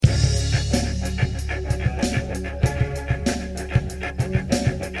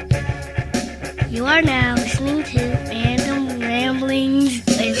are now listening to Random Ramblings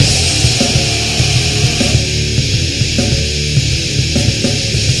with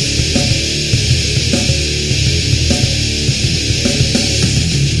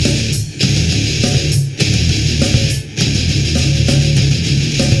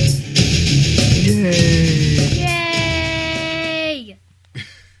Yay!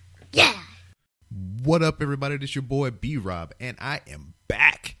 Yeah! What up, everybody? This your boy B-Rob, and I am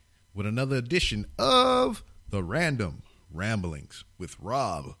back with another edition of the Random Ramblings with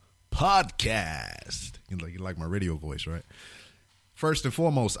Rob podcast. You like my radio voice, right? First and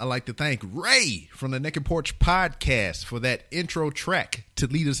foremost, I'd like to thank Ray from the Naked Porch podcast for that intro track to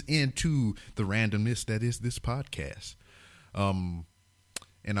lead us into the randomness that is this podcast. And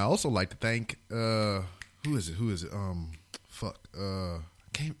I also like to thank who is it?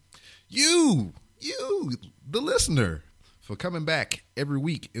 You, the listener, for coming back every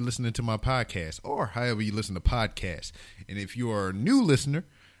week and listening to my podcast, or however you listen to podcasts. And if you are a new listener,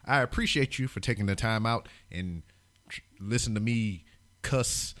 I appreciate you for taking the time out and listen to me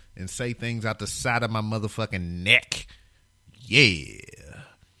cuss and say things out the side of my motherfucking neck. Yeah.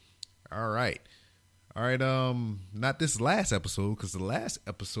 All right. Not this last episode, because the last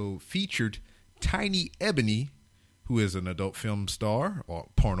episode featured Tiny Ebony, who is an adult film star or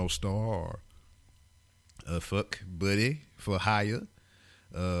porno star or a fuck buddy for hire,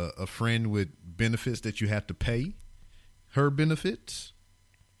 a friend with benefits that you have to pay, her benefits.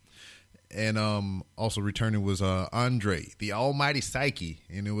 And also returning was Andre, the almighty Psyche.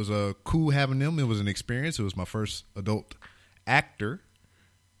 And it was cool having them. It was an experience. It was my first adult actor,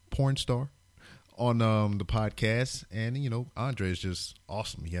 porn star, on the podcast. And, Andre is just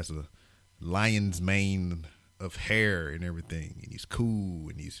awesome. He has a lion's mane of hair and everything, and he's cool,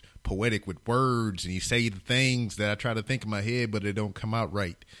 and he's poetic with words, and he say the things that I try to think in my head, but they don't come out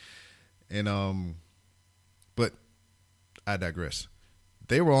right. And but I digress.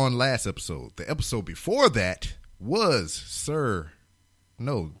 They were on last episode. The episode before that was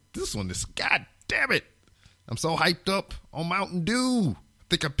this one is, god damn it, I'm so hyped up on Mountain Dew. I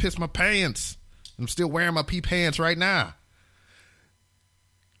think I pissed my pants. I'm still wearing my pee pants right now.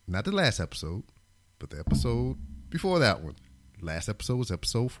 Not the last episode, but the episode before that one. Last episode was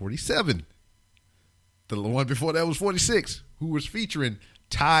episode 47. The one before that was 46, who was featuring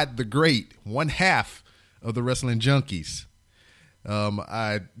Todd the Great, one half of the Wrestling Junkies.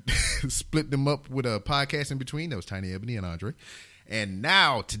 I split them up with a podcast in between. That was Tiny Ebony and Andre. And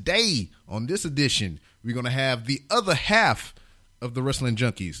now, today, on this edition, we're going to have the other half of the Wrestling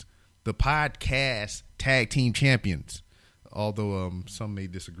Junkies, the podcast tag team champions. Although some may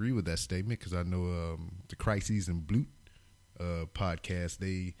disagree with that statement, because I know the Crises and Blute podcast,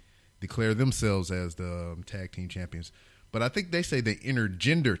 they declare themselves as the tag team champions. But I think they say the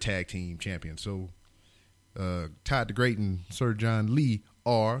intergender tag team champions. So Todd the Great and Sir John Lee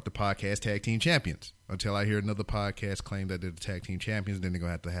are the podcast tag team champions. Until I hear another podcast claim that they're the tag team champions, then they're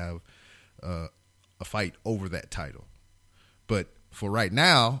going to have a fight over that title. But for right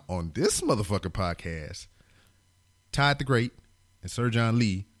now, on this motherfucker podcast, Todd the Great and Sir John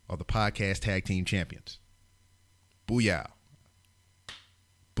Lee are the podcast tag team champions. Booyah.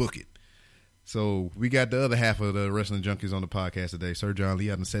 Book it. So we got the other half of the Wrestling Junkies on the podcast today. Sir John Lee,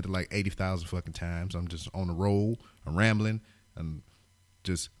 I done said it like 80,000 fucking times. I'm just on the roll. I'm rambling. I'm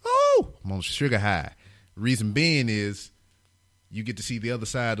on sugar high. Reason being is you get to see the other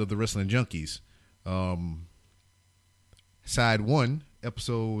side of the Wrestling Junkies. Side one,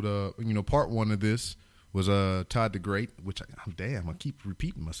 episode, part one of this was Todd the Great, which I keep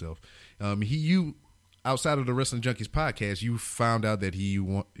repeating myself. You outside of the Wrestling Junkies podcast, you found out that he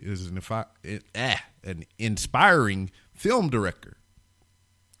is an inspiring film director,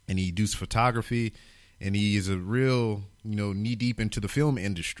 and he does photography, and he is a real knee deep into the film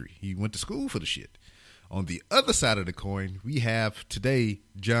industry. He went to school for the shit. On the other side of the coin, we have today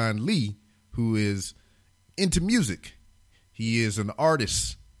John Lee, who is into music. He is an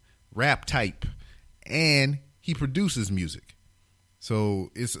artist, rap type, and he produces music.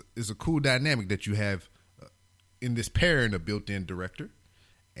 So it's a cool dynamic that you have in this pairing, a built-in director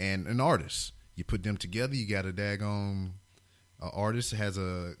and an artist. You put them together, you got a daggone artist has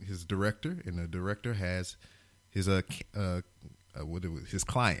his director, and the director has his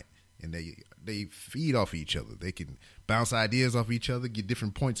client, and they feed off each other. They can bounce ideas off each other, get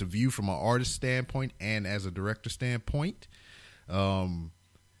different points of view from an artist standpoint and as a director standpoint. And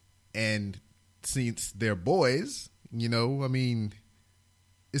since they're boys,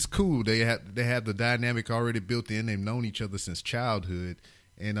 it's cool. They have the dynamic already built in. They've known each other since childhood,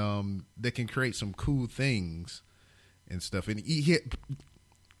 and they can create some cool things and stuff. And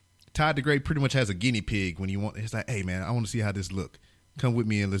Todd the Great pretty much has a guinea pig when it's like, hey man, I want to see how this look. Come with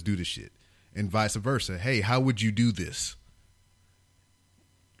me and let's do this shit. And vice versa. Hey, how would you do this?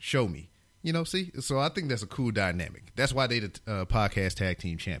 Show me. See? So I think that's a cool dynamic. That's why they the podcast tag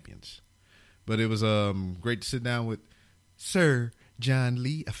team champions. But it was great to sit down with Sir John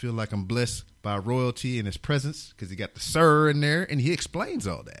Lee. I feel like I'm blessed by royalty in his presence because he got the sir in there and he explains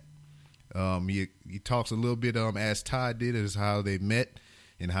all that. He talks a little bit as Todd did as how they met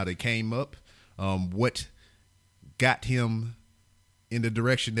and how they came up, what got him in the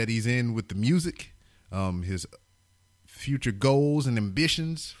direction that he's in with the music, his future goals and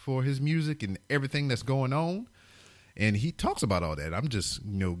ambitions for his music and everything that's going on. And he talks about all that. I'm just,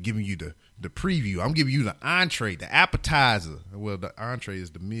 giving you the preview. I'm giving you the entree, the appetizer. Well, the entree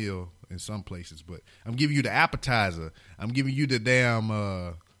is the meal in some places, but I'm giving you the appetizer. I'm giving you the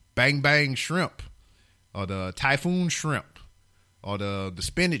damn bang bang shrimp or the typhoon shrimp or the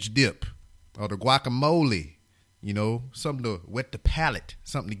spinach dip or the guacamole. Something to wet the palate,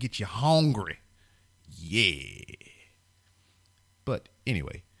 something to get you hungry. Yeah. But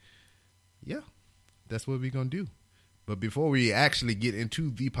anyway, yeah, that's what we're going to do. But before we actually get into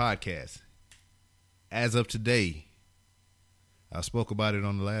the podcast, as of today, I spoke about it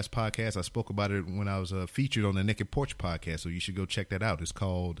on the last podcast. I spoke about it when I was featured on the Naked Porch podcast, so you should go check that out. It's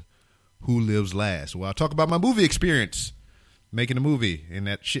called Who Lives Last. Well, I'll talk about my movie experience, making a movie and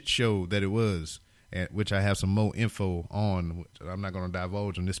that shit show that it was, which I have some more info on, which I'm not going to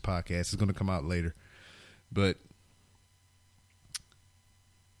divulge on this podcast. It's going to come out later. But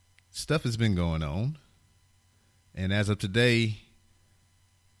stuff has been going on. And as of today,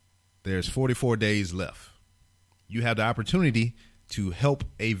 there's 44 days left. You have the opportunity to help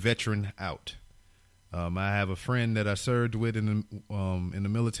a veteran out. I have a friend that I served with in the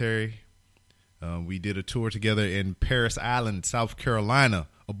military. We did a tour together in Parris Island, South Carolina,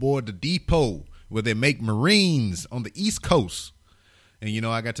 aboard the depot where they make Marines on the East Coast. And,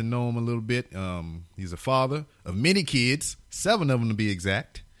 I got to know him a little bit. He's a father of many kids, 7 of them to be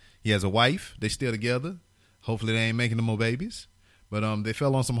exact. He has a wife. They still together. Hopefully they ain't making no more babies. But they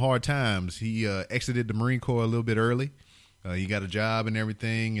fell on some hard times. He exited the Marine Corps a little bit early. He got a job and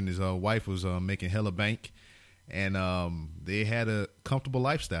everything, and his wife was making hella bank. And they had a comfortable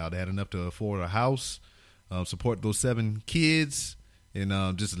lifestyle. They had enough to afford a house, support those 7 kids,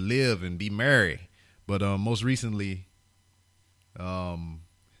 and just live and be merry. But most recently,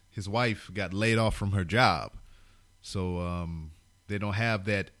 his wife got laid off from her job. So they don't have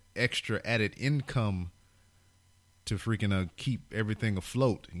that extra added income to freaking keep everything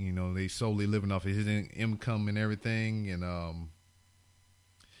afloat. They solely living off of his income and everything. And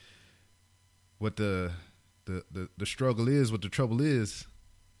what the struggle is, what the trouble is,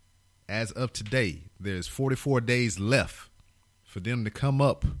 as of today, there's 44 days left for them to come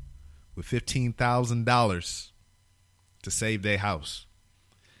up with $15,000 to save their house.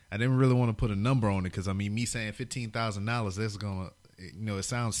 I didn't really want to put a number on it because, me saying $15,000, that's going to, it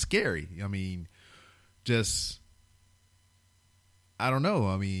sounds scary. I don't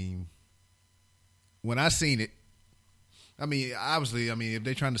know. When I seen it, obviously, if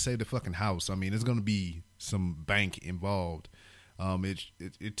they're trying to save the fucking house, there's going to be some bank involved.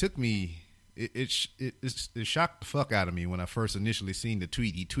 It took me, it shocked the fuck out of me when I first initially seen the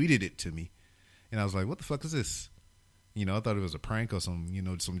tweet. He tweeted it to me, and I was like, what the fuck is this? I thought it was a prank or some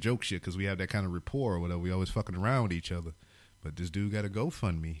joke shit because we have that kind of rapport or whatever. We always fucking around with each other. But this dude got a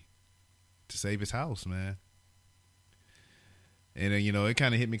GoFundMe to save his house, man. And it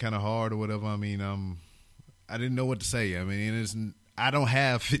kind of hit me kind of hard or whatever. I didn't know what to say. I don't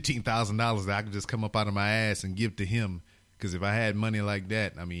have $15,000 that I can just come up out of my ass and give to him. Because if I had money like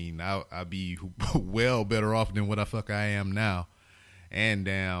that, I'd be well better off than what the fuck I am now. And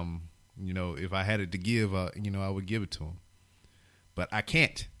if I had it to give, I would give it to him. But I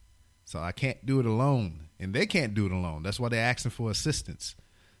can't. So I can't do it alone. And they can't do it alone. That's why they're asking for assistance.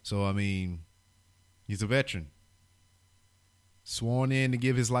 So, he's a veteran. Sworn in to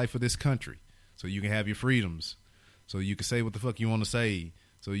give his life for this country. So you can have your freedoms. So you can say what the fuck you want to say.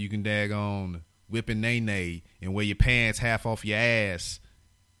 So you can daggone whip and nay-nay and wear your pants half off your ass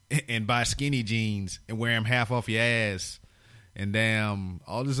and buy skinny jeans and wear them half off your ass. And damn,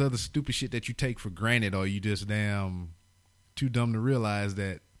 all this other stupid shit that you take for granted, or you just damn too dumb to realize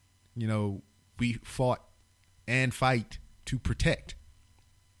that, we fought and fight to protect.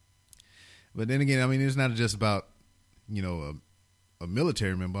 But then again, it's not just about, a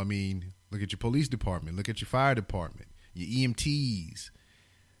military member. Look at your police department, look at your fire department, your EMTs.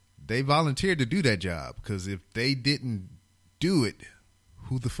 They volunteered to do that job because if they didn't do it,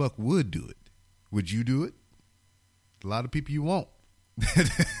 who the fuck would do it? Would you do it? A lot of people you won't.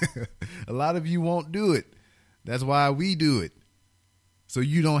 A lot of you won't do it. That's why we do it. So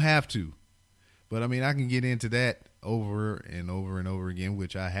you don't have to. But I mean, I can get into that over and over and over again,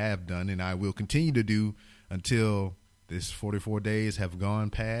 which I have done and I will continue to do until this 44 days have gone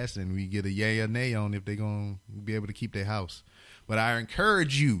past and we get a yay or nay on if they're going to be able to keep their house. But I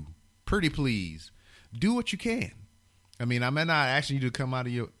encourage you, pretty please, do what you can. I mean, I may not asking you to come out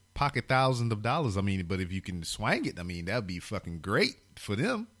of your pocket thousands of dollars. I mean, but if you can swing it, I mean, that'd be fucking great for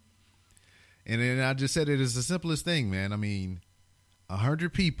them. And then I just said it is the simplest thing, man. I mean,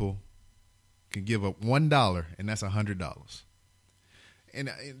 100 people can give up $1 and that's $100. And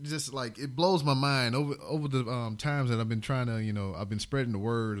it just like, it blows my mind over the times that I've been trying to, I've been spreading the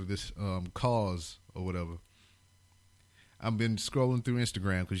word of this cause or whatever. I've been scrolling through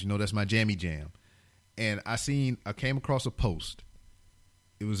Instagram because, that's my jammy jam. And I came across a post.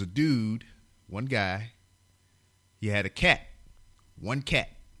 It was a dude, one guy. He had a cat, one cat,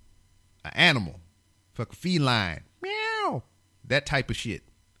 an animal, fucking feline, meow, that type of shit.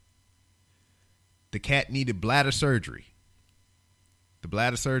 The cat needed bladder surgery. The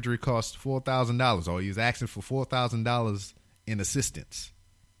bladder surgery cost $4,000, or he was asking for $4,000 in assistance.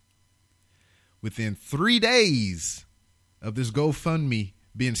 Within 3 days of this GoFundMe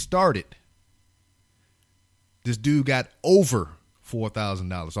being started, this dude got over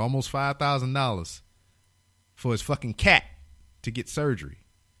 $4,000, almost $5,000 for his fucking cat to get surgery.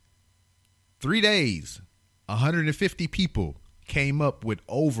 3 days, 150 people came up with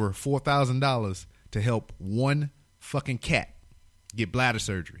over $4,000 to help one fucking cat get bladder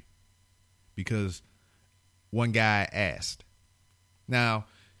surgery because one guy asked. Now,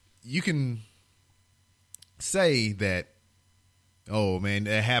 you can say that, oh man,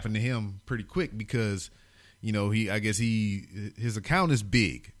 that happened to him pretty quick because, his account is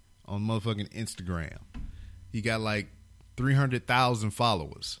big on motherfucking Instagram. He got like 300,000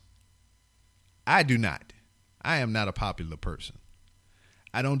 followers. I do not. I am not a popular person.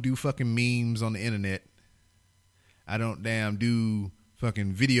 I don't do fucking memes on the internet. I don't do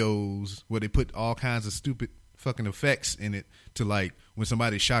fucking videos where they put all kinds of stupid fucking effects in it to like when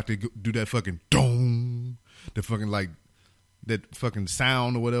somebody's shocked they do that fucking dong, the fucking like that fucking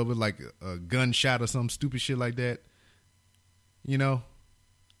sound or whatever, like a gunshot or some stupid shit like that.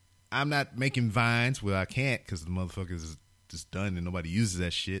 I'm not making vines. Well, I can't because the motherfucker is just done and nobody uses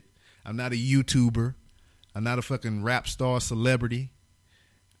that shit. I'm not a YouTuber. I'm not a fucking rap star celebrity.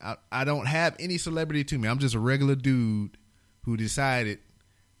 I don't have any celebrity to me. I'm just a regular dude who decided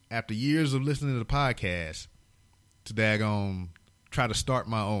after years of listening to the podcast to daggone try to start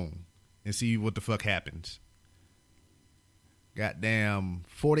my own and see what the fuck happens. Goddamn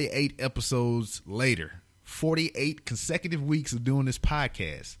 48 episodes later, 48 consecutive weeks of doing this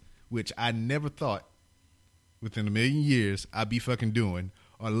podcast, which I never thought within a million years I'd be fucking doing,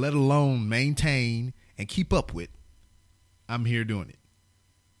 or let alone maintain and keep up with. I'm here doing it.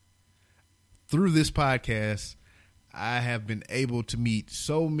 Through this podcast, I have been able to meet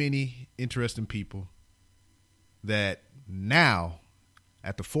so many interesting people that now,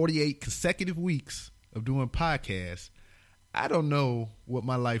 after 48 consecutive weeks of doing podcasts, I don't know what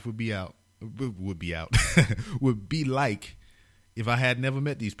my life would be like if I had never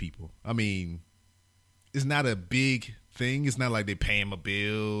met these people. I mean, it's not a big thing. It's not like they paying my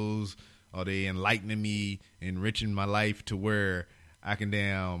bills or they enlightening me, enriching my life to where I can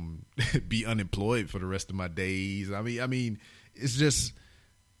damn be unemployed for the rest of my days. I mean, it's just,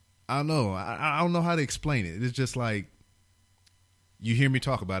 I don't know. I don't know how to explain it. It's just like, you hear me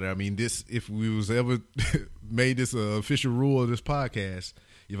talk about it. I mean, if we was ever made this an official rule of this podcast,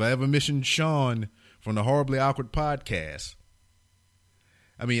 if I ever mentioned Sean from the Horribly Awkward podcast,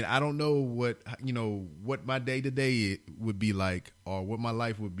 I mean, I don't know what my day to day would be like or what my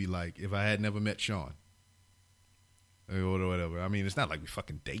life would be like if I had never met Sean. Or whatever. I mean, it's not like we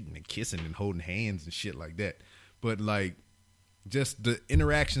fucking dating and kissing and holding hands and shit like that. But like, just the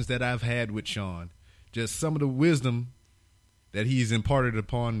interactions that I've had with Sean, just some of the wisdom that he's imparted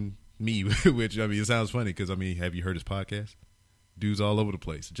upon me, which, I mean, it sounds funny because, I mean, have you heard his podcast? Dude's all over the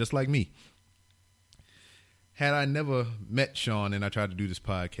place, just like me. Had I never met Sean and I tried to do this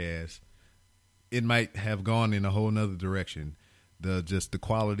podcast, it might have gone in a whole nother direction. Just the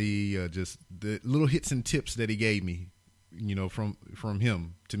quality, just the little hits and tips that he gave me, from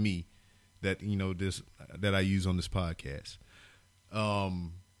him to me, that that I use on this podcast.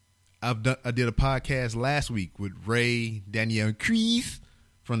 I did a podcast last week with Ray Danielle Crease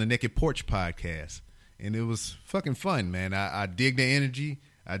from the Naked Porch podcast, and it was fucking fun, man. I dig their energy.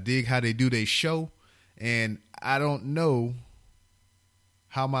 I dig how they do their show, and I don't know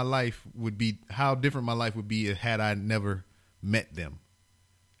how different my life would be had I never met them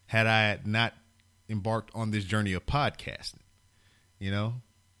had I not embarked on this journey of podcasting, you know?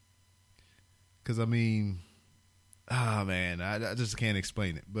 Because, I mean, man, I just can't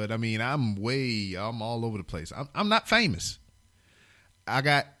explain it. But, I mean, I'm all over the place. I'm not famous. I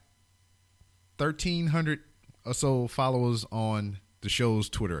got 1,300 or so followers on the show's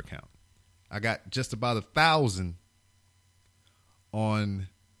Twitter account. I got just about 1,000 on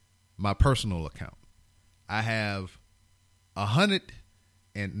my personal account. I have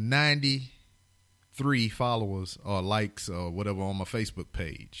 193 followers or likes or whatever on my Facebook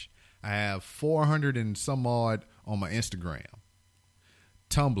page. I have 400 and some odd on my Instagram.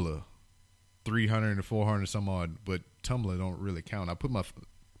 Tumblr, 300 and 400 some odd, but Tumblr don't really count. I put my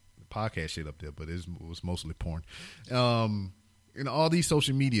podcast shit up there, but it was mostly porn. And all these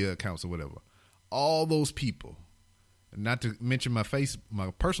social media accounts or whatever. All those people, not to mention my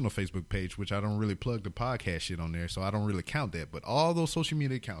personal Facebook page, which I don't really plug the podcast shit on there, so I don't really count that. But all those social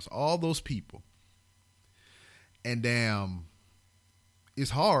media accounts, all those people, and damn,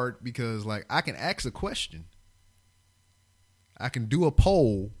 it's hard because like I can ask a question, I can do a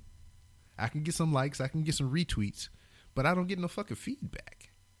poll, I can get some likes, I can get some retweets, but I don't get no fucking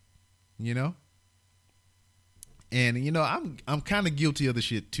feedback, you know. And you know, I'm kind of guilty of the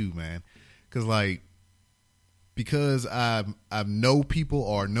shit too, man, because I know people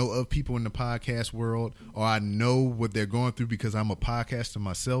or know of people in the podcast world, or I know what they're going through because I'm a podcaster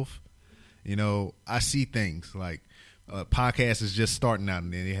myself. You know, I see things like a podcast is just starting out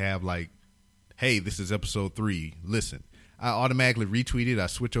and then they have like, hey, this is episode 3. Listen, I automatically retweet it. I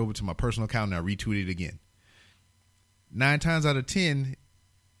switch over to my personal account and I retweet it again. 9 times out of 10,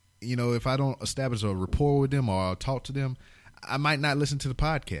 you know, if I don't establish a rapport with them or I'll talk to them, I might not listen to the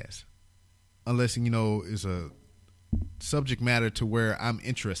podcast unless, you know, it's a subject matter to where I'm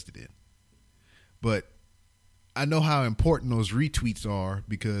interested in. But I know how important those retweets are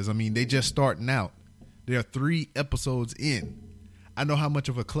because, I mean, they just starting out. There are 3 episodes in. I know how much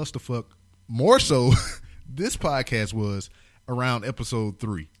of a clusterfuck, more so, this podcast was around episode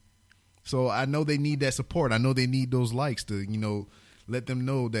 3. So I know they need that support. I know they need those likes to, you know, let them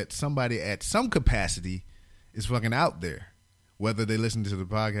know that somebody at some capacity is fucking out there. Whether they listen to the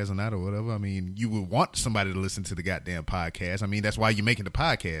podcast or not or whatever. I mean, you would want somebody to listen to the goddamn podcast. I mean, that's why you're making the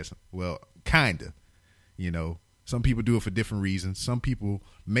podcast. Well, kind of. You know, some people do it for different reasons. Some people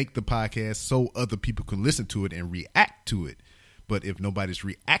make the podcast so other people can listen to it and react to it. But if nobody's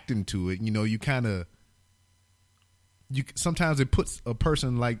reacting to it, you know, sometimes it puts a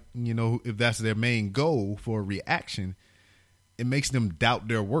person like, you know, if that's their main goal for a reaction, it makes them doubt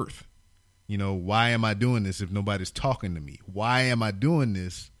their worth. You know, why am I doing this if nobody's talking to me? Why am I doing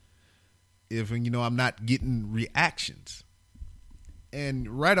this if, you know, I'm not getting reactions? And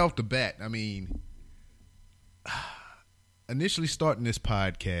right off the bat, I mean, initially starting this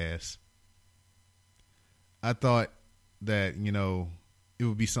podcast, I thought that, you know, it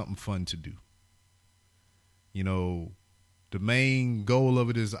would be something fun to do. You know, the main goal of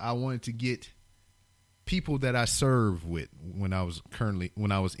it is I wanted to get people that I served with when I was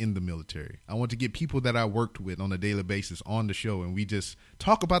in the military. I want to get people that I worked with on a daily basis on the show, and we just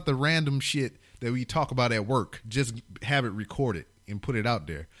talk about the random shit that we talk about at work. Just have it recorded and put it out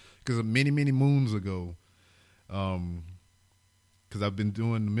there. Because many moons ago, because I've been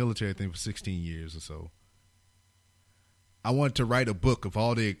doing the military thing for 16 years or so, I wanted to write a book of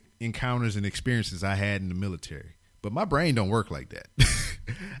all the encounters and experiences I had in the military. But my brain don't work like that.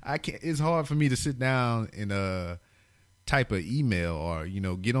 I can't. It's hard for me to sit down and type an email or, you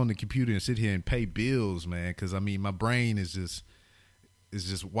know, get on the computer and sit here and pay bills, man. Because I mean, my brain is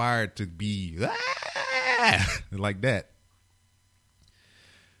just wired to be like that.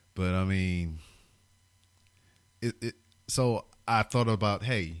 But I mean, so I thought about,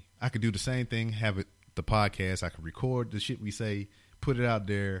 hey, I could do the same thing. Have it the podcast. I could record the shit we say, put it out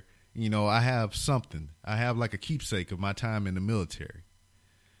there. You know, I have something. I have like a keepsake of my time in the military.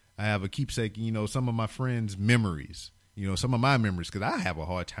 I have a keepsake, you know, some of my friends' memories, you know, some of my memories, because I have a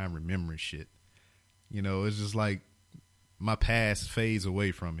hard time remembering shit. You know, it's just like my past fades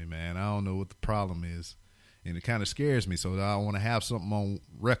away from me, man. I don't know what the problem is. And it kind of scares me. So I want to have something on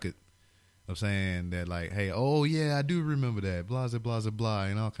record of saying that, like, hey, oh, yeah, I do remember that, blah, blah, blah, blah,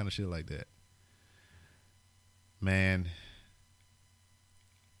 and all kind of shit like that. Man,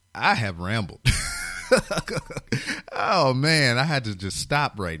 I have rambled. Oh, man, I had to just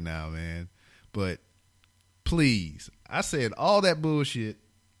stop right now, man. But please, I said all that bullshit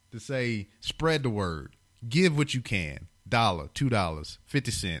to say spread the word. Give what you can. $1, $2,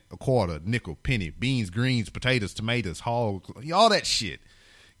 50 cents, a quarter, nickel, penny, beans, greens, potatoes, tomatoes, hogs, all that shit.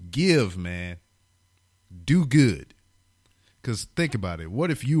 Give, man. Do good. Because think about it.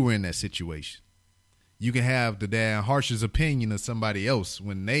 What if you were in that situation? You can have the damn harshest opinion of somebody else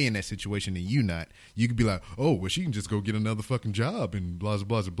when they in that situation and you not. You could be like, oh, well, she can just go get another fucking job and blah,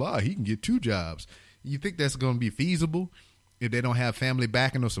 blah, blah, blah. He can get 2 jobs. You think that's going to be feasible if they don't have family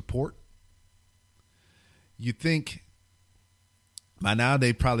backing or support? You think by now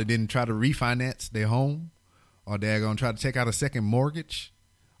they probably didn't try to refinance their home, or they're going to try to take out a second mortgage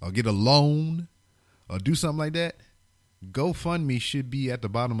or get a loan or do something like that? GoFundMe should be at the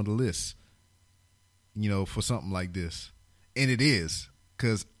bottom of the list, you know, for something like this. And it is,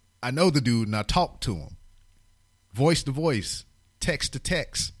 because I know the dude and I talked to him. Voice to voice, text to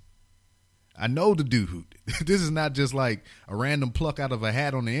text. I know the dude. This is not just like a random pluck out of a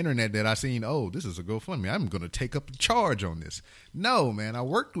hat on the internet that I seen, oh, this is a GoFundMe, I'm going to take up the charge on this. No, man, I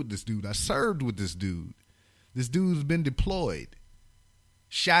worked with this dude. I served with this dude. This dude's been deployed,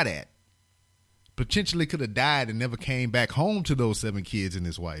 shot at. Potentially could have died and never came back home to those 7 kids and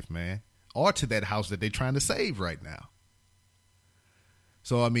his wife, man. Or to that house that they're trying to save right now.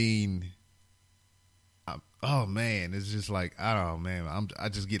 So, I mean, oh, man, it's just like, I don't know, man. I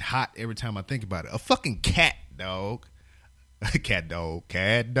just get hot every time I think about it. A fucking cat, dog. Cat dog.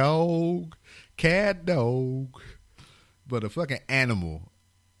 But a fucking animal.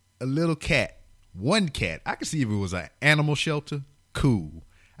 A little cat. One cat. I could see if it was an animal shelter. Cool.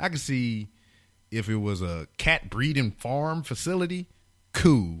 I could see if it was a cat breeding farm facility.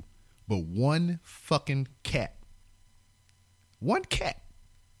 Cool. But one fucking cat. One cat.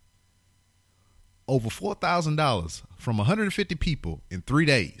 Over $4,000 from 150 people in 3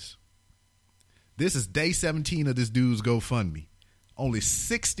 days. This is day 17 of this dude's GoFundMe. Only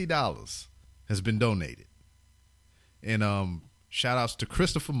 $60 has been donated. And shout outs to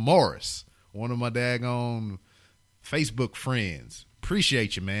Christopher Morris, one of my daggone Facebook friends.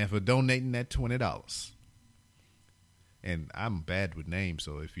 Appreciate you, man, for donating that $20. And I'm bad with names,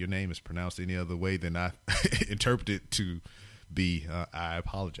 so if your name is pronounced any other way than I interpret it to be, I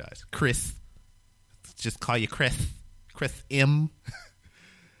apologize. Chris. Just call you Chris. Chris M.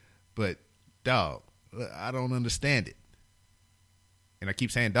 But, dog, I don't understand it. And I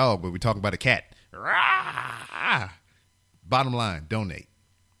keep saying dog, but we're talking about a cat. Rah! Bottom line, donate.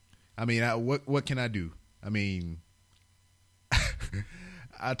 I mean, what can I do? I mean,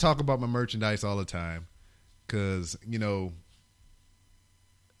 I talk about my merchandise all the time. Because, you know,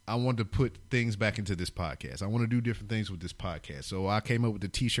 I want to put things back into this podcast. I want to do different things with this podcast. So I came up with the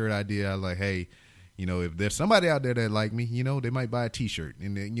T-shirt idea. I was like, hey, you know, if there's somebody out there that like me, you know, they might buy a T-shirt.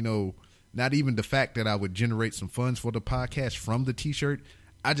 And, then, you know, not even the fact that I would generate some funds for the podcast from the T-shirt.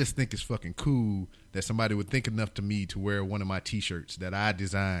 I just think it's fucking cool that somebody would think enough to me to wear one of my T-shirts that I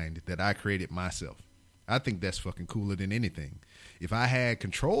designed, that I created myself. I think that's fucking cooler than anything. If I had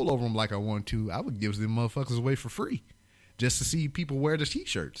control over them like I wanted to, I would give them motherfuckers away for free just to see people wear the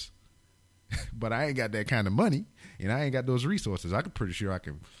T-shirts. But I ain't got that kind of money, and I ain't got those resources. I'm pretty sure I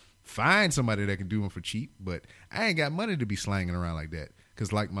can find somebody that can do them for cheap, but I ain't got money to be slanging around like that.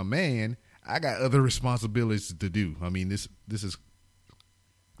 Because like my man, I got other responsibilities to do. I mean, this is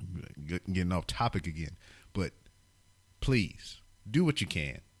getting off topic again, but please do what you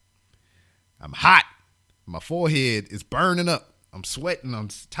can. I'm hot. My forehead is burning up. I'm sweating on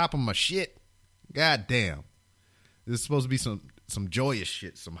top of my shit. God damn. This is supposed to be some joyous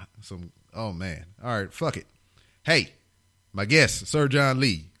shit. Some oh man. All right, fuck it. Hey, my guest, Sir John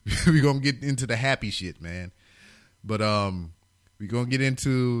Lee. We're gonna get into the happy shit, man. But we're gonna get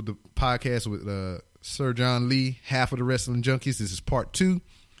into the podcast with Sir John Lee, half of the Wrestling Junkies. This is part 2.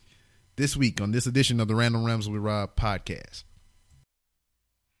 This week on this edition of the Random Rams with Rob podcast.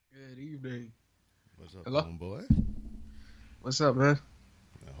 Good evening. What's up, hello, boy? What's up, man?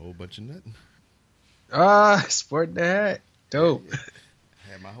 A whole bunch of nothing. Sporting the hat. Dope. Yeah.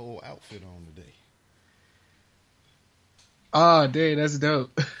 Had my whole outfit on today. Oh, dang, that's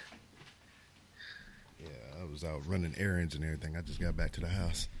dope. Yeah, I was out running errands and everything. I just got back to the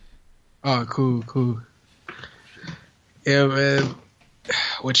house. Oh, cool. Yeah, man.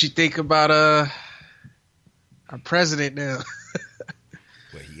 What you think about our president now?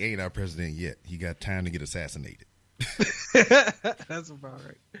 Well, he ain't our president yet. He got time to get assassinated. That's about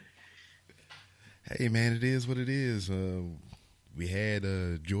right. Hey, man, it is what it is. We had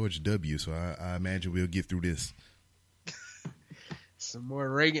George W., so I imagine we'll get through this. Some more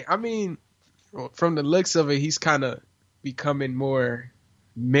Reagan. I mean, from the looks of it, he's kind of becoming more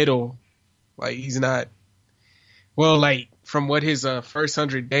middle. Like, he's not... Well, like, from what his first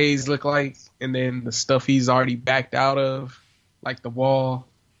 100 days look like, and then the stuff he's already backed out of, like the wall.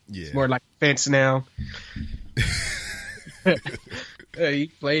 Yeah. It's more like a fence now. He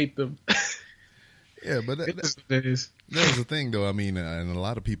played them. Yeah, but It is what it is. that was the thing, though. I mean, and a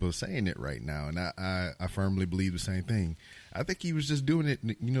lot of people are saying it right now, and I firmly believe the same thing. I think he was just doing it,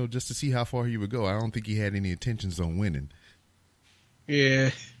 just to see how far he would go. I don't think he had any intentions on winning.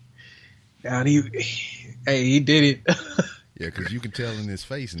 Yeah. And he did it. Yeah, because you can tell in his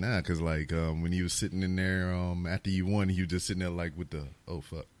face now. Because when he was sitting in there after you won, he was just sitting there like with the oh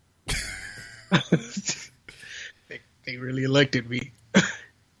fuck. They really elected me.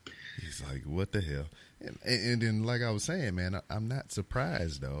 He's like, what the hell? And then, like I was saying, man, I'm not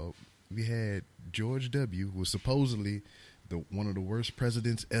surprised, dog. We had George W. was supposedly one of the worst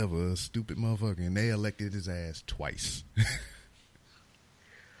presidents ever, a stupid motherfucker, and they elected his ass twice.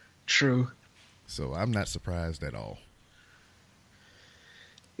 True. So I'm not surprised at all.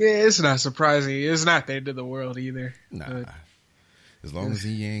 Yeah, it's not surprising. It's not the end of the world either. Nah. But As long as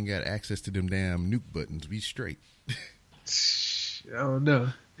he ain't got access to them damn nuke buttons, we straight. I don't know.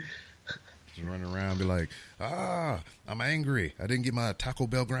 Just run around and be like, I'm angry. I didn't get my Taco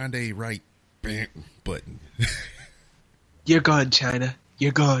Bell Grande right. Bam, button. You're gone, China.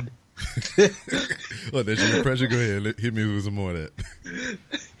 You're gone. Oh, that's your impression? Go ahead. Hit me with some more of that.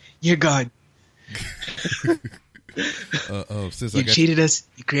 You're gone. Since You cheated us.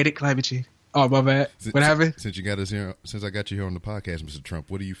 You created climate change. Oh, my bad. What happened? Since you got us here, since I got you here on the podcast, Mr. Trump,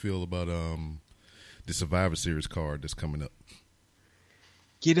 what do you feel about the Survivor Series card that's coming up?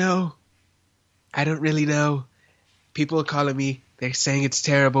 I don't really know. People are calling me. They're saying it's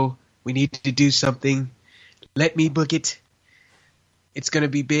terrible. We need to do something. Let me book it. It's going to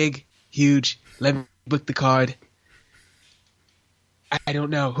be big, huge. Let me book the card. I don't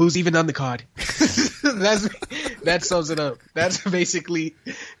know. Who's even on the card? That sums it up. That's basically...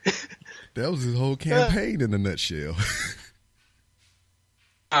 That was his whole campaign in a nutshell.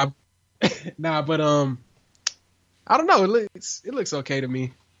 Nah, but I don't know. It looks okay to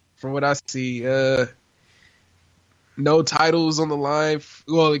me from what I see. No titles on the line,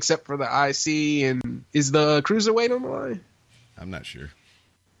 well, except for the IC, and is the cruiserweight on the line? I'm not sure.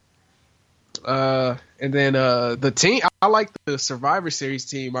 And then the team. I like the Survivor Series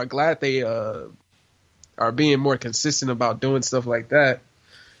team. I'm glad they are being more consistent about doing stuff like that.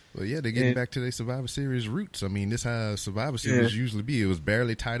 Well, yeah, they're getting back to their Survivor Series roots. I mean, this how Survivor Series usually be. It was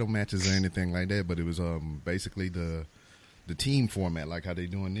barely title matches or anything like that, but it was basically the team format, like how they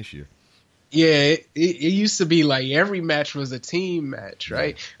doing this year. Yeah, it used to be like every match was a team match,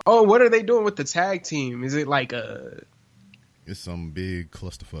 right? Yeah. Oh, what are they doing with the tag team? Is it like It's some big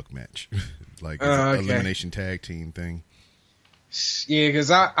clusterfuck match, like it's an elimination tag team thing. Yeah, because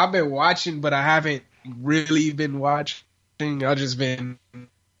I've been watching, but I haven't really been watching. I've just been...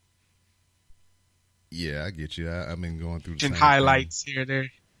 Yeah, I get you. I've been going through the same highlights thing. Here and there.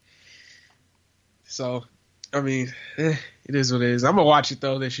 So, I mean, it is what it is. I'm going to watch it,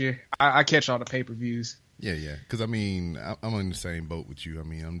 though, this year. I catch all the pay-per-views. Yeah. Because, I mean, I'm in the same boat with you. I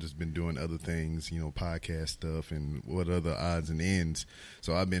mean, I'm just been doing other things, podcast stuff and what other odds and ends.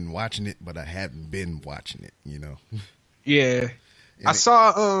 So I've been watching it, but I haven't been watching it, Yeah. And I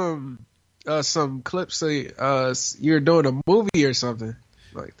saw some clips of you're doing a movie or something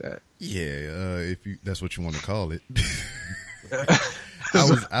like that. Yeah, if that's what you want to call it.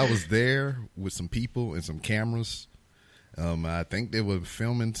 I was there with some people and some cameras. I think they were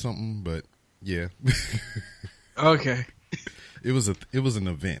filming something, but yeah. Okay. It was an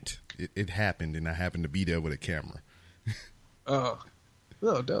event. It happened, and I happened to be there with a camera. Oh,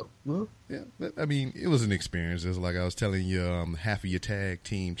 dope. Well, yeah, I mean, it was an experience. It's like I was telling you, half of your tag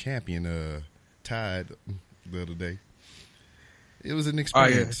team champion tied the other day. It was an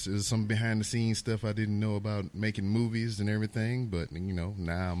experience. It was some behind the scenes stuff I didn't know about making movies and everything. But,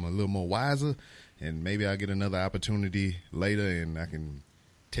 now I'm a little more wiser, and maybe I'll get another opportunity later and I can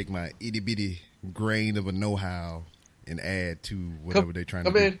take my itty bitty grain of a know-how and add to whatever they're trying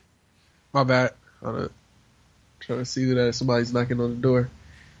to do. My bad. I'm trying to see that somebody's knocking on the door.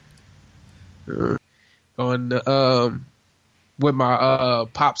 With my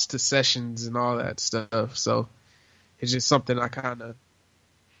pops to sessions and all that stuff. So it's just something I kind of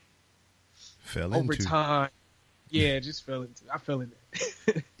fell over into. time. Yeah, just fell into. I fell in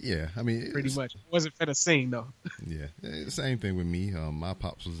it. Yeah, I mean, pretty much. Wasn't finna sing though. Yeah, same thing with me. My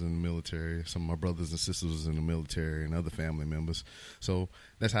pops was in the military. Some of my brothers and sisters was in the military, and other family members. So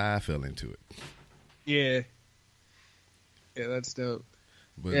that's how I fell into it. Yeah, that's dope.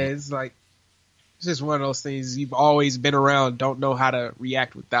 But, it's like it's just one of those things you've always been around, don't know how to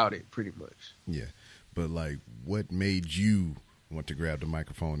react without it, pretty much. Yeah, but like, what made you want to grab the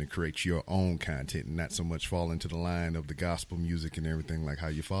microphone and create your own content and not so much fall into the line of the gospel music and everything like how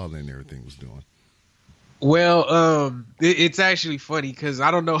your father and everything was doing? Well, it's actually funny because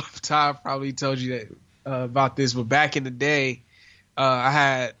I don't know if Todd probably told you that about this, but back in the day, I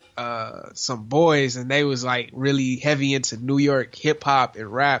had some boys and they was like really heavy into New York hip hop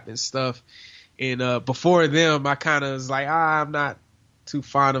and rap and stuff. And before them, I kind of was like, I'm not too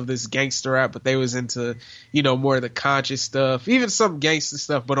fond of this gangster rap, but they was into, more of the conscious stuff, even some gangster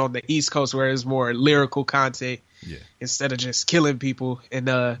stuff, but on the East Coast where it's more lyrical content instead of just killing people.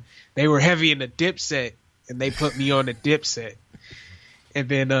 And they were heavy into Dipset, and they put me on the Dipset. And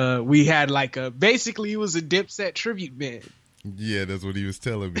then we had basically it was a Dipset tribute band. Yeah, that's what he was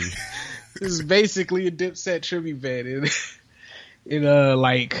telling me. It was basically a Dipset tribute band. And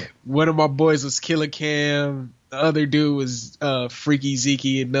one of my boys was Killer Cam. The other dude was Freaky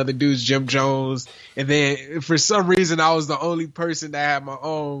Zeke. Another dude's Jim Jones. And then for some reason, I was the only person that had my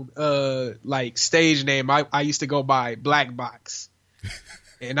own stage name. I used to go by Black Box.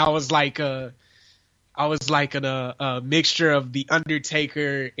 And I was like a mixture of the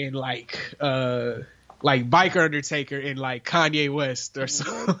Undertaker and Biker Undertaker and Kanye West or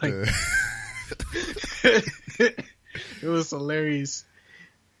something. It was hilarious.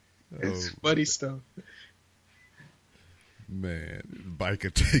 It's funny stuff. Man,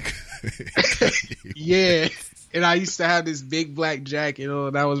 Biker Taker. Yeah. And I used to have this big black jacket.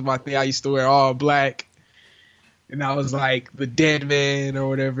 That was my thing. I used to wear all black. And I was like the dead man or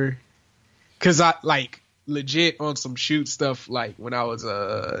whatever. Cause I legit on some shoot stuff. When I was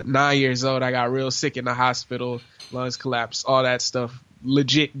 9 years old, I got real sick in the hospital, lungs collapsed, all that stuff.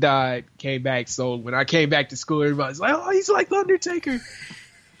 Legit died, came back. So when I came back to school, everybody's like, "Oh, he's like the Undertaker.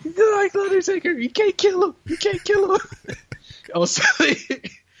 He's like the Undertaker. You can't kill him. You can't kill him." I'm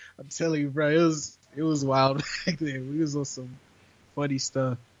telling you, bro, it was wild back then. We was on some funny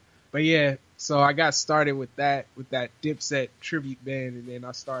stuff. But yeah, so I got started with that Dipset tribute band, and then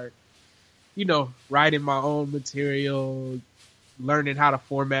I started, writing my own material, learning how to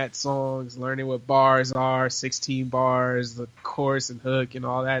format songs, learning what bars are, 16 bars, the chorus and hook and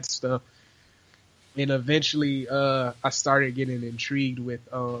all that stuff. And eventually I started getting intrigued with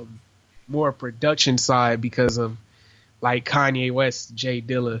more production side because of Kanye West, Jay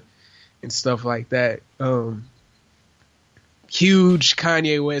Dilla and stuff like that. Huge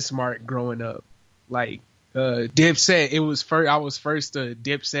Kanye West mark growing up. Dipset, I was first a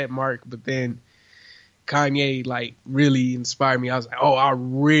Dipset mark, but then Kanye really inspired me. I was like, oh, I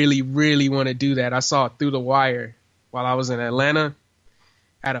really, really want to do that. I saw it Through the Wire while I was in Atlanta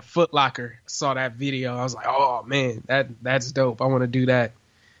at a Foot Locker. I saw that video. I was like, oh man, that's dope. I want to do that.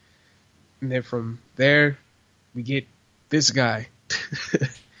 And then from there, we get this guy.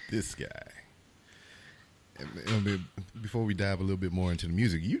 This guy. And before we dive a little bit more into the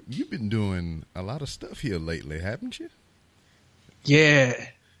music, you've been doing a lot of stuff here lately, haven't you? Yeah,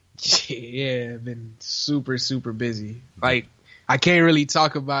 I've been super, super busy. I can't really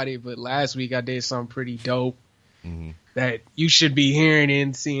talk about it, but last week I did something pretty dope that you should be hearing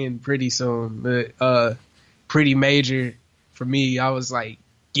and seeing pretty soon. But pretty major for me. I was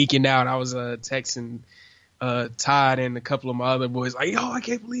geeking out. I was texting Todd and a couple of my other boys yo, I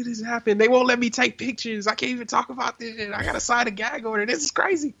can't believe this happened. They won't let me take pictures. I can't even talk about this shit. I gotta sign a gag order. This is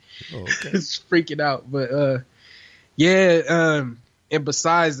crazy. Oh, okay. It's freaking out. But and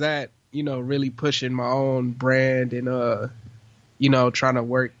besides that, really pushing my own brand and trying to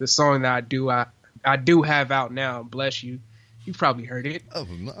work the song that I do have out now, Bless You. You've probably heard it. Oh,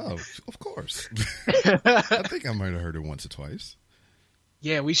 no, of course. I think I might have heard it once or twice.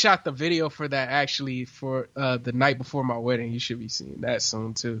 Yeah, we shot the video for that actually for the night before my wedding. You should be seeing that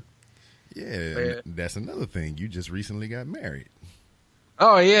soon too. Yeah, that's another thing. You just recently got married.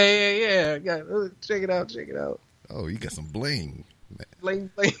 Oh yeah. Check it out. Oh, you got some bling.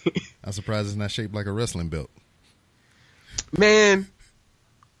 Bling. I'm surprised it's not shaped like a wrestling belt. Man,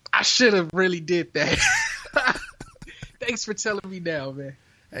 I should have really did that. Thanks for telling me now, man.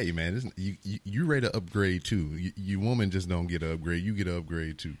 Hey man, you ready to upgrade too? You woman just don't get an upgrade; you get an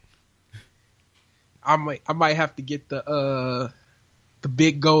upgrade too. I might have to get the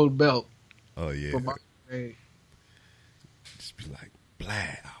big gold belt. Oh yeah. For my grade. Just be like,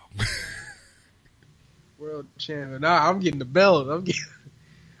 blah. World champion. Nah, I'm getting the belt.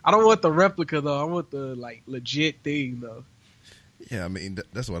 I don't want the replica though. I want the legit thing though. Yeah, I mean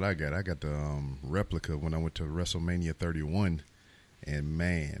that's what I got. I got the replica when I went to WrestleMania 31. And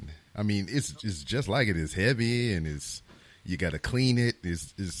man, I mean, it's just like it. It's heavy and you got to clean it.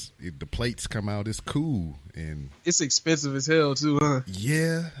 The plates come out. It's cool and it's expensive as hell too, huh?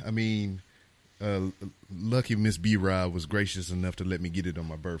 Yeah, I mean, lucky Miss B-Rod was gracious enough to let me get it on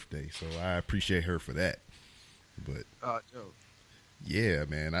my birthday, so I appreciate her for that. But Yeah,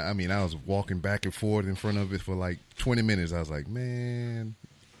 man. I mean, I was walking back and forth in front of it for like 20 minutes. I was like, man.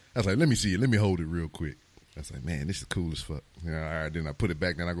 I was like, let me see it. Let me hold it real quick. I was like, man, this is cool as fuck. You know, all right, then I put it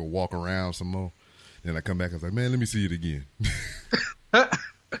back. Then I go walk around some more. Then I come back. I was like, man, let me see it again.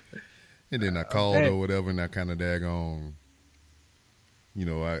 And then I called or whatever, and I kind of daggone, you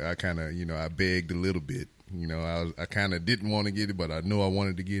know, I kind of, you know, I begged a little bit. You know, I kind of didn't want to get it, but I know I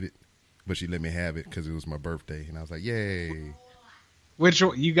wanted to get it. But she let me have it because it was my birthday, and I was like, yay. Which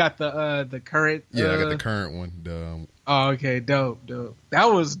one? You got the current? Yeah, I got the current one. Oh, okay, dope. That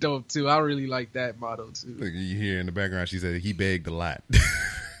was dope too. I really like that model too. Look, you hear in the background, she said he begged a lot.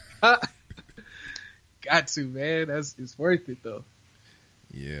 Got to, man. It's worth it though.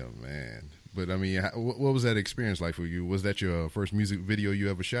 Yeah, man. But I mean, what was that experience like for you? Was that your first music video you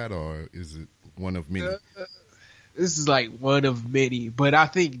ever shot, or is it one of many? This is like one of many, but I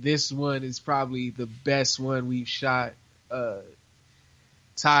think this one is probably the best one we've shot.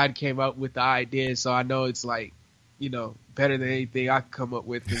 Todd came up with the idea, so I know it's like, you know, better than anything I could come up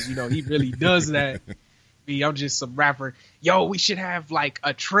with, because, you know, he really does that. Me, I'm just some rapper. Yo, we should have like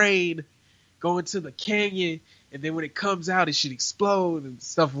a train going to the canyon, and then when it comes out, it should explode and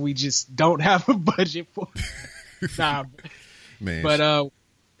stuff we just don't have a budget for. Nah, man. But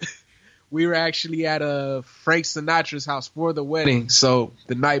we were actually at Frank Sinatra's house for the wedding. So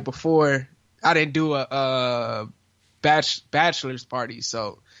the night before, I didn't do a bachelor's party,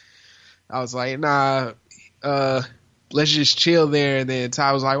 so I was like, nah, let's just chill there. And then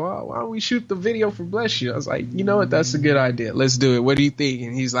Ty was like, well, why don't we shoot the video for Bless You? I was like, you know what, that's a good idea, let's do it. What do you think?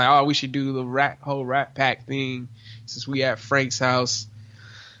 And he's like, oh, we should do the whole Rat Pack thing since we at Frank's house.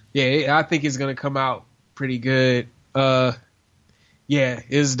 Yeah, I think it's gonna come out pretty good. Yeah,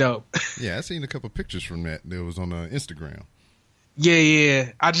 it's dope. Yeah, I seen a couple pictures from that was on Instagram.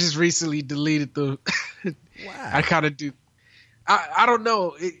 Yeah. I just recently deleted the. Wow. I kind of do. I don't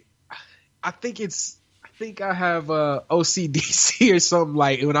know. I think I have OCDC or something.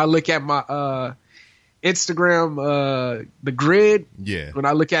 Like when I look at my Instagram, the grid. Yeah. When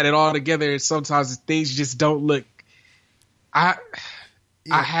I look at it all together, sometimes things just don't look. I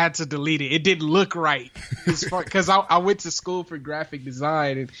had to delete it. It didn't look right. Because I went to school for graphic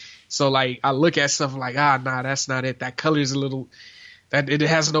design, and so like I look at stuff like, nah, that's not it. That color's a little. That it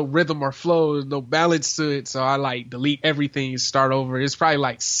has no rhythm or flow, no balance to it. So I like delete everything and start over. There's probably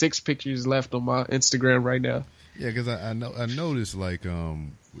like 6 pictures left on my Instagram right now. Yeah, because I noticed like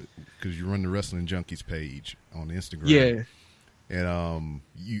because you run the Wrestling Junkies page on Instagram. Yeah, and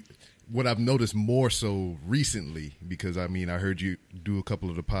what I've noticed more so recently, because I mean I heard you do a couple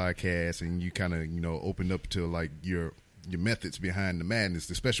of the podcasts and you kind of opened up to like your methods behind the madness,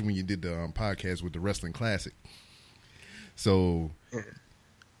 especially when you did the podcast with the Wrestling Classic. So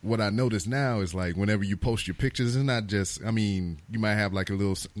what I notice now is like whenever you post your pictures, it's not just, I mean, you might have like a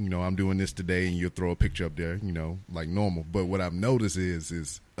little, I'm doing this today and you'll throw a picture up there, like normal. But what I've noticed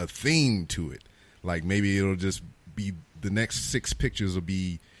is a theme to it. Like maybe it'll just be the next 6 pictures will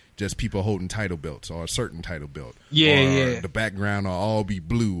be just people holding title belts or a certain title belt. Yeah. The background will all be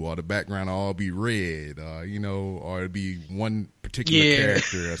blue or the background will all be red, or it'll be one particular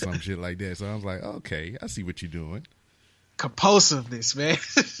character or some shit like that. So I was like, okay, I see what you're doing. Compulsiveness, man.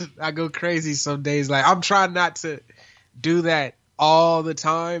 I go crazy some days. Like I'm trying not to do that all the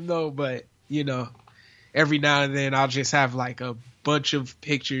time though, but every now and then I'll just have like a bunch of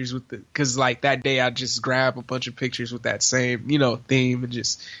pictures with because like that day I just grab a bunch of pictures with that same theme and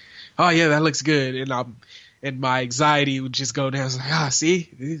just, oh yeah, that looks good, and my anxiety would just go down. It's like, see,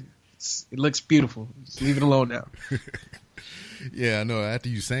 it looks beautiful. Just leave it alone now. Yeah, I know. After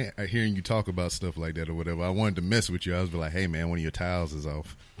hearing you talk about stuff like that or whatever, I wanted to mess with you. I was like, hey, man, one of your tiles is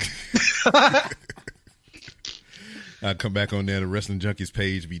off. I'd come back on there, the Wrestling Junkies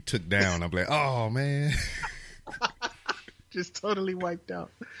page be took down. I'm like, oh, man. Just totally wiped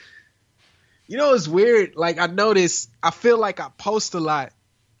out. It's weird. Like, I feel like I post a lot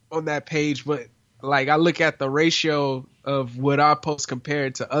on that page, but like I look at the ratio of what I post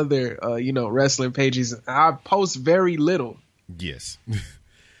compared to other, wrestling pages. I post very little. Yes,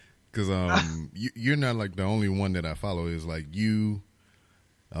 because you're not like the only one that I follow. Is like you,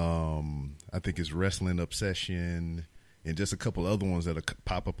 I think it's Wrestling Obsession, and just a couple other ones that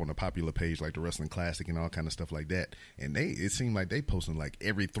pop up on a popular page like the Wrestling Classic and all kind of stuff like that. And it seemed like they posting like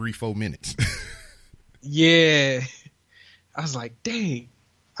every 3-4 minutes. Yeah, I was like, dang,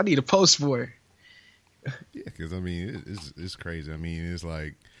 I need a post more. Yeah, because I mean it's crazy. I mean it's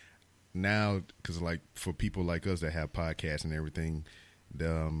like. Now, because like for people like us that have podcasts and everything,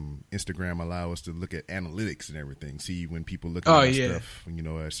 the Instagram allow us to look at analytics and everything. See when people look at stuff,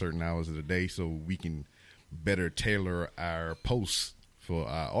 at certain hours of the day, so we can better tailor our posts for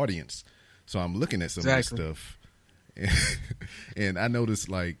our audience. So I'm looking at some of this stuff, and I noticed,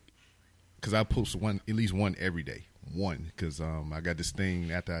 like, because I post at least one every day. Because I got this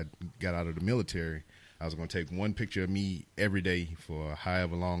thing after I got out of the military. I was going to take one picture of me every day for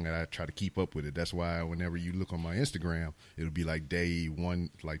however long that I try to keep up with it. That's why whenever you look on my Instagram, it'll be like day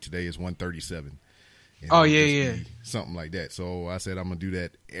one, like today is 137. Oh, yeah. Something like that. So I said I'm going to do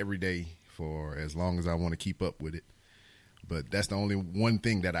that every day for as long as I want to keep up with it. But that's the only one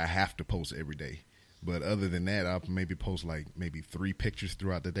thing that I have to post every day. But other than that, I'll maybe post like maybe 3 pictures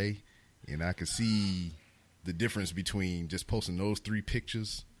throughout the day. And I can see the difference between just posting those 3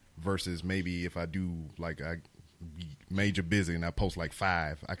 pictures versus maybe if I do like I major busy and I post like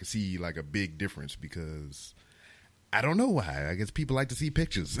 5, I can see like a big difference because I don't know why. I guess people like to see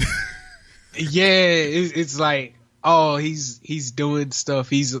pictures. Yeah, it's like, oh, he's doing stuff.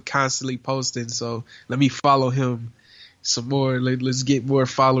 He's constantly posting. So let me follow him some more. Let's get more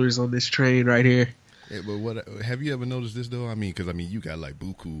followers on this train right here. Yeah, but what have you ever noticed this though? I mean, because you got like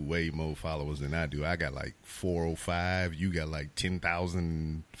buku way more followers than I do. I got like 405. You got like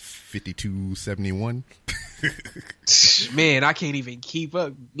 10,052.71. Man, I can't even keep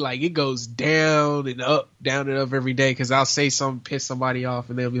up. Like, it goes down and up every day. Because I'll say something, piss somebody off,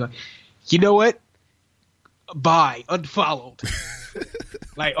 and they'll be like, you know what? Bye, unfollowed.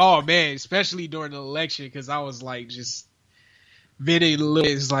 Like, oh man, especially during the election, because I was like just venting a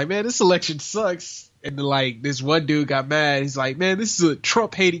little. It's like, man, this election sucks. And then, like, this one dude got mad. He's like, man, this is a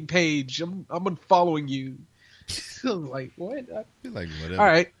Trump hating page. I'm unfollowing you. I was like, what? I feel like whatever. All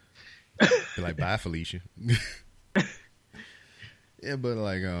right. I feel like, bye, Felicia. Yeah, but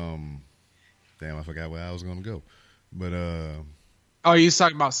like, damn, I forgot where I was gonna go. But oh, you was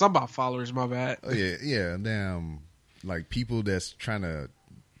talking about followers? My bad. Oh yeah. Damn, like people that's trying to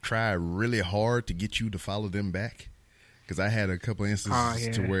try really hard to get you to follow them back. Because I had a couple of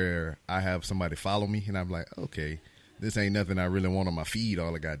instances to where I have somebody follow me, and I'm like, okay, this ain't nothing I really want on my feed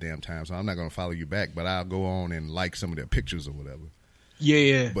all the goddamn time, so I'm not going to follow you back, but I'll go on and like some of their pictures or whatever.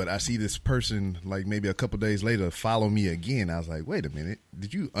 Yeah. But I see this person, like maybe a couple days later, follow me again. I was like, wait a minute,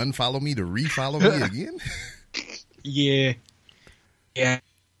 did you unfollow me to refollow me again? Yeah.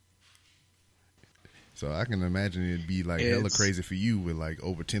 So I can imagine it'd be like hella crazy for you with like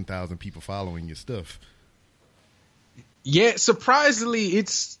over 10,000 people following your stuff. Yeah, surprisingly,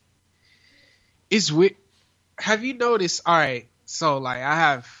 it's weird. Have you noticed? All right, so like I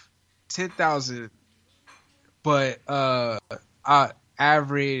have 10,000, but I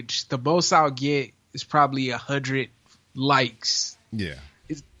average, the most I'll get is probably 100 likes. Yeah.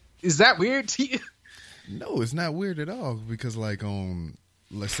 Is that weird to you? No, it's not weird at all because like on,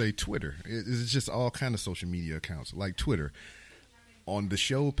 let's say Twitter, it's just all kind of social media accounts like Twitter. On the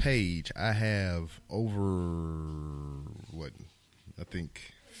show page, I have over, I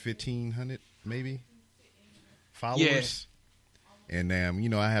think 1,500 maybe followers. Yeah. And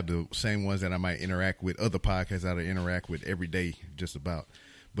I have the same ones that I might interact with, other podcasts that I interact with every day just about.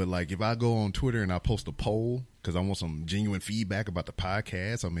 But like if I go on Twitter and I post a poll because I want some genuine feedback about the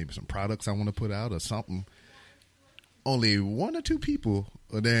podcast or maybe some products I want to put out or something, only 1 or 2 people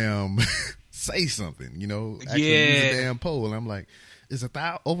say something, actually use a damn poll. And I'm like, it's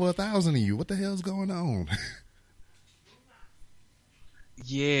over 1,000 of you. What the hell's going on?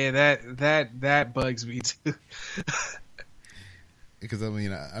 Yeah, that bugs me too. Because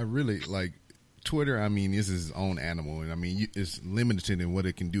I really like Twitter. I mean, this is its own animal, and I mean, it's limited in what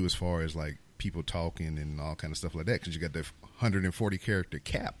it can do as far as like people talking and all kind of stuff like that. Because you got the 140 character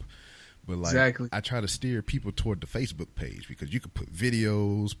cap. But like, exactly. I try to steer people toward the Facebook page because you can put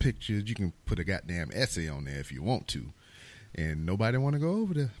videos, pictures. You can put a goddamn essay on there if you want to. And nobody want to go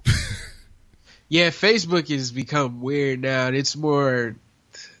over there. Yeah, Facebook has become weird now. It's more,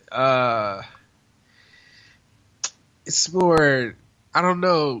 I don't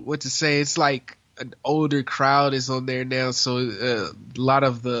know what to say. It's like an older crowd is on there now, so a lot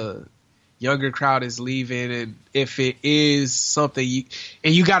of the younger crowd is leaving. And if it is something,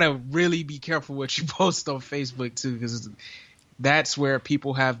 you got to really be careful what you post on Facebook too, because that's where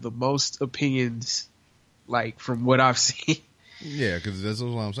people have the most opinions. Like from what I've seen. Yeah, because that's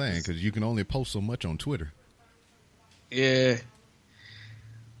what I'm saying. Because you can only post so much on Twitter. Yeah.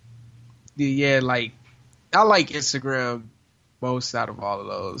 Like I like Instagram most out of all of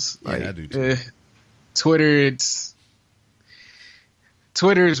those. Yeah, like, I do too. Twitter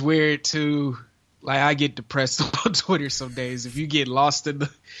is weird too. Like I get depressed on Twitter some days. If you get lost in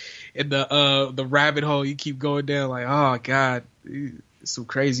the rabbit hole, you keep going down. Like, oh god, some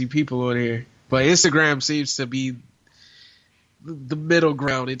crazy people on here. But Instagram seems to be the middle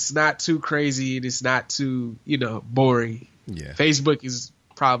ground. It's not too crazy and it's not too, boring. Yeah. Facebook is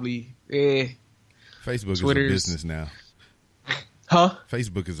probably Facebook Twitter's, is a business now. Huh?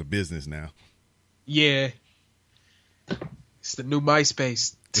 Facebook is a business now. Yeah. It's the new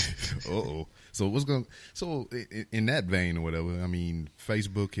MySpace. Uh-oh. So in that vein or whatever, I mean,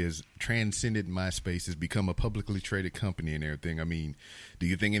 Facebook has transcended MySpace, has become a publicly traded company and everything. I mean, do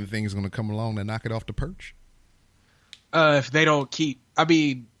you think anything's going to come along and knock it off the perch? If they don't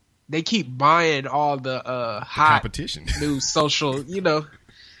they keep buying all the hot competition, new social,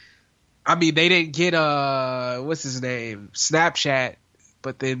 I mean, they didn't get what's his name, Snapchat,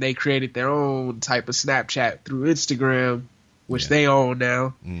 but then they created their own type of Snapchat through Instagram, which they own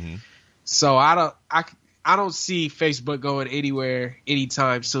now. Mm-hmm. So I don't see Facebook going anywhere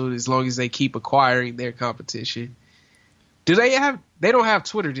anytime soon, as long as they keep acquiring their competition. They don't have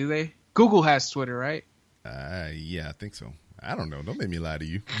Twitter, do they? Google has Twitter, right? Yeah, I think so. I don't know. Don't make me lie to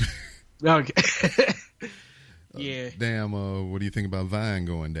you. Okay. Yeah. Damn. What do you think about Vine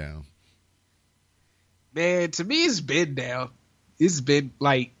going down? Man, to me, it's been down. It's been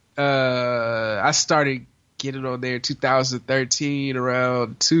like I started getting on there 2013,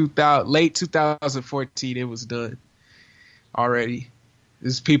 around late 2014. It was done already.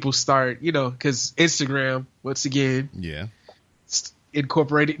 As people start, because Instagram once again,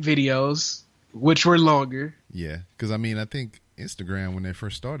 incorporated videos, which were longer. Yeah, because I mean, I think Instagram when they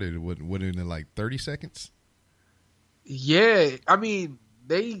first started, what in like 30 seconds? Yeah, I mean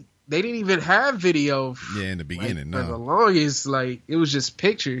they didn't even have video. Yeah, in the beginning, for the longest, it was just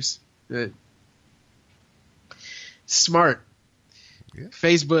pictures. Smart. Yeah.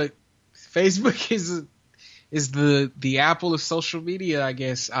 Facebook is the Apple of social media, I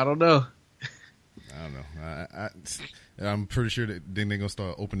guess. I don't know. I'm pretty sure that then they're gonna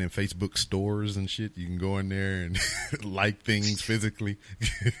start opening Facebook stores and shit. You can go in there and like things physically.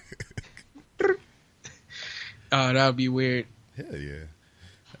 Oh, that would be weird. Hell yeah.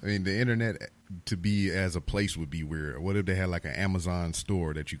 I mean, the internet to be as a place would be weird. What if they had like an Amazon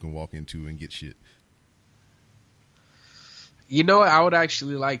store that you can walk into and get shit? I would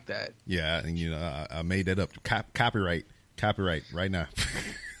actually like that. Yeah, and I made that up. Copyright right now.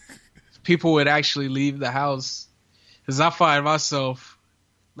 People would actually leave the house, because I find myself,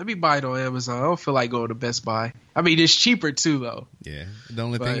 let me buy it on Amazon. I don't feel like going to Best Buy. I mean, it's cheaper too, though. Yeah, the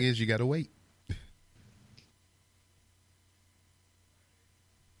only thing is you got to wait.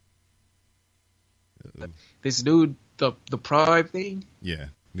 This new the Prime thing. Yeah,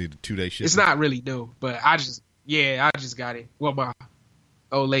 need a 2-day shipment. It's not really new, but I just got it. Well, my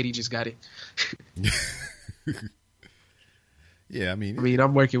old lady just got it. Yeah, I mean,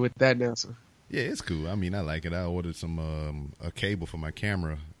 I'm working with that now, so. Yeah, it's cool. I mean, I like it. I ordered some a cable for my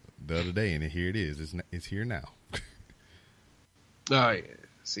camera the other day, and here it is. It's here now. Oh yeah,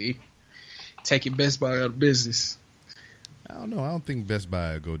 see, taking Best Buy out of business. I don't know. I don't think Best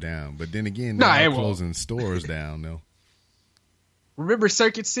Buy will go down, but then again, they're closing stores down though. Remember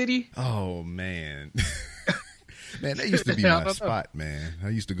Circuit City? Oh man, man, that used to be my spot, man. I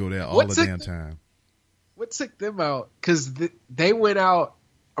used to go there all the damn time. What took them out? Because they went out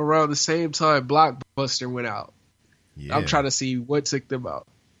around the same time Blockbuster went out. Yeah. I'm trying to see what took them out.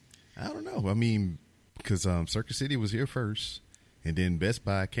 I don't know. I mean, because Circuit City was here first, and then Best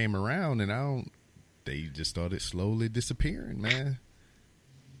Buy came around, and they just started slowly disappearing, man.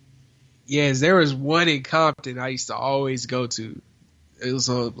 Yes, there was one in Compton I used to always go to. It was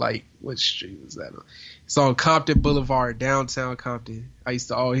on, what street was that on? It's on Compton Boulevard, downtown Compton. I used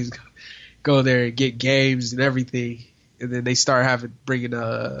to always go there and get games and everything. And then they start bringing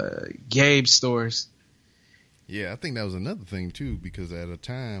game stores. Yeah, I think that was another thing, too, because at a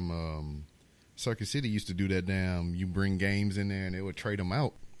time, Circuit City used to do that you bring games in there and they would trade them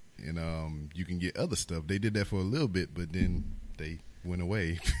out. And you can get other stuff. They did that for a little bit, but then they went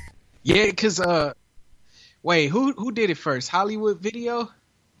away. Yeah, because wait, who did it first? Hollywood Video?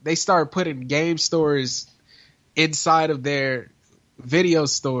 They started putting game stores inside of their video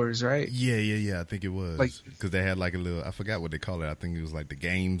stores, right? Yeah. I think it was because they had a little. I forgot what they call it. I think it was the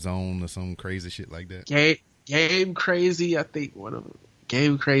Game Zone or some crazy shit like that. Game Crazy. I think one of them.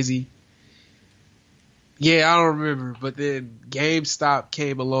 Game Crazy. Yeah, I don't remember. But then GameStop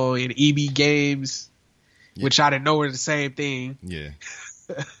came along and EB Games, which I didn't know were the same thing. Yeah.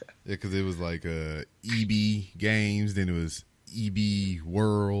 Yeah, because it was EB Games, then it was EB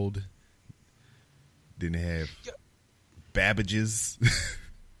World, then they have Babbage's.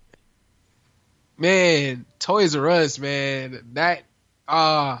 Man, Toys R Us, man, that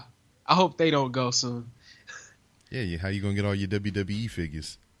I hope they don't go soon. Yeah, how you gonna get all your WWE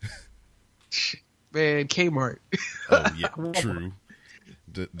figures? Man, Kmart. Oh yeah, true.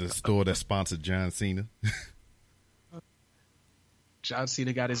 The store that sponsored John Cena. John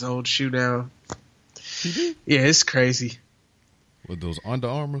Cena got his own shoe now. He did? Yeah, it's crazy. With those Under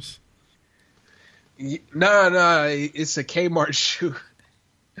Armours? No, it's a Kmart shoe.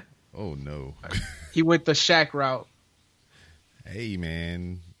 Oh no. He went the Shaq route. Hey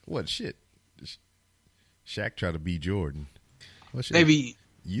man, what shit? Shaq tried to be Jordan. What shit? Maybe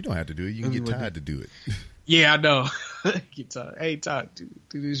You don't have to do it. You can get Todd to do it. Yeah, I know. Get Todd. Hey Todd,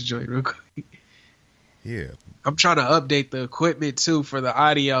 do this joint real quick. Yeah. I'm trying to update the equipment too for the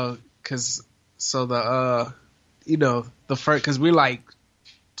audio, because we're like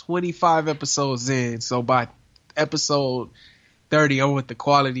 25 episodes in, so by episode 30, I want the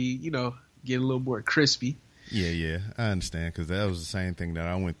quality, get a little more crispy. Yeah, I understand, because that was the same thing that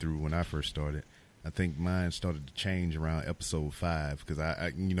I went through when I first started. I think mine started to change around episode 5, because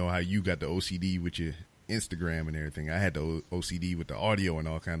I you know how you got the OCD with your Instagram and everything. I had the OCD with the audio and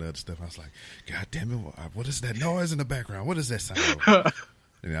all kind of other stuff. I was like, God damn it, what is that noise in the background? What is that sound?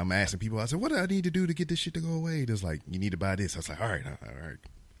 And I'm asking people, I said, what do I need to do to get this shit to go away? It's like, you need to buy this. I was like, all right,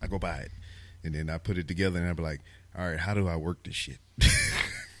 I go buy it. And then I put it together and I'd be like, all right, how do I work this shit?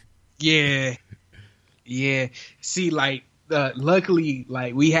 Yeah. See, luckily,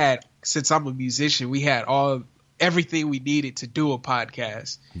 we had, since I'm a musician, we had everything we needed to do a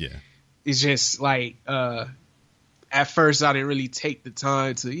podcast. Yeah. It's just at first I didn't really take the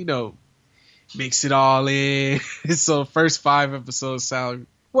time to, mix it all in. So first 5 episodes sound,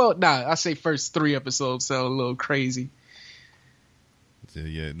 I say first 3 episodes sound a little crazy. So,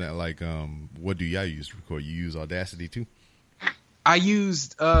 yeah, not what do y'all use to record? You use Audacity too? I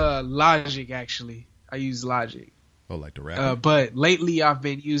used Logic, actually. I used Logic. Oh, like the rapper? But lately I've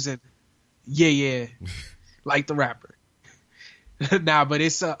been using, like the rapper. Nah, but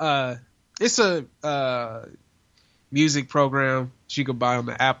it's a music program that you can buy on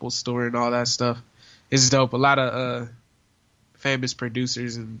the Apple Store and all that stuff. It's dope. A lot of famous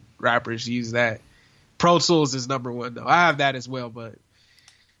producers and rappers use that. Pro Tools is number 1 though. I have that as well, but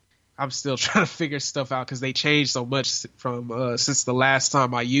I'm still trying to figure stuff out because they changed so much from since the last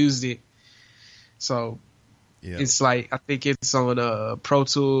time I used it. So it's I think it's on Pro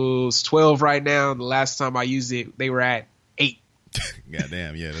Tools 12 right now. The last time I used it, they were at 8.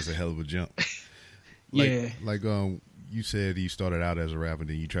 Goddamn, yeah, that's a hell of a jump. You said you started out as a rapper,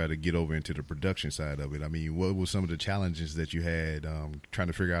 then you tried to get over into the production side of it. I mean, what were some of the challenges that you had trying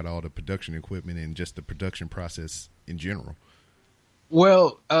to figure out all the production equipment and just the production process in general?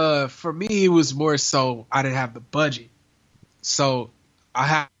 Well, for me, it was more so I didn't have the budget. So I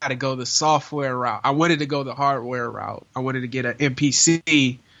had to go the software route. I wanted to go the hardware route. I wanted to get an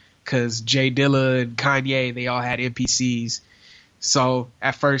MPC because Jay Dilla and Kanye, they all had MPCs. So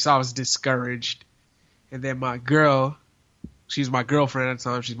at first I was discouraged. And then my girl, she's my girlfriend at the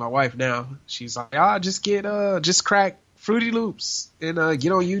time, she's my wife now. She's like, just crack Fruity Loops and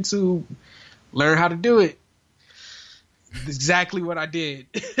get on YouTube, learn how to do it. Exactly what I did.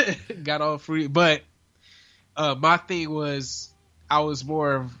 Got on Fruity. But my thing was I was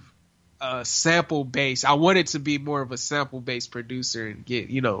more of sample based. I wanted to be more of a sample based producer and get,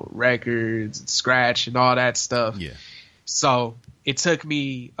 records and scratch and all that stuff. Yeah. So it took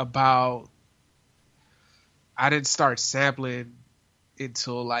me I didn't start sampling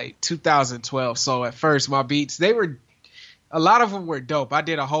until 2012. So at first my beats, a lot of them were dope. I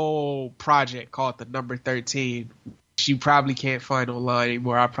did a whole project called The Number 13, which you probably can't find online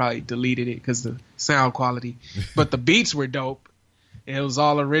anymore. I probably deleted it because the sound quality, but the beats were dope. And it was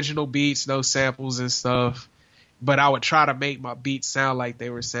all original beats, no samples and stuff. But I would try to make my beats sound like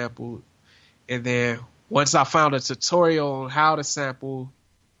they were sampled. And then once I found a tutorial on how to sample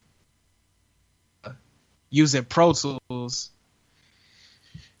using Pro Tools,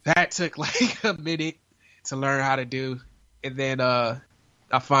 that took a minute to learn how to do. And then I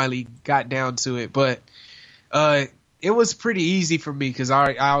finally got down to it. But it was pretty easy for me because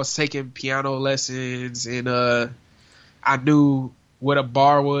I was taking piano lessons and I knew what a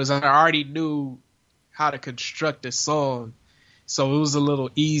bar was. I already knew how to construct a song. So it was a little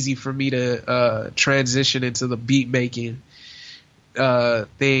easy for me to transition into the beat making thing,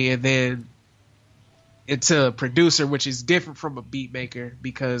 and then into a producer, which is different from a beat maker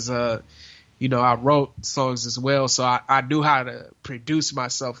because I wrote songs as well, so I knew how to produce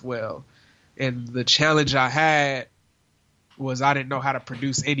myself well. And the challenge I had was I didn't know how to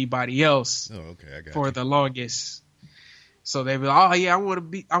produce anybody else for the longest. So they be like, oh yeah,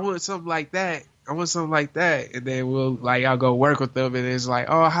 I want something like that. I want something like that. And then I'll go work with them and it's like,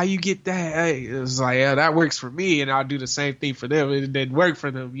 oh, how you get that? Hey, it's like, yeah, that works for me. And I'll do the same thing for them. And it didn't work for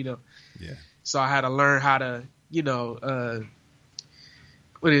them, Yeah. So I had to learn how to,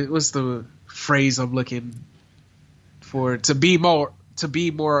 what's the phrase I'm looking for? To be more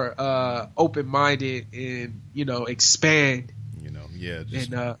open-minded and, expand.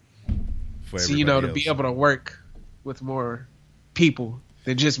 Just and for so, everybody to be else. able to work with more people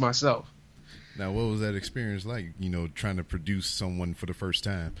than just myself. Now, what was that experience like? Trying to produce someone for the first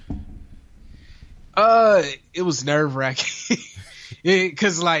time. It was nerve-wracking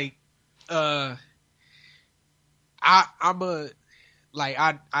because I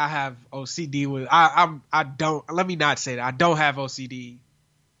have OCD with I don't, let me not say that I don't have OCD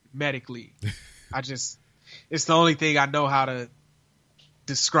medically. It's the only thing I know how to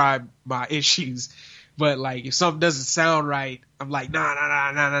describe my issues. But like if something doesn't sound right, I'm like nah,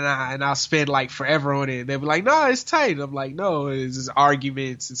 and I'll spend like forever on it. They'll be like, nah, it's tight. I'm like, no, it's just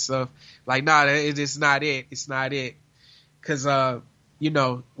arguments and stuff. Like, nah, it's not it. It's not it. Because when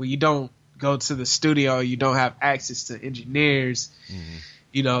you don't go to the studio, you don't have access to engineers.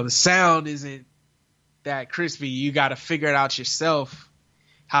 Mm-hmm. The sound isn't that crispy. You got to figure it out yourself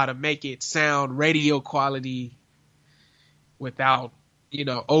how to make it sound radio quality without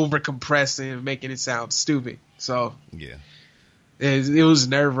over compressing, making it sound stupid. So yeah, it was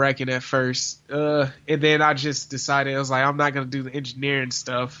nerve wracking at first. And then I just decided, I was like, I'm not going to do the engineering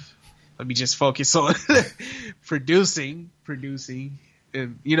stuff. Let me just focus on producing.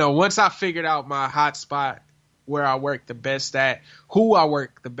 And, once I figured out my hot spot, where I work the best at, who I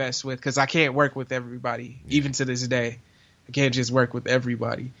work the best with, because I can't work with everybody, even to this day. I can't just work with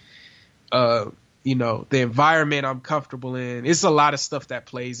everybody. The environment I'm comfortable in. It's a lot of stuff that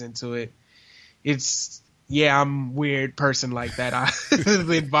plays into it. I'm a weird person like that.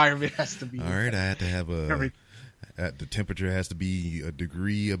 The environment has to be. All right, I had to have the temperature has to be a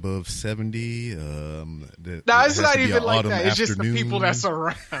degree above 70. No, it's not even like that. It's just the people that's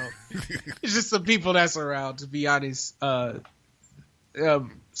around. It's just the people that's around, to be honest. Some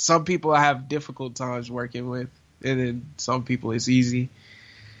people I have difficult times working with, and then some people it's easy.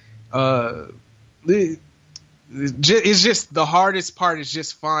 It's just the hardest part is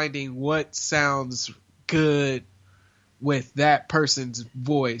just finding what sounds good with that person's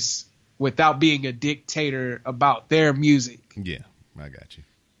voice without being a dictator about their music. Yeah, I got you.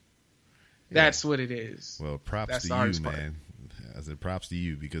 That's what it is. Well, props That's to the you, hardest part. man. I said props to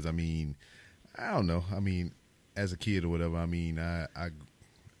you because I don't know. As a kid or whatever,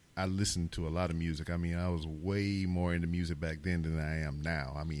 I listened to a lot of music. I was way more into music back then than I am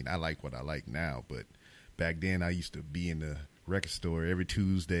now. I like what I like now, but back then I used to be in the record store every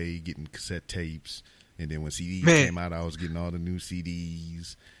Tuesday getting cassette tapes, and then when CDs came out, I was getting all the new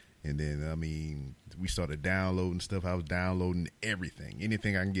CDs. And then, we started downloading stuff. I was downloading everything,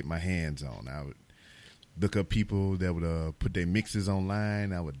 anything I can get my hands on. I would look up people that would put their mixes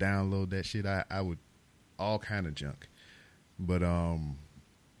online. I would download that shit. I would all kind of junk. But I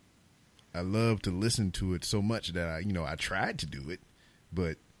love to listen to it so much that I tried to do it,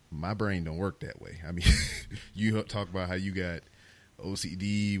 but my brain don't work that way. You talk about how you got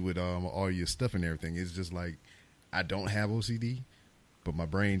OCD with all your stuff and everything. It's just like I don't have OCD, but my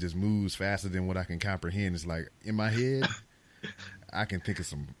brain just moves faster than what I can comprehend. It's like in my head, I can think of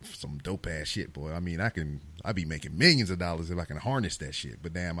some dope ass shit, boy. I be making millions of dollars if I can harness that shit.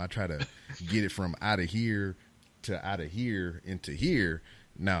 But damn, I try to get it from out of here to out of here into here.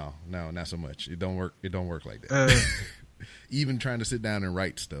 No, not so much. It don't work. It don't work like that. Even trying to sit down and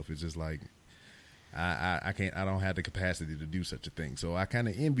write stuff is just like I can't. I don't have the capacity to do such a thing. So I kind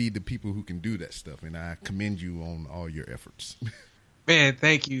of envy the people who can do that stuff, and I commend you on all your efforts. Man,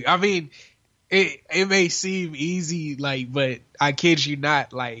 thank you. It may seem easy, but I kid you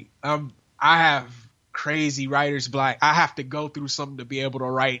not. I have crazy writer's block. I have to go through something to be able to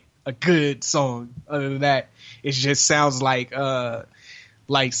write a good song. Other than that, it just sounds like some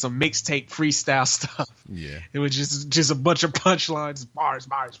mixtape freestyle stuff. Yeah. It was just a bunch of punchlines, bars.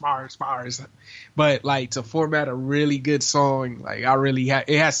 But to format a really good song,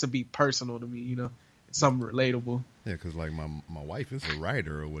 it has to be personal to me, something relatable. Yeah, because my wife is a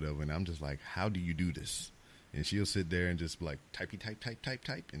writer or whatever, and I'm just like, how do you do this? And she'll sit there and just type,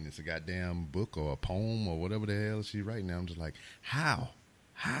 and it's a goddamn book or a poem or whatever the hell she's writing. And I'm just like, how?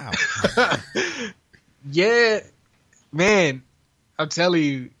 Yeah, man. I'm telling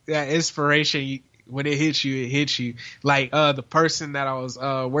you, that inspiration, when it hits you, it hits you. The person that I was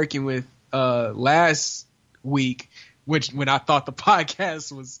working with last week, when I thought the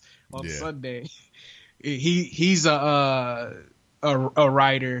podcast was on Sunday, he's a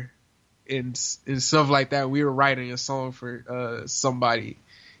writer and stuff like that. We were writing a song for somebody,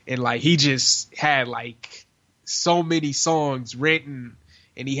 and he just had so many songs written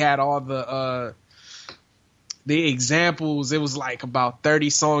and he had all the examples. It was like about 30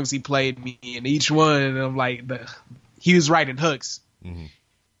 songs he played me, and each one of them, like, he was writing hooks. Mm-hmm.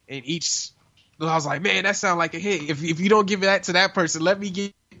 And I was like, man, that sounds like a hit. If you don't give that to that person, let me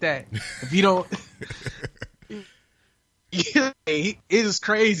get that. If you don't, it is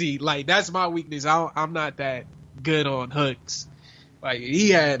crazy. Like, that's my weakness. I'm not that good on hooks. Like, he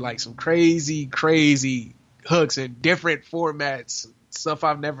had like some crazy hooks in different formats, stuff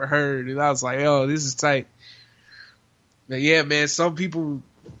I've never heard, and I was like, oh, this is tight. But yeah, man, some people,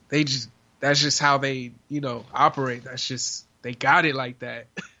 that's just how they, operate. That's just, they got it like that.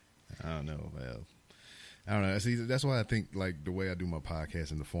 I don't know, man. I don't know. See, that's why I think, like, the way I do my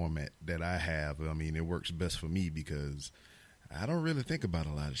podcast and the format that I have, I mean, it works best for me because I don't really think about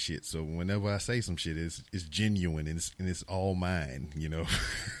a lot of shit. So whenever I say some shit, it's genuine and it's all mine,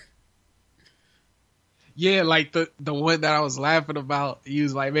 Yeah, like the one that I was laughing about, he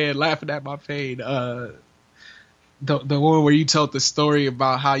was like, man, laughing at my pain. The one where you told the story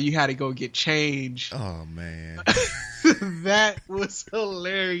about how you had to go get change. Oh, man. That was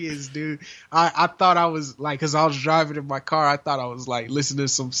hilarious, dude. I thought I was like, because I was driving in my car, I thought I was like listening to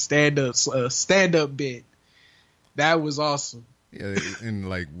some stand-up bit. That was awesome. Yeah, and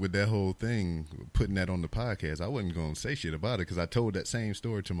like with that whole thing, putting that on the podcast, I wasn't going to say shit about it because I told that same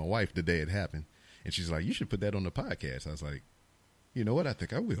story to my wife the day it happened. And she's like, you should put that on the podcast. I was like, you know what? I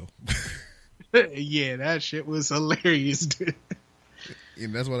think I will. Yeah, that shit was hilarious, dude.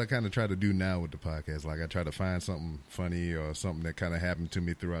 And that's what I kind of try to do now with the podcast. Like, I try to find something funny or something that kind of happened to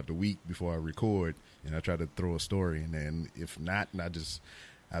me throughout the week before I record, and I try to throw a story in there. And if not, I just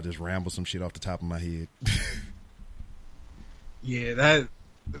ramble some shit off the top of my head. Yeah, that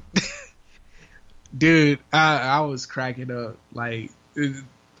dude, I was cracking up. Like,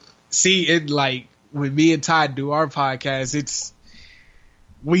 see, it like when me and Todd do our podcast, it's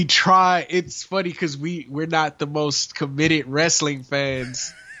funny because we're not the most committed wrestling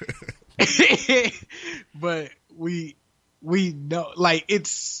fans. But we know, like,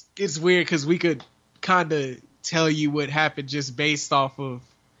 it's weird because we could kind of tell you what happened just based off of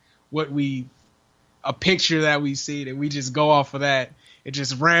a picture that we see, and we just go off of that and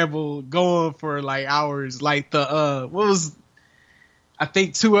just ramble, go on for like hours. Like I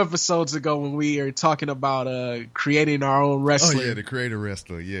think 2 episodes ago when we are talking about creating our own wrestling. Oh yeah, the creator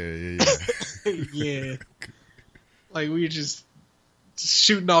wrestler. Yeah. Yeah. Like, we were just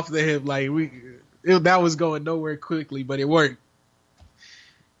shooting off the hip. Like, that was going nowhere quickly, but it worked.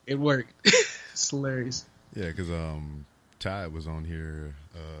 It worked. It's hilarious. Yeah, because Ty was on here,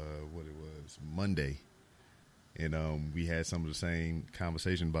 what it was, Monday. And we had some of the same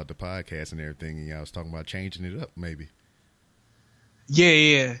conversation about the podcast and everything. And I was talking about changing it up, maybe.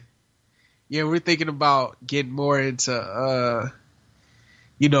 Yeah. We're thinking about getting more into,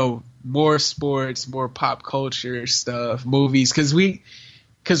 more sports, more pop culture stuff, movies, because we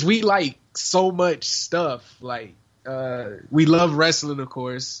like so much stuff. Like, we love wrestling, of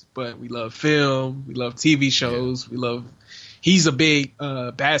course, but we love film, we love TV shows, he's a big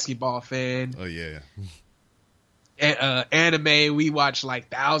basketball fan. Oh yeah. Anime, we watch like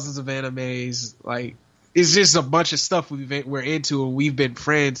thousands of animes. Like, it's just a bunch of stuff we're into, and we've been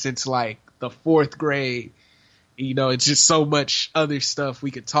friends since like the 4th grade. It's just so much other stuff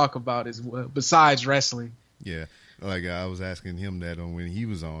we could talk about as well besides wrestling. Yeah, like I was asking him that when he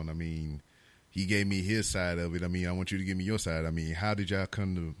was on. I mean, he gave me his side of it. I mean, I want you to give me your side. I mean, how did y'all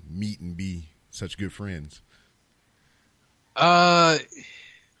come to meet and be such good friends?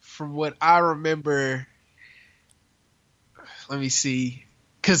 From what I remember, let me see.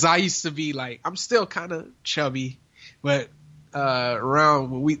 Because I used to be like, I'm still kind of chubby, but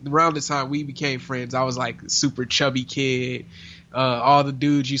around the time we became friends, I was like a super chubby kid. All the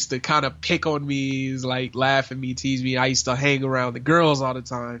dudes used to kind of pick on me, like laugh at me, tease me. I used to hang around the girls all the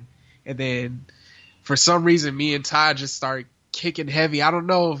time. And then for some reason, me and Ty just started kicking heavy. I don't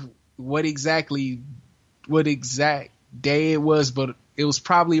know what exact day it was, but it was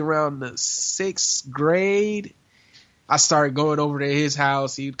probably around the 6th grade. I started going over to his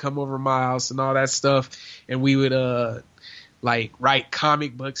house. He'd come over to my house and all that stuff. And we would like write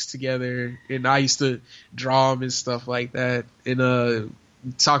comic books together. And I used to draw them and stuff like that. And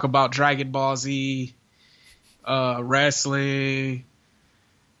talk about Dragon Ball Z, wrestling.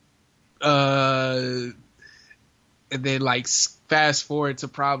 And then like fast forward to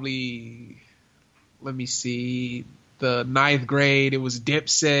probably, let me see, the 9th grade, it was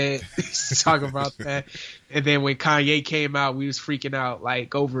Dipset. Talk about that. And then when Kanye came out, we was freaking out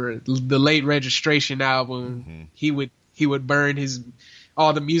like over the Late Registration album. Mm-hmm. He would burn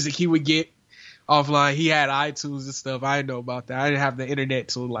all the music he would get offline. He had iTunes and stuff. I didn't know about that. I didn't have the internet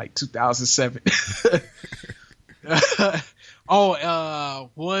till like 2007.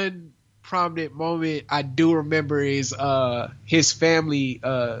 One prominent moment I do remember is his family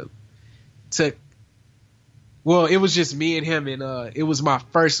took. Well, it was just me and him, and it was my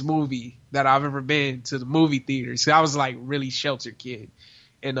first movie that I've ever been to the movie theater. So I was like really sheltered kid,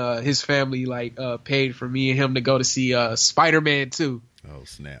 and his family like paid for me and him to go to see Spider-Man 2. Oh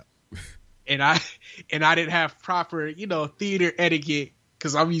snap! And I didn't have proper theater etiquette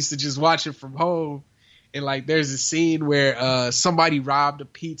because I'm used to just watching from home. And like there's a scene where somebody robbed a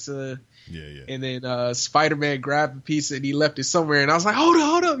pizza. Yeah. And then Spider-Man grabbed the pizza and he left it somewhere. And I was like,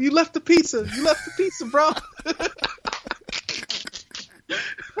 hold up. You left the pizza, bro.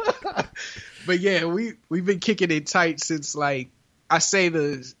 But yeah, we've been kicking it tight since like,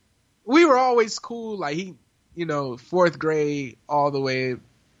 we were always cool. Like fourth grade all the way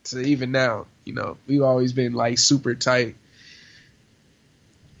to even now, we've always been like super tight.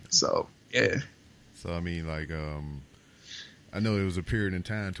 So, yeah. So, I mean, like, I know it was a period in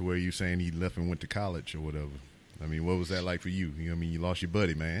time to where you saying he left and went to college or whatever. I mean, what was that like for you? You know what I mean? You lost your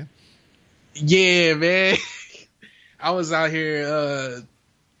buddy, man. Yeah, man. I was out here,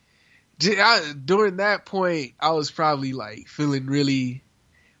 during that point, I was probably like feeling really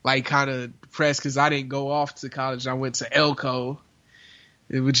like kind of depressed because I didn't go off to college. I went to Elko,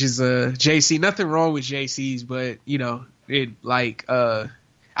 which is a JC. Nothing wrong with JCs, but it like,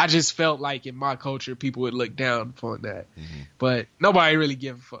 I just felt like in my culture, people would look down upon that. Mm-hmm. But nobody really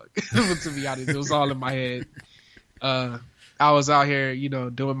give a fuck, to be honest. It was all in my head. I was out here,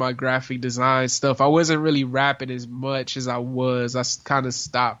 doing my graphic design stuff. I wasn't really rapping as much as I was. I kind of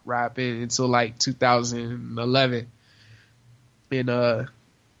stopped rapping until like 2011. And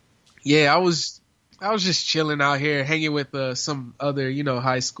yeah, I was just chilling out here, hanging with some other,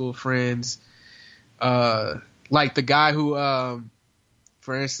 high school friends. Like the guy who...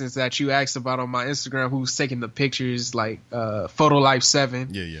 for instance, that you asked about on my Instagram, who's taking the pictures, like Photo Life 7.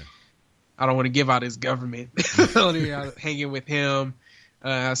 Yeah. I don't want to give out his government. Hanging with him.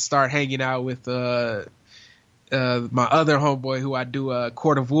 I start hanging out with my other homeboy who I do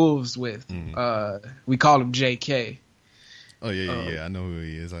Court of Wolves with. Mm-hmm. We call him JK. Oh, yeah. I know who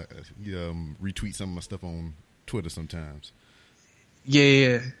he is. I retweet some of my stuff on Twitter sometimes.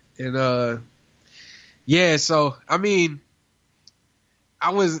 Yeah. And, yeah, so, I mean...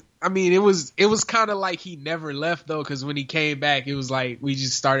 it was kind of like he never left though, because when he came back, it was like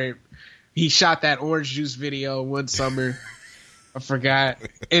he shot that orange juice video one summer. I forgot.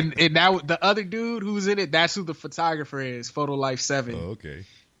 And that the other dude who's in it, that's who the photographer is, Photo Life 7. Oh, okay.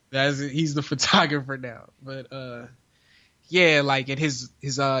 He's the photographer now. But yeah, like, and his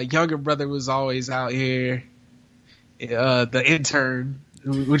younger brother was always out here. The intern,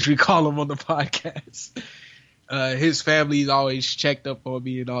 which we call him on the podcast. His family's always checked up on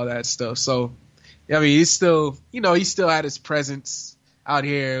me and all that stuff. So, I mean, he's still, he still had his presence out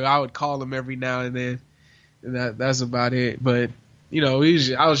here. I would call him every now and then. And that's about it. But, I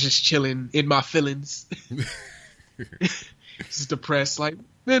was just chilling in my feelings. Just depressed. Like,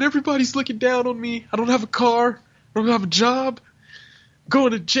 man, everybody's looking down on me. I don't have a car. I don't have a job. I'm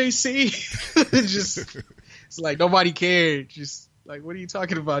going to JC. It's like nobody cared. Just like, what are you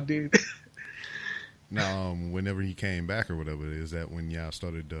talking about, dude? Now, whenever he came back or whatever, is that when y'all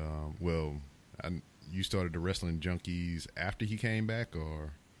started, you started the Wrestling Junkies after he came back,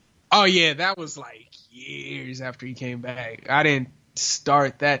 or? Oh, yeah, that was like years after he came back. I didn't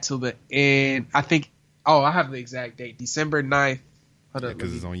start that till the end. I think, I have the exact date, December 9th. Hold up.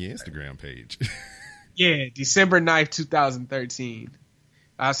 Because it's on your Instagram page. Yeah, December 9th, 2013.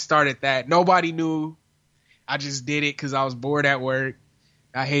 I started that. Nobody knew. I just did it because I was bored at work.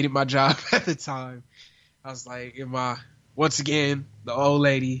 I hated my job at the time. I was like, once again, the old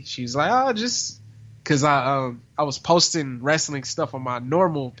lady, she's like, just because I was posting wrestling stuff on my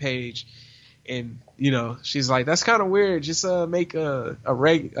normal page, and she's like, that's kind of weird. Just make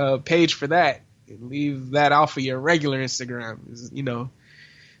a page for that and leave that out for your regular Instagram.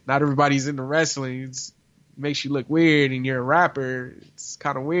 Not everybody's into wrestling. It makes you look weird, and you're a rapper. It's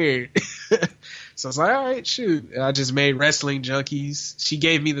kind of weird. So I was like, all right, shoot. And I just made Wrestling Junkies. She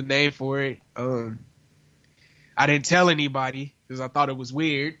gave me the name for it. I didn't tell anybody because I thought it was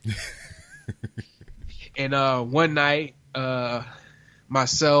weird. And one night,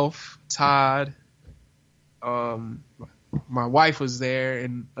 myself, Todd, my wife was there,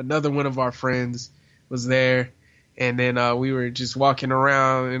 and another one of our friends was there. And then we were just walking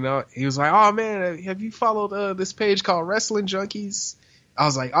around, and he was like, oh, man, have you followed this page called Wrestling Junkies? I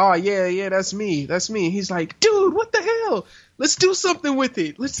was like, oh yeah, that's me. He's like, dude, what the hell? Let's do something with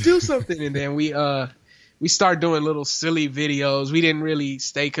it. Let's do something. And then we started doing little silly videos. We didn't really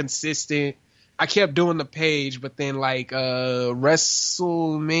stay consistent. I kept doing the page, but then like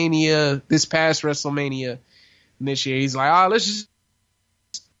WrestleMania, this past WrestleMania this year, he's like, let's just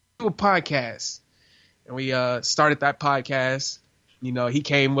do a podcast. And we started that podcast. You know, he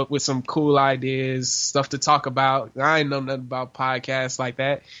came up with some cool ideas, stuff to talk about. I didn't know nothing about podcasts like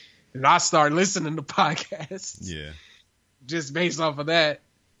that. And I started listening to podcasts. Yeah. Just based off of that.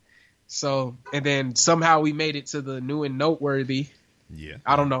 So, and then somehow we made it to the new and noteworthy. Yeah.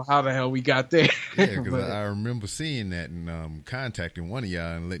 I don't know how the hell we got there. Yeah, because I remember seeing that and contacting one of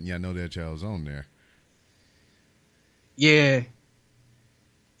y'all and letting y'all know that y'all was on there. Yeah.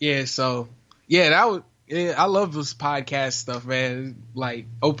 Yeah, so, yeah, that was... Yeah, I love this podcast stuff, man. Like,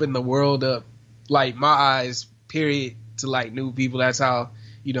 open the world up, like, my eyes, period, to, like, new people. That's how,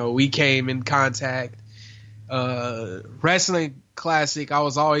 you know, we came in contact. Wrestling Classic, I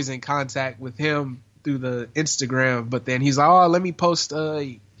was always in contact with him through the Instagram, but then he's like, oh, let me post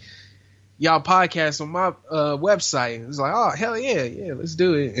y'all podcast on my website. It was like, oh, hell yeah, let's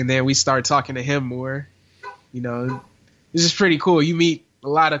do it. And then we started talking to him more. You know, this is pretty cool. You meet a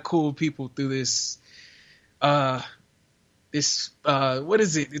lot of cool people through this what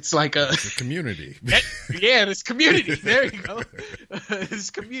is it? It's like it's a community. Yeah, this community. There you go.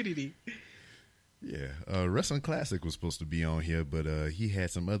 This community. Yeah. Wrestling Classic was supposed to be on here, but he had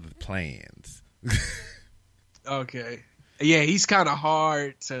some other plans. Okay. Yeah, he's kind of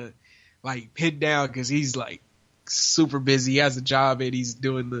hard to like pin down because he's like super busy. He has a job and he's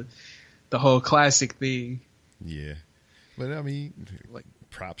doing the whole classic thing. Yeah. But I mean, like,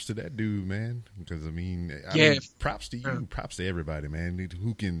 props to that dude, man. Because I mean, props to you, props to everybody, man,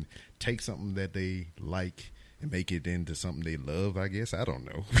 who can take something that they like and make it into something they love. I guess I don't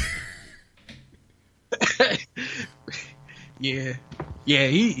know. Yeah.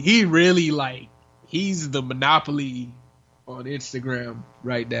 He really like he's the monopoly on Instagram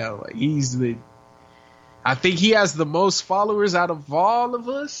right now. Like I think he has the most followers out of all of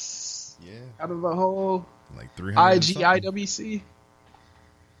us. Yeah. Out of the whole like 300 IWC.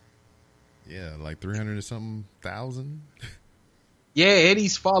 Yeah, like 300 or something thousand. Yeah, and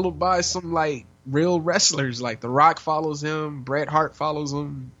he's followed by some like real wrestlers. Like The Rock follows him, Bret Hart follows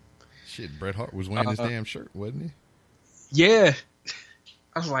him. Shit, Bret Hart was wearing his damn shirt, wasn't he? Yeah.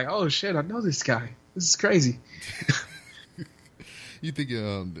 I was like, oh shit, I know this guy. This is crazy. You think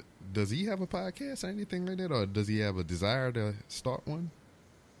does he have a podcast or anything like that, or does he have a desire to start one?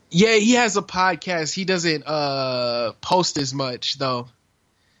 Yeah, he has a podcast. He doesn't post as much though.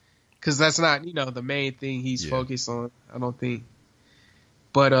 Because that's not, the main thing he's focused on, I don't think.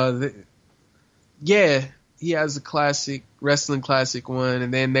 But, he has a wrestling classic one.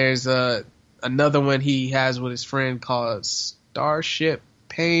 And then there's another one he has with his friend called Starship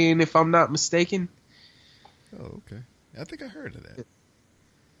Pain, if I'm not mistaken. Oh, okay. I think I heard of that.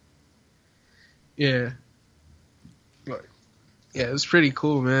 Yeah. But, yeah, it was pretty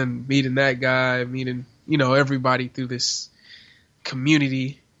cool, man. Meeting that guy, meeting, everybody through this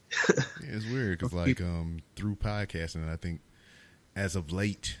community. Yeah, it's weird because through podcasting, I think as of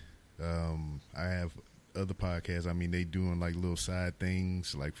late, I have other podcasts. I mean, they doing like little side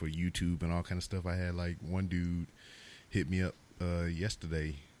things like for YouTube and all kind of stuff. I had like one dude hit me up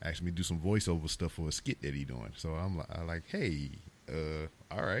yesterday, asked me to do some voiceover stuff for a skit that he doing. So I like, hey,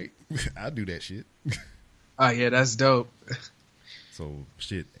 all right, I'll do that shit. Oh yeah, that's dope. So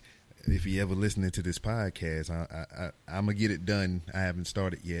shit. If you ever listening to this podcast, I'm gonna get it done. I haven't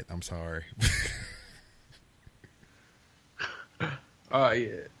started yet. I'm sorry. Oh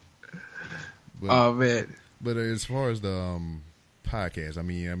yeah. Oh man. But as far as the podcast, I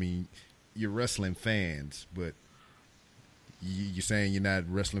mean, you're wrestling fans, but you're saying you're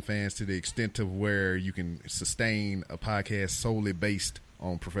not wrestling fans to the extent of where you can sustain a podcast solely based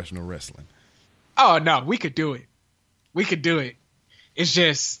on professional wrestling. Oh no, we could do it. It's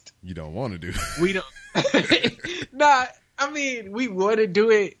just you don't want to do it. We don't. Nah, I mean, we want to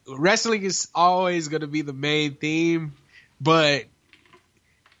do it. Wrestling is always going to be the main theme, but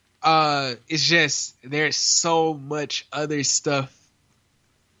it's just there's so much other stuff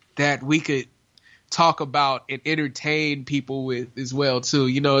that we could talk about and entertain people with as well too.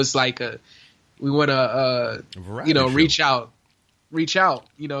 It's like we want to reach out, to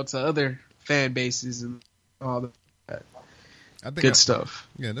other fan bases and all that. I think good stuff.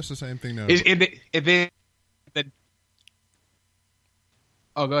 Yeah, that's the same thing now.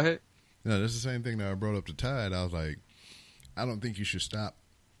 Oh, go ahead. No, that's the same thing that I brought up to Tide. I was like, I don't think you should stop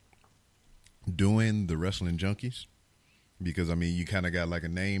doing the Wrestling Junkies. because I mean, you kind of got like a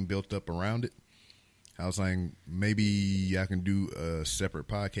name built up around it. I was saying maybe I can do a separate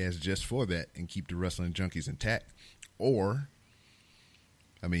podcast just for that and keep the Wrestling Junkies intact. Or,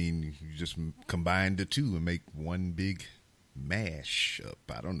 I mean, you just combine the two and make one big mash up.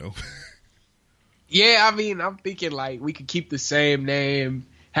 I don't know. Yeah, I mean, I'm thinking like we could keep the same name,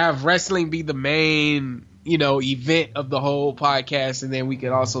 have wrestling be the main, event of the whole podcast, and then we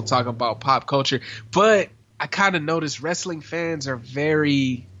could also talk about pop culture. But I kind of noticed wrestling fans are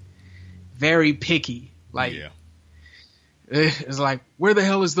very, very picky. Like, yeah. It's like, where the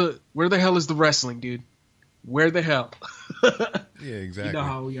hell is the wrestling, dude? Where the hell? Yeah, exactly. You know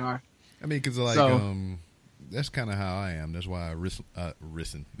how we are. I mean, because that's kind of how I am. That's why I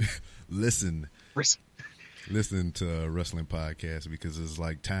listen to wrestling podcasts, because it's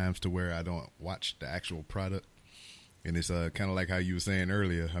like times to where I don't watch the actual product. And it's kind of like how you were saying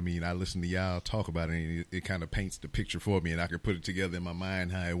earlier. I mean, I listen to y'all talk about it, and it kind of paints the picture for me, and I can put it together in my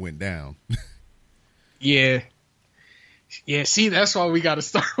mind how it went down. Yeah. Yeah, see, that's why we got to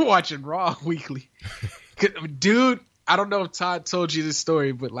start watching Raw weekly. Dude, I don't know if Todd told you this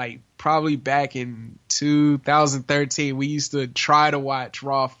story, but like probably back in 2013, we used to try to watch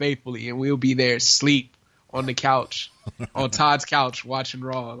Raw faithfully, and we'll be there asleep on the couch, on Todd's couch, watching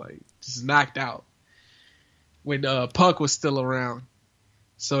Raw, like just knocked out when Punk was still around.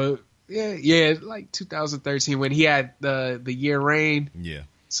 So yeah, like 2013 when he had the year reign. Yeah.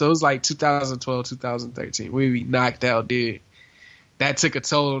 So it was like 2012, 2013. We be knocked out, dude. That took a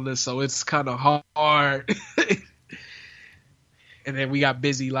toll on us, so it's kind of hard. And then we got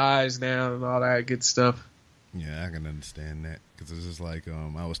busy lives now and all that good stuff. Yeah, I can understand that, because it's just like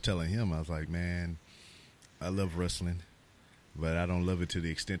I was telling him, I was like, man, I love wrestling, but I don't love it to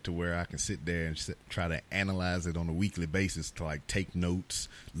the extent to where I can sit there and try to analyze it on a weekly basis, to like take notes,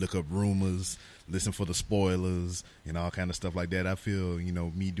 look up rumors, listen for the spoilers, and all kind of stuff like that. I feel,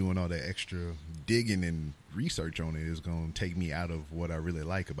 me doing all that extra digging and research on it is going to take me out of what I really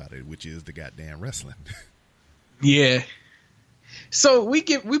like about it, which is the goddamn wrestling. Yeah. So we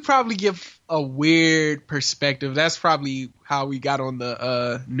probably give a weird perspective. That's probably how we got on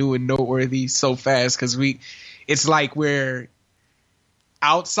the new and noteworthy so fast, because it's like we're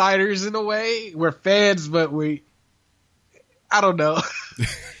outsiders in a way. We're fans, but I don't know.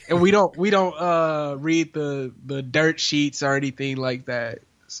 And we don't read the dirt sheets or anything like that.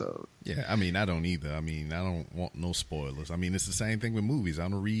 So yeah, I mean, I don't either. I mean, I don't want no spoilers. I mean, it's the same thing with movies. I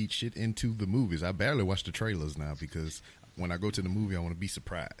don't read shit into the movies. I barely watch the trailers now, because when I go to the movie, I want to be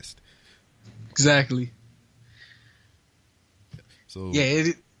surprised. Exactly. So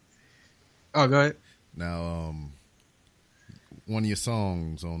yeah. Go ahead. Now, one of your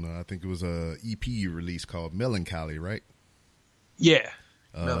songs on, I think it was a EP you released called Melancholy, right? Yeah.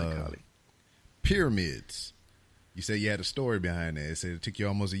 Melancholy. Pyramids. You said you had a story behind that. It said it took you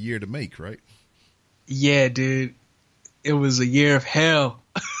almost a year to make, right? Yeah, dude. It was a year of hell.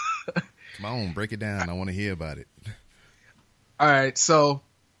 Come on, break it down. I want to hear about it. All right, so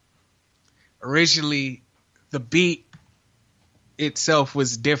originally the beat itself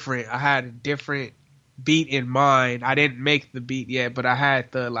was different. I had a different beat in mind. I didn't make the beat yet, but I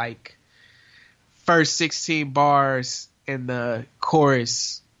had the like first 16 bars and the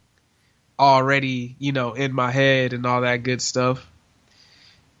chorus already, in my head and all that good stuff.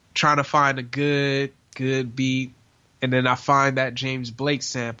 Trying to find a good beat, and then I find that James Blake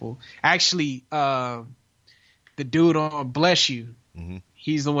sample. Actually, the dude on Bless You, mm-hmm.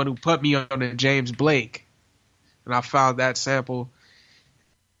 He's the one who put me on the James Blake, and I found that sample,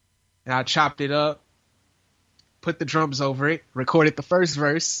 and I chopped it up, put the drums over it, recorded the first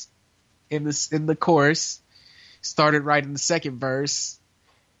verse in the chorus, started writing the second verse.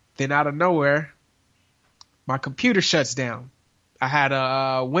 Then out of nowhere, my computer shuts down. I had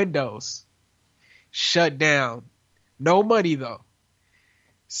a Windows shut down. No money though.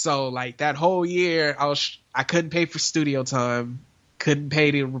 So like that whole year, I couldn't pay for studio time, couldn't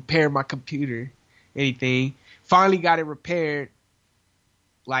pay to repair my computer, anything. Finally got it repaired.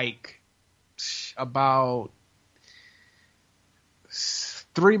 Like about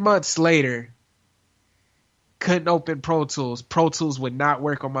 3 months later. Couldn't open Pro Tools. Pro Tools would not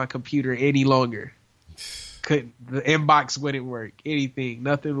work on my computer any longer. The inbox wouldn't work. Anything.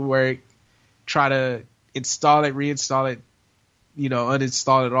 Nothing would work. Try to install it, reinstall it,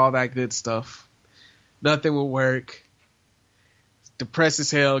 uninstall it, all that good stuff. Nothing would work. Depressed as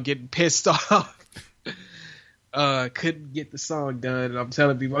hell, getting pissed off. Couldn't get the song done. And I'm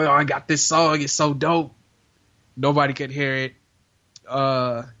telling people, oh, I got this song. It's so dope. Nobody could hear it.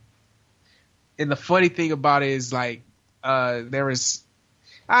 And the funny thing about it is, like, there was...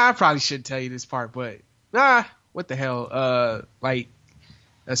 I probably shouldn't tell you this part, but what the hell? Like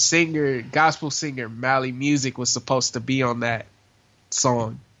a singer, gospel singer, Mally Music was supposed to be on that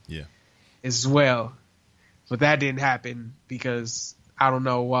song. Yeah. As well. But that didn't happen because I don't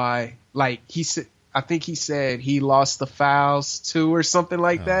know why. Like he said, I think he said he lost the files too or something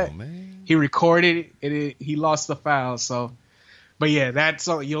like that. Man. He recorded it, he lost the files. So, but yeah, that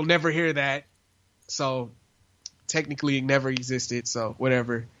song, you'll never hear that. So technically it never existed. So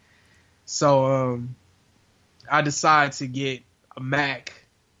whatever. So, I decided to get a Mac.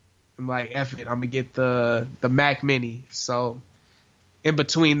 I'm like, F it, I'm gonna get the Mac Mini. So in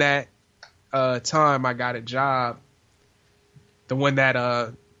between that time, I got a job, the one that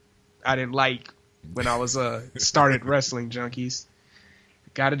I didn't like when I was started Wrestling Junkies.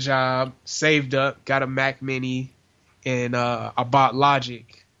 Got a job, saved up, got a Mac Mini, and I bought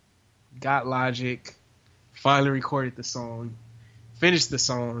Logic. Got Logic, finally recorded the song, finished the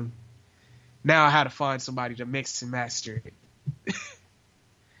song. Now I had to find somebody to mix and master it.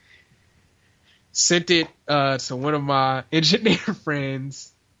 Sent it to one of my engineer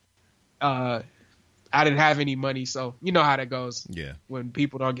friends. I didn't have any money, so you know how that goes. Yeah. When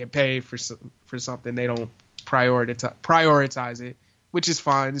people don't get paid for something, they don't prioritize it, which is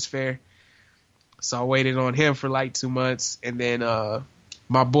fine. It's fair. So I waited on him for like 2 months, and then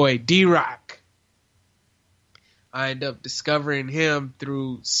my boy D-Rock, I ended up discovering him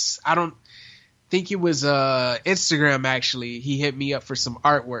through, I don't think it was Instagram actually. He hit me up for some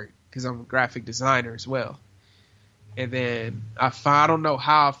artwork because I'm a graphic designer as well. And then I don't know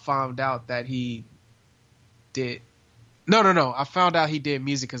how I found out that he did. No. I found out he did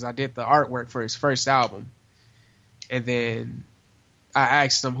music because I did the artwork for his first album. And then I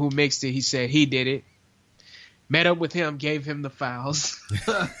asked him who mixed it. He said he did it. Met up with him, gave him the files.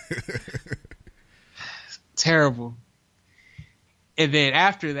 Terrible. And then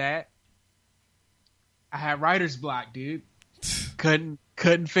after that, I had writer's block, dude. Couldn't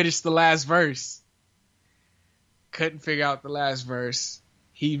finish the last verse. Couldn't figure out the last verse.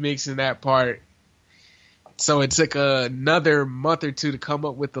 He mixing that part. So it took another month or two to come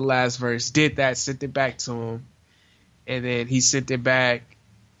up with the last verse. Did that, sent it back to him. And then he sent it back.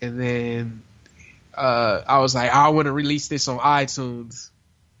 And then I was like, I want to release this on iTunes.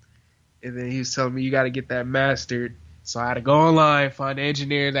 And then he was telling me, you got to get that mastered. So I had to go online, find an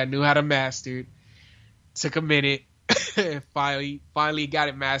engineer that knew how to master it. Took a minute. finally got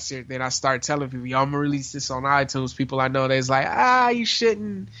it mastered. Then I started telling people, yo, I'm going to release this on iTunes. People I know, they's like, you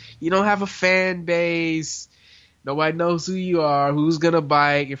shouldn't. You don't have a fan base. Nobody knows who you are. Who's going to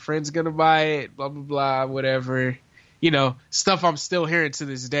buy it? Your friend's going to buy it. Blah, blah, blah, whatever. You know, stuff I'm still hearing to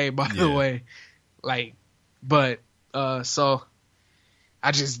this day, by the way. Like, but, so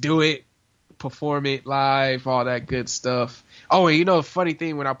I just do it, perform it live, all that good stuff. Oh, and you know, the funny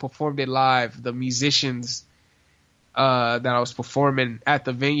thing, when I performed it live, the musicians that I was performing at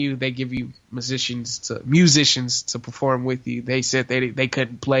the venue, they give you musicians to perform with you. They said they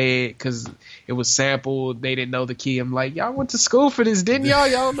couldn't play it because it was sampled. They didn't know the key. I'm like, y'all went to school for this, didn't y'all?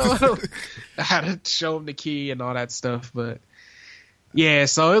 Y'all know I had to show them the key and all that stuff. But yeah,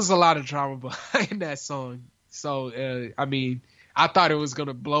 so it was a lot of drama behind that song. So I mean, I thought it was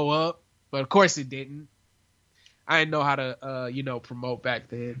gonna blow up, but of course it didn't. I didn't know how to promote back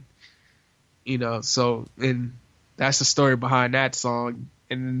then. So and that's the story behind that song.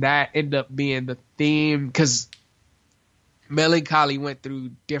 And that ended up being the theme because Melancholy went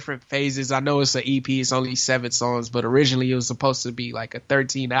through different phases. I know it's an EP, it's only 7 songs, but originally it was supposed to be like a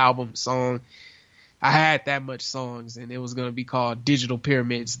 13 album song. I had that much songs, and it was going to be called Digital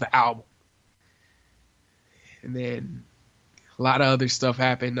Pyramids, the album. And then a lot of other stuff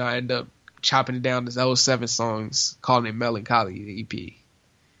happened. I ended up chopping it down to those 7 songs, calling it Melancholy, the EP.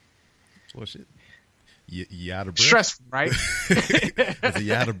 Well, shit. You out of breath? Stressful, right?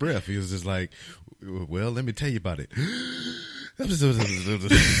 You out of breath. He was just like, well, let me tell you about it.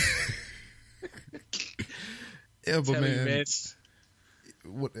 Yeah, but man,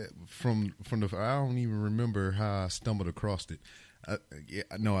 what from the I don't even remember how I stumbled across it. I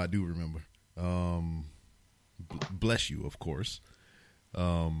do remember. Bless You, of course.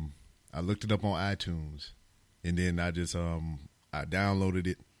 I looked it up on iTunes, and then I just I downloaded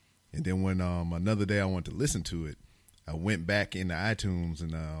it. And then when another day I wanted to listen to it, I went back into iTunes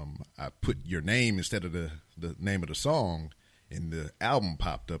and I put your name instead of the name of the song, and the album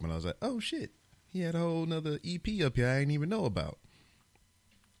popped up, and I was like, oh shit, he had a whole nother EP up here I didn't even know about.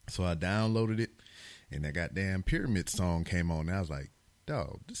 So I downloaded it, and that goddamn Pyramid song came on, and I was like,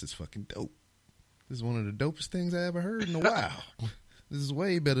 dog, this is fucking dope. This is one of the dopest things I ever heard in a while. This is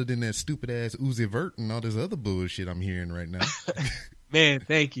way better than that stupid ass Uzi Vert and all this other bullshit I'm hearing right now. Man,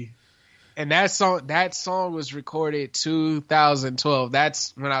 thank you. And that song was recorded 2012.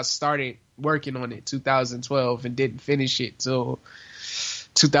 That's when I started working on it, 2012, and didn't finish it till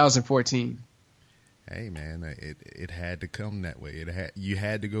 2014. Hey man, it had to come that way. You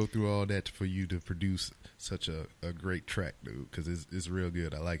had to go through all that for you to produce such a great track, dude. Because it's real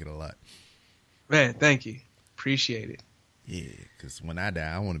good. I like it a lot. Man, thank you. Appreciate it. Yeah, because when I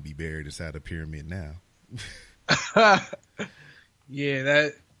die, I want to be buried inside a pyramid now. Yeah,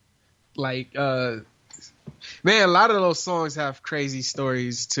 that man, a lot of those songs have crazy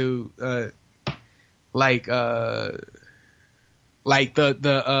stories too. Like the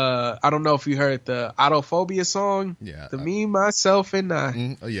I don't know if you heard the Autophobia song. Yeah, the Me, Myself, and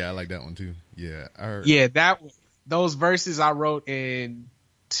I. Oh yeah, I like that one too. Yeah, I heard. Yeah, those verses I wrote in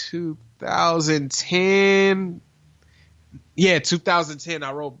 2010. Yeah, 2010.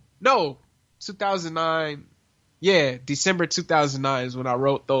 2009. Yeah, December 2009 is when I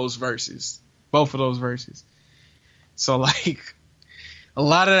wrote those verses. Both of those verses. So like, a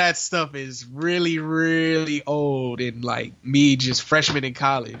lot of that stuff is really, really old, and like me just freshman in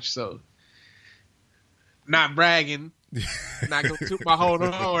college. So, not bragging, not gonna toot my whole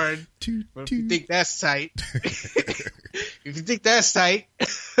horn. But if you think that's tight,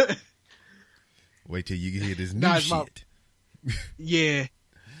 wait till you hear this new shit. Yeah,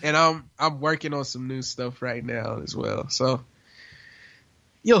 and I'm working on some new stuff right now as well. So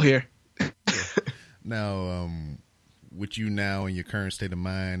you'll hear. Now, with you now in your current state of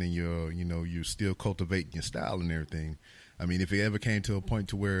mind, and you're still cultivating your style and everything. I mean, if it ever came to a point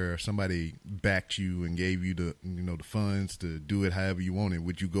to where somebody backed you and gave you the funds to do it however you wanted,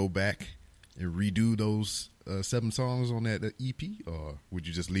 would you go back and redo those 7 songs on that EP, or would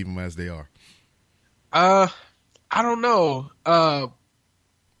you just leave them as they are? I don't know. I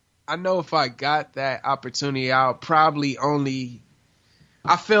know if I got that opportunity, I'll probably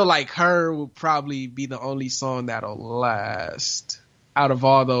I feel like Her will probably be the only song that'll last out of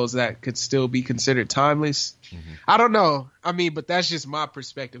all those that could still be considered timeless. Mm-hmm. I don't know. I mean, but that's just my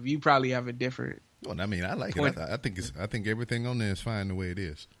perspective. You probably have a different. Well, I mean, I like it. I think everything on there is fine the way it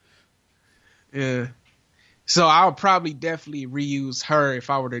is. Yeah. So I'll probably definitely reuse Her if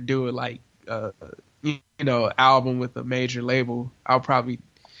I were to do it like album with a major label. That'll probably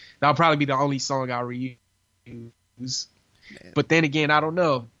be the only song I'll reuse. Man. But then again, I don't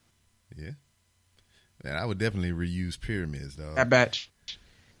know. Yeah. Man, I would definitely reuse Pyramids, though. That batch.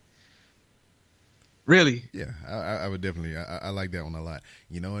 Really? Yeah, I would definitely. I like that one a lot.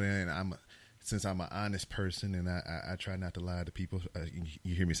 And since I'm an honest person and I try not to lie to people.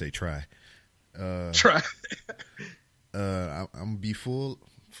 You hear me say try. Try. I'm gonna be full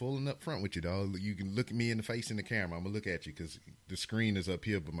and up front with you, dog. You can look at me in the face in the camera. I'm gonna look at you because the screen is up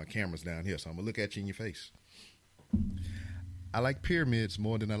here, but my camera's down here. So I'm gonna look at you in your face. I like Pyramids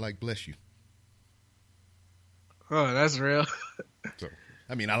more than I like Bless You. Oh, that's real. So,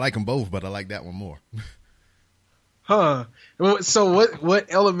 I mean, I like them both, but I like that one more. Huh. So what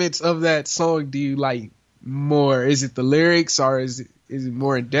elements of that song do you like more? Is it the lyrics, or is it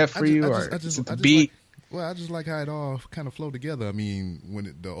more in depth for you, or is it the beat? I just like how it all kind of flow together. I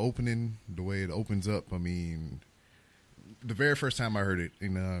mean, the opening, the way it opens up, I mean, the very first time I heard it,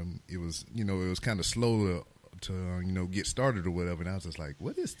 it was kind of slow to get started or whatever, and I was just like,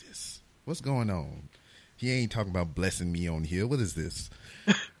 what is this? What's going on? He ain't talking about blessing me on here. What is this?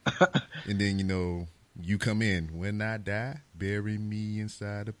 And then, you come in. When I die, bury me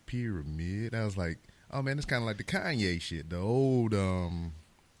inside a pyramid. I was like, oh, man, it's kind of like the Kanye shit. The old,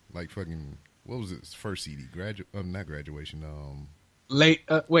 like fucking, what was his first CD? Not Graduation. College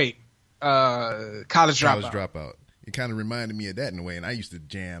Dropout. College Dropout. It kind of reminded me of that in a way, and I used to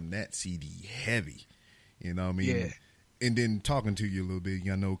jam that CD heavy. You know what I mean? Yeah. And then talking to you a little bit,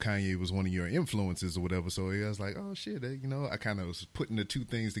 I know Kanye was one of your influences or whatever. So I was like, oh shit, I kind of was putting the two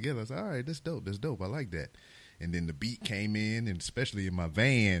things together. I was like, all right, that's dope. I like that. And then the beat came in, and especially in my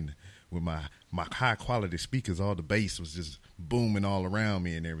van with my high quality speakers, all the bass was just booming all around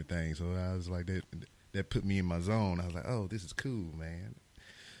me and everything. So I was like, that put me in my zone. I was like, oh, this is cool, man.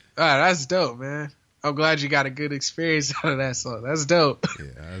 All right, that's dope, man. I'm glad you got a good experience out of that song. That's dope.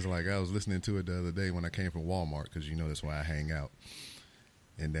 Yeah, I was listening to it the other day when I came from Walmart, because that's where I hang out.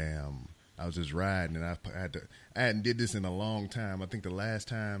 And I was just riding, and I hadn't did this in a long time. I think the last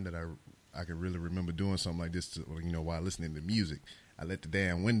time that I could really remember doing something like this, while listening to music, I let the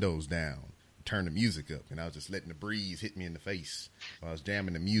damn windows down, turn the music up, and I was just letting the breeze hit me in the face while I was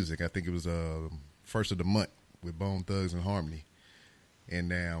jamming the music. I think it was First of the Month with Bone Thugs and Harmony. And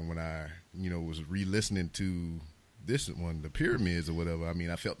now when I, was re-listening to this one, the Pyramids or whatever, I mean,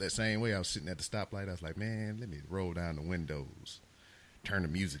 I felt that same way. I was sitting at the stoplight. I was like, man, let me roll down the windows, turn the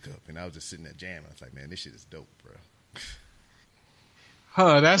music up, and I was just sitting there jamming. I was like, man, this shit is dope, bro.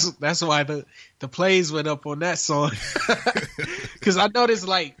 That's why the plays went up on that song. Because I noticed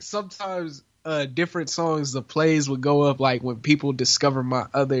like sometimes different songs, the plays would go up like when people discover my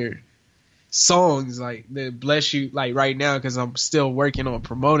other songs, like the Bless You, like right now, because I'm still working on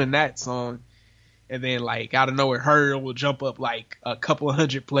promoting that song. And then, like, out of nowhere, Her will jump up, like, a couple of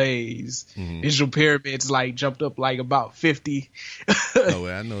 100 plays. Mm-hmm. Digital Pyramids, like, jumped up, like, about 50. Oh,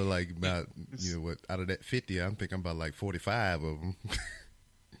 I know, like, about, you know, what, out of that 50, I'm thinking about, like, 45 of them.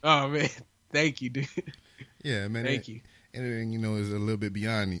 Oh, man. Thank you, dude. Yeah, man. Thank you. And, you know, it's a little bit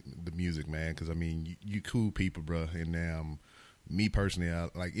beyond the music, man, because, I mean, you cool people, bro. And me personally,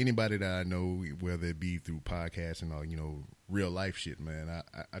 like, anybody that I know, whether it be through podcasting or, you know, real life shit, man,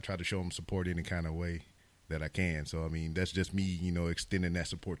 I try to show them support any kind of way that I can. So, I mean, that's just me, you know, extending that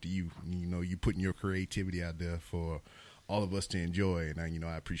support to you. You know, you putting your creativity out there for all of us to enjoy. And, you know,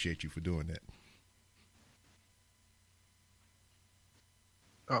 I appreciate you for doing that.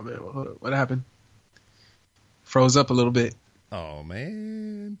 Oh, man, hold up. What happened? Froze up a little bit. Oh,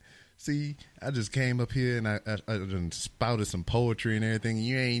 man. See, I just came up here and I done spouted some poetry and everything, and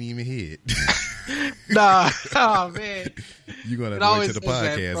you ain't even hear it. Nah. Oh, man. You're going to have to wait till the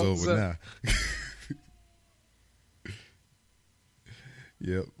podcast over now.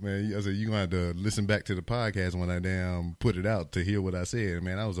 Yep, man. I said, you're going to have to listen back to the podcast when I damn put it out to hear what I said.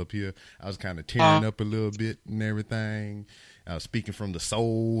 Man, I was up here. I was kind of tearing up a little bit and everything. I was speaking from the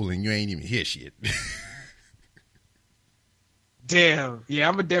soul, and you ain't even hear shit. Damn. Yeah,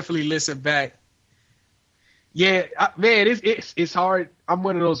 I'm going to definitely listen back. Yeah, man, it's hard. I'm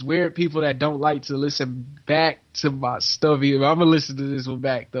one of those weird people that don't like to listen back to my stuff either. I'm going to listen to this one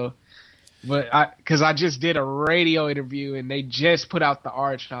back, though. But because I just did a radio interview, and they just put out the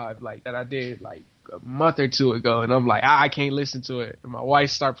archive like that I did like a month or two ago. And I'm like, I can't listen to it. And my wife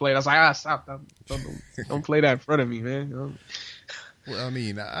started playing. I was like, stop. Don't play that in front of me, man. Well, I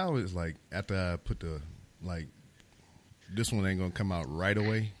mean, I was like, after I put this one ain't going to come out right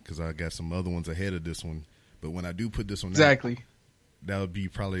away because I got some other ones ahead of this one. But when I do put this one out, that would be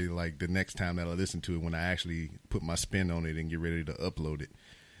probably like the next time that I listen to it when I actually put my spin on it and get ready to upload it.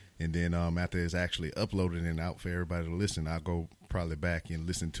 And then after it's actually uploaded and out for everybody to listen, I'll go probably back and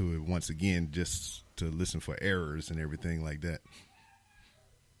listen to it once again just to listen for errors and everything like that.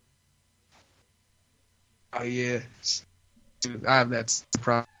 Oh, yeah. Dude, I have that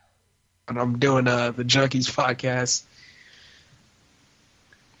problem. I'm doing the Junkies podcast.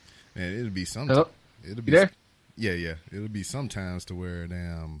 Man, it'll be some. Hello? It'll be you there? Yeah. It'll be sometimes to where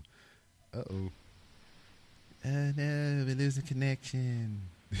damn. Uh-oh. No, we lose a connection.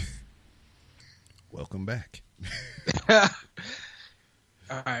 Welcome back.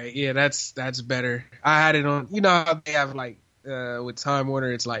 All right, yeah, that's better. I had it on. You know how they have like with Time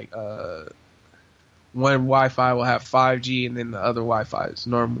Warner, it's like one Wi-Fi will have 5G and then the other Wi-Fi is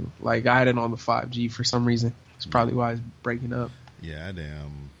normal. Like I had it on the 5G for some reason. It's probably why it's breaking up. Yeah,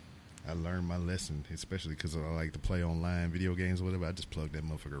 I learned my lesson, especially because I like to play online video games or whatever. I just plugged that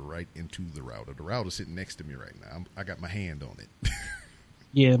motherfucker right into the router. The router's sitting next to me right now. I got my hand on it.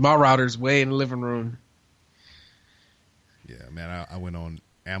 Yeah, my router's way in the living room. Yeah, man, I went on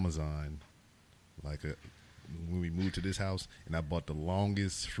Amazon when we moved to this house, and I bought the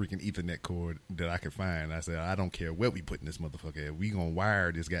longest freaking Ethernet cord that I could find. I said, I don't care what we put in this motherfucker at. We gonna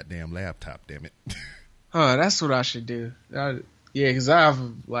wire this goddamn laptop, damn it. That's what I should do. Yeah, because I have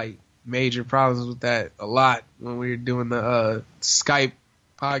like major problems with that a lot when we were doing the Skype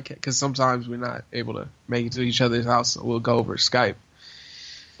podcast, because sometimes we're not able to make it to each other's house, so we'll go over Skype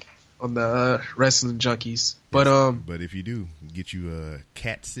on the Wrestling Junkies. But if you do, get you a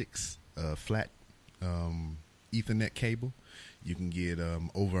Cat 6 flat Ethernet cable. You can get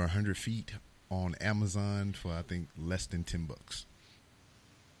over 100 feet on Amazon for I think less than $10.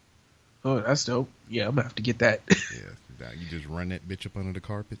 Oh, that's dope. Yeah, I'm gonna have to get that. Yeah, you just run that bitch up under the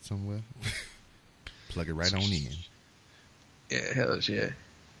carpet somewhere, plug it right on in. Yeah, hell yeah.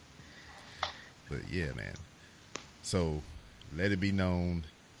 But yeah, man. So let it be known,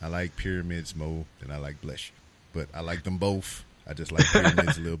 I like Pyramids more than I like Bless You, but I like them both. I just like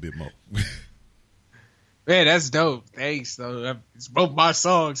Pyramids a little bit more. Man, that's dope. Thanks, though. It's both my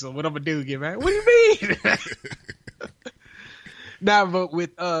songs, so what I'm gonna do? Get mad? What do you mean? Nah, but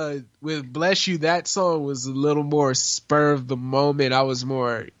with Bless You, that song was a little more spur of the moment. I was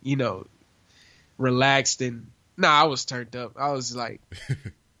more, relaxed and I was turned up. I was like,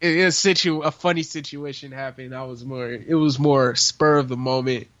 a funny situation happened. It was more spur of the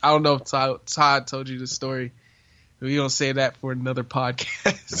moment. I don't know if Todd told you the story. We don't say that for another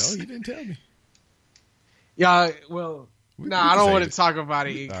podcast. No, you didn't tell me. Yeah, well, I don't want to talk about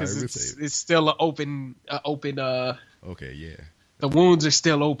it All because right, it's still an open. Okay, yeah. The wounds are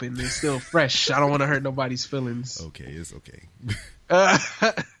still open. They're still fresh. I don't want to hurt nobody's feelings. Okay, it's okay. Uh,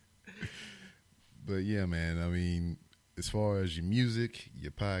 But yeah, man, I mean, as far as your music,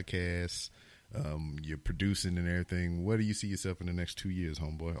 your podcast, your producing and everything, where do you see yourself in the next 2 years,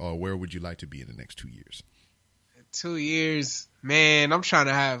 homeboy? Or where would you like to be in the next 2 years? 2 years, man. I'm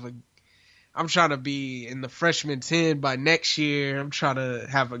trying to be in the freshman 10 by next year. I'm trying to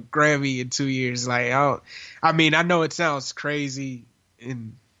have a Grammy in 2 years. Like, I know it sounds crazy,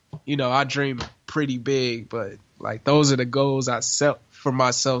 and I dream pretty big, but like those are the goals I set for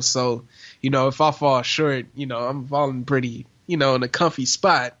myself. So, if I fall short, I'm falling pretty, in a comfy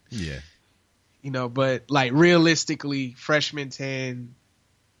spot. Yeah. But like realistically, freshman 10,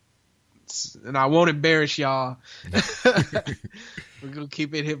 and I won't embarrass y'all. We're gonna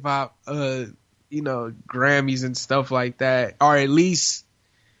keep it hip hop, Grammys and stuff like that, or at least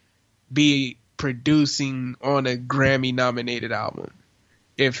be producing on a Grammy nominated album,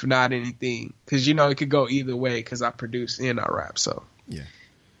 if not anything, because it could go either way because I produce and I rap. So yeah,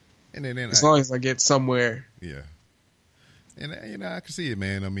 and then as long as I get somewhere, yeah, and I can see it,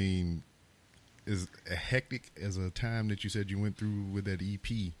 man. I mean, as hectic as a time that you said you went through with that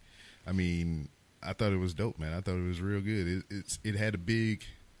EP, I mean, I thought it was dope, man. I thought it was real good. It had a big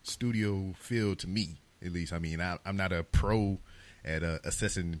studio feel to me, at least. I mean, I'm not a pro at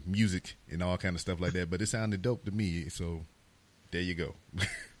assessing music and all kind of stuff like that, but it sounded dope to me. So there you go.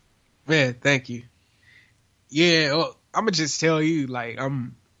 Man, thank you. Yeah, well, I'm gonna just tell you, like,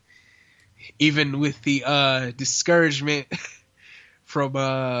 I'm even with the discouragement from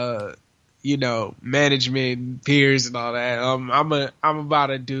management, peers, and all that. I'm about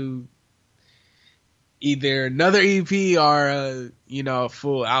to do either another EP or a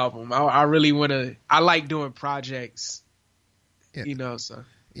full album. I really want to. I like doing projects. Yeah. So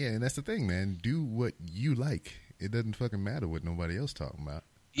yeah, and that's the thing, man. Do what you like. It doesn't fucking matter what nobody else talking about.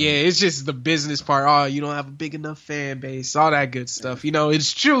 Yeah, it's just the business part. Oh, you don't have a big enough fan base, all that good stuff.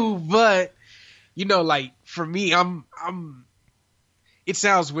 It's true, but like for me, I'm. It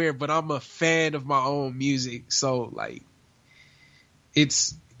sounds weird, but I'm a fan of my own music, so like,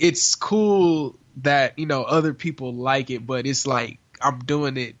 it's cool that other people like it, but it's like I'm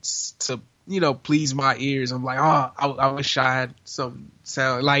doing it to please my ears. I'm like, I wish I had some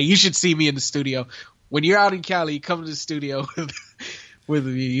sound. Like, you should see me in the studio. When you're out in Cali, come to the studio with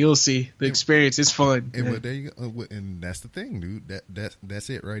me. You'll see the experience. It's fun. And well, there you go. And that's the thing, dude. That's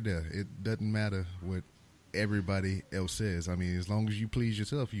it right there. It doesn't matter what everybody else says. I mean, as long as you please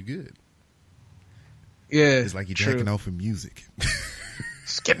yourself, you good. Yeah, it's like you're jacking off in music.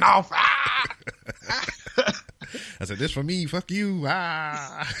 Just getting off. I said, this for me, fuck you.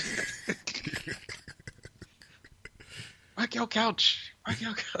 Rock your couch.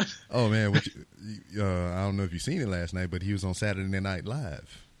 Oh man, I don't know if you seen it last night, but he was on Saturday Night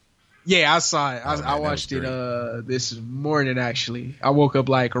Live. Yeah, I saw it. I watched it this morning, actually. I woke up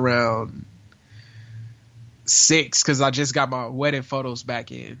like around 6 because I just got my wedding photos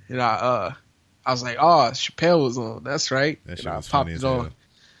back in, and I was like, oh, Chappelle was on. That's right. That shit and was I popped funny it as on.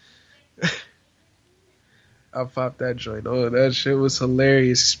 I popped that joint on. That shit was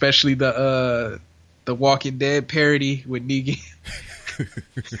hilarious, especially the Walking Dead parody with Negan.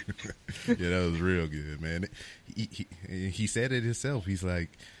 Yeah, that was real good, man. He said it himself. He's like,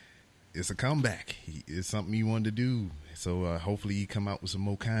 it's a comeback. It's something he wanted to do. So hopefully he come out with some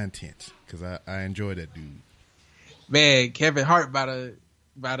more content, because I enjoy that dude. Man, Kevin Hart about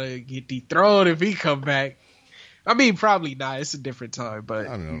to get dethroned if he come back. I mean, probably not. It's a different time, but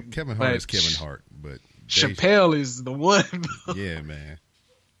I don't know. Kevin Hart is Kevin Hart, but Chappelle is the one. Yeah, man.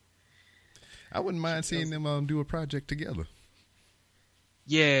 I wouldn't mind seeing them do a project together.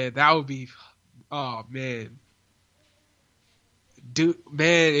 Yeah, that would be. Oh man, dude,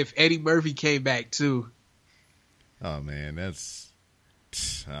 man, if Eddie Murphy came back too. Oh man, that's,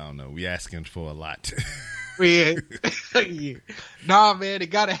 I don't know. We asking for a lot. Yeah. Nah, man,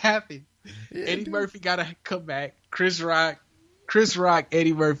 it gotta happen. Yeah, Eddie dude. Murphy gotta come back. Chris Rock,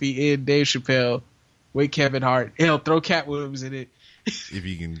 Eddie Murphy, and Dave Chappelle with Kevin Hart. Hell, throw Cat Williams in it. If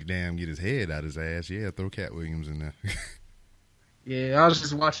he can damn get his head out his ass, yeah, throw Cat Williams in there. Yeah, I was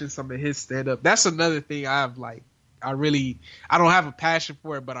just watching some of his stand up. That's another thing I don't have a passion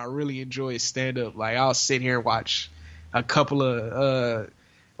for it, but I really enjoy stand up. Like, I'll sit here and watch a couple of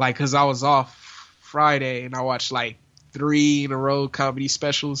cause I was off Friday and I watched like 3 in a row comedy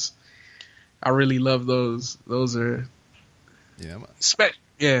specials. I really love those. Those are Yeah,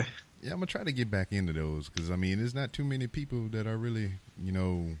 yeah. I'm gonna try to get back into those, because I mean, there's not too many people that are really,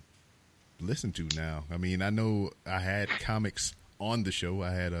 listen to now. I mean, I know I had comics on the show.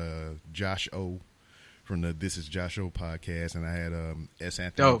 I had Josh O from the This Is Josh O podcast, and I had S.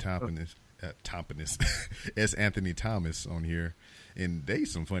 Anthony S. Anthony Thomas on here, and they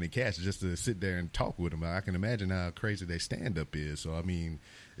some funny cats just to sit there and talk with them. I can imagine how crazy their stand up is. So I mean,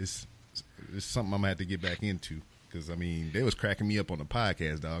 it's something I'm gonna have to get back into, because I mean, they was cracking me up on the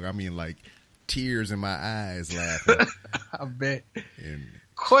podcast, dog. I mean, like tears in my eyes laughing. I bet. And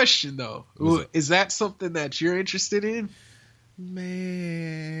question though, is that something that you're interested in? Man,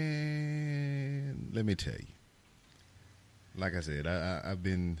 let me tell you. Like I said, I've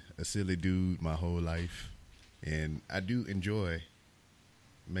been a silly dude my whole life, and I do enjoy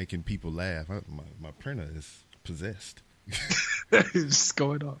making people laugh. My printer is possessed. Just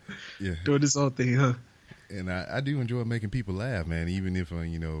going off. Yeah. Doing this whole thing, huh? And I do enjoy making people laugh, man, even if,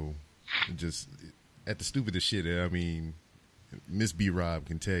 just at the stupidest shit. I mean, Miss B. Rob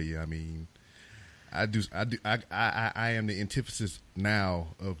can tell you, I mean, I am the antithesis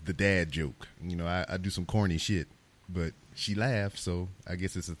now of the dad joke. I do some corny shit, but she laughs, so I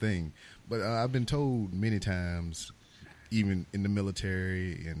guess it's a thing. But I've been told many times, even in the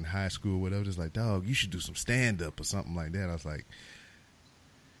military, in high school, whatever, just like, dog, you should do some stand-up or something like that. I was like,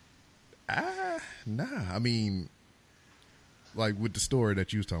 nah. I mean, like with the story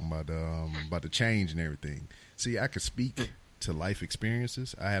that you was talking about the change and everything. See, I could speak to life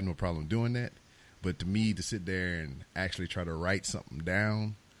experiences. I have no problem doing that. But to me, to sit there and actually try to write something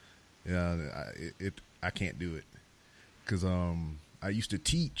down, I can't do it. Because I used to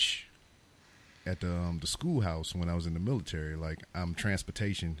teach at the schoolhouse when I was in the military. Like,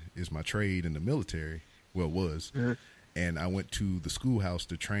 transportation is my trade in the military. Well, it was. Mm-hmm. And I went to the schoolhouse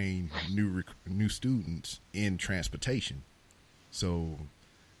to train new students in transportation. So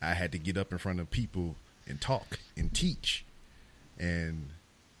I had to get up in front of people and talk and teach. And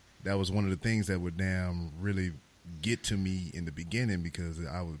that was one of the things that would really get to me in the beginning, because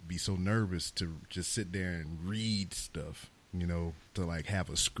I would be so nervous to just sit there and read stuff, to like have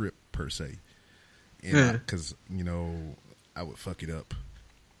a script per se. And because, I would fuck it up.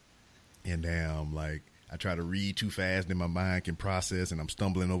 And like, I try to read too fast, then my mind can process, and I'm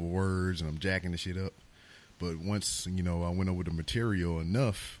stumbling over words and I'm jacking the shit up. But once, I went over the material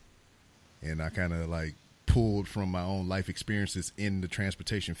enough, and I kind of like pulled from my own life experiences in the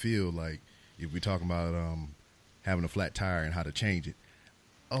transportation field. Like, if we're talking about having a flat tire and how to change it.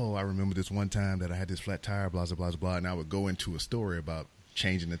 Oh, I remember this one time that I had this flat tire, blah, blah, blah, blah, and I would go into a story about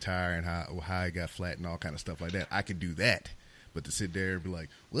changing the tire and how it got flat and all kind of stuff like that. I could do that. But to sit there and be like,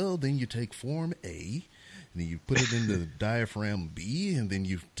 well, then you take form A, and then you put it in the diaphragm B, and then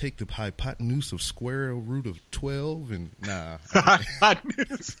you take the hypotenuse of square root of 12, and nah.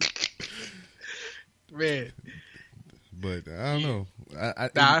 Hypotenuse. Man. But I don't know.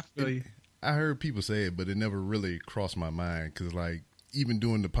 I feel you. I heard people say it, but it never really crossed my mind, because, like, even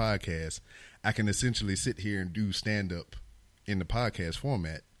doing the podcast, I can essentially sit here and do stand-up in the podcast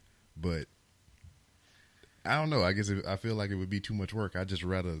format, but I don't know. I guess I feel like it would be too much work. I'd just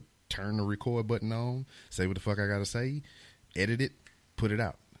rather turn the record button on, say what the fuck I got to say, edit it, put it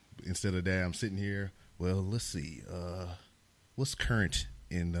out, instead of that I'm sitting here, well, let's see, what's current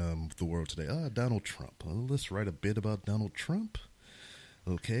in the world today? Donald Trump. Let's write a bit about Donald Trump.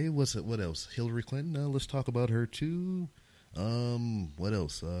 Okay, what else? Hillary Clinton. Let's talk about her too. What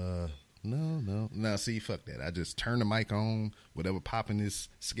else? No. See, fuck that. I just turn the mic on, whatever pop in this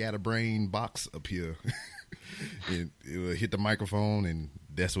scatterbrain box up here, it will hit the microphone, and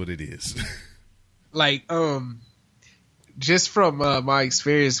that's what it is. Like, just from my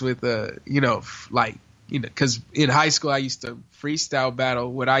experience with, because in high school I used to freestyle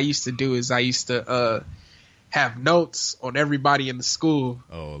battle. What I used to do is I used to have notes on everybody in the school.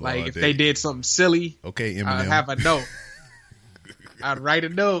 Oh, Lord, like if they did something silly, okay, Eminem. I'd have a note. I'd write a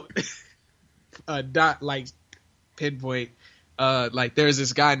note, like pinpoint. Like there's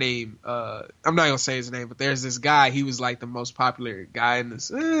this guy named I'm not gonna say his name, but there's this guy. He was like the most popular guy in this.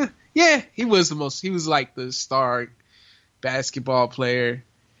 He was like the star basketball player,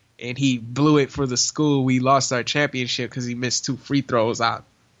 and he blew it for the school. We lost our championship because he missed 2 free throws. I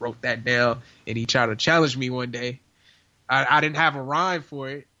wrote that down, and he tried to challenge me one day. I didn't have a rhyme for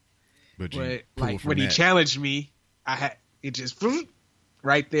it, but like when he challenged me, I had it just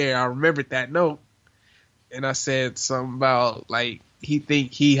right there. I remembered that note, and I said something about like his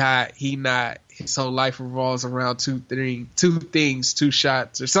whole life revolves around two things, 2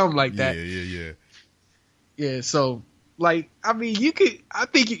 shots or something like that. Yeah. So like, I mean, I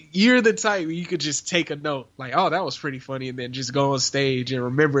think you're the type where you could just take a note, like, oh, that was pretty funny, and then just go on stage and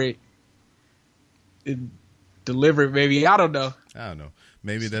remember it and deliver it, maybe. I don't know.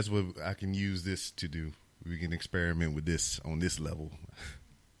 Maybe that's what I can use this to do. We can experiment with this on this level.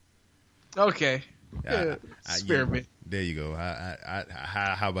 Okay. Yeah, experiment. There you go.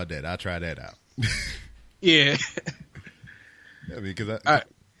 How about that? I'll try that out. Yeah. I mean, because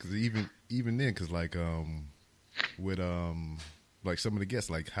even then, because like with like some of the guests,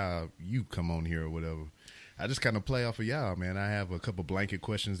 like how you come on here or whatever, I just kind of play off of y'all, man. I have a couple blanket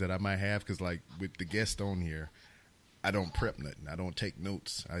questions that I might have because like with the guest on here, I don't prep nothing. I don't take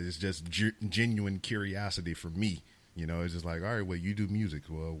notes. It's just genuine curiosity for me. You know, it's just like, all right, well, you do music.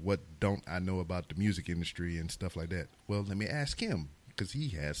 Well, what don't I know about the music industry and stuff like that? Well, let me ask him because he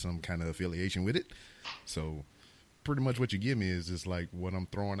has some kind of affiliation with it. So pretty much what you give me is just like what I'm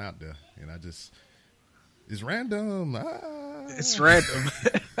throwing out there. And it's random. It's random.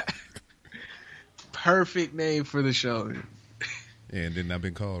 Perfect name for the show. And then I've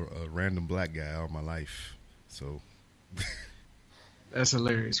been called a random black guy all my life. So that's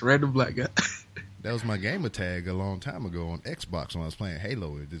hilarious. Random black guy. That was my gamer tag a long time ago on Xbox when I was playing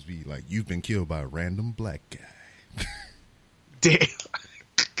Halo. It'd just be like, you've been killed by a random black guy. Damn.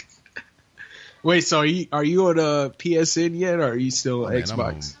 Wait, so are you on a PSN yet, or are you still on Xbox? I'm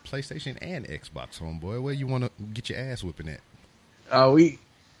on PlayStation and Xbox, homeboy. Where you want to get your ass whipping at?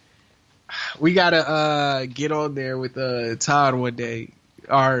 We gotta get on there with Todd one day,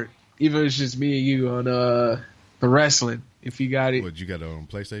 or even if it's just me and you on the wrestling. If you got it, what you got it on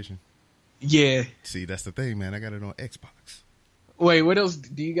PlayStation? Yeah. See, that's the thing, man. I got it on Xbox. Wait, what else?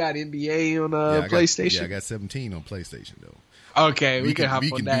 Do you got NBA on PlayStation? I got 17 on PlayStation though. Okay, we can hop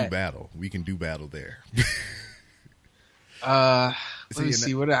on that. Do battle. We can do battle there. Let me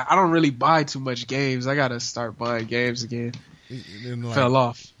see. What I don't really buy too much games. I gotta start buying games again. Like, fell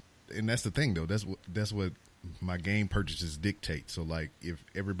off. And that's the thing though. That's what my game purchases dictate. So like, if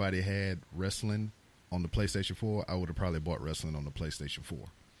everybody had wrestling on the PlayStation 4, I would have probably bought wrestling on the PlayStation 4.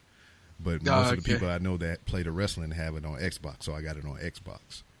 But most of the people I know that play the wrestling have it on Xbox, so I got it on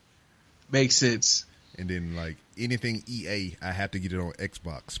Xbox. Makes sense. And then, like, anything EA, I have to get it on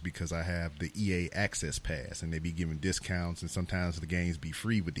Xbox because I have the EA Access Pass, and they be giving discounts, and sometimes the games be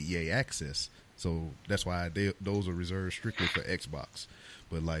free with the EA Access. So that's why those are reserved strictly for Xbox.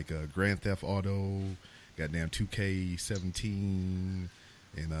 But, like, Grand Theft Auto, goddamn 2K17,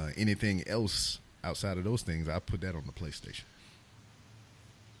 and anything else outside of those things, I put that on the PlayStation.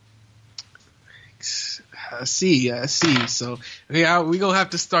 I see. So yeah, we gonna have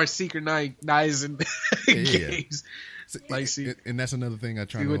to start synchronizing games. Like, see, and that's another thing I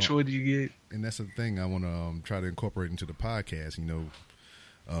try. See which one do you get? And that's the thing I want to try to incorporate into the podcast. You know,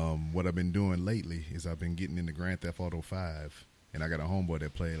 what I've been doing lately is I've been getting into Grand Theft Auto 5, and I got a homeboy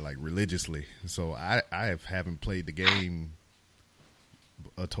that played like religiously. So I haven't played the game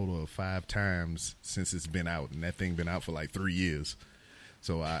a total of 5 times since it's been out, and that thing been out for like 3 years.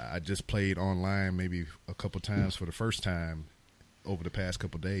 So I just played online maybe a couple times for the first time over the past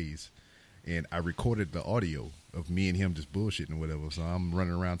couple days, and I recorded the audio of me and him just bullshitting or whatever. So I'm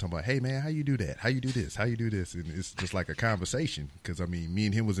running around talking about, hey, man, how you do that? How you do this? How you do this? And it's just like a conversation because, I mean, me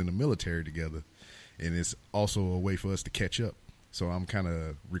and him was in the military together, and it's also a way for us to catch up. So I'm kind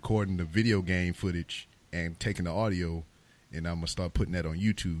of recording the video game footage and taking the audio, and I'm going to start putting that on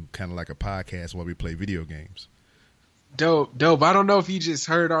YouTube, kind of like a podcast while we play video games. Dope. I don't know if you just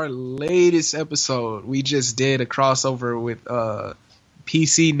heard our latest episode. We just did a crossover with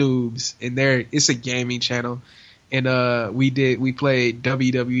PC Noobs, and it's a gaming channel, and we played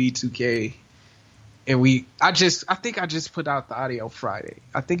WWE 2K, and I think I just put out the audio Friday.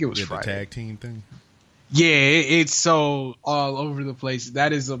 I think it was Friday. The tag team thing. Yeah, it's so all over the place.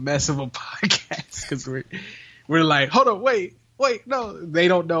 That is a mess of a podcast because we're like, hold on, wait, no, they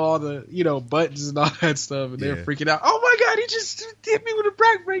don't know all the, buttons and all that stuff, and they're freaking out. Oh my God, he just hit me with a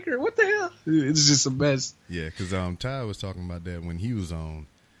backbreaker. What the hell? It's just a mess. Yeah, because Ty was talking about that when he was on,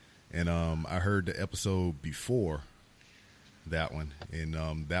 and I heard the episode before that one, and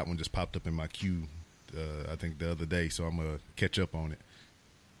that one just popped up in my queue, I think the other day, so I'm going to catch up on it.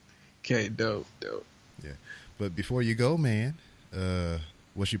 Okay, dope. Yeah, but before you go, man,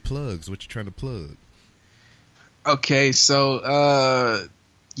 what's your plugs? What you trying to plug? Okay, so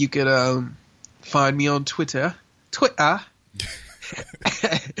you could find me on Twitter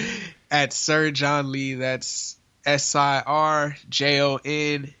at Sir John Lee. That's SirJonlee.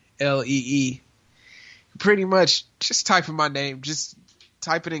 Pretty much just type in my name. Just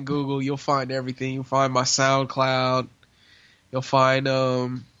type it in Google. You'll find everything. You'll find my SoundCloud. You'll find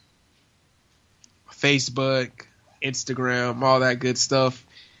Facebook, Instagram, all that good stuff.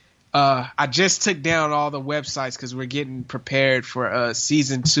 I just took down all the websites because we're getting prepared for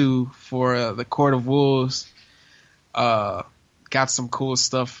season 2 for the Court of Wolves. got some cool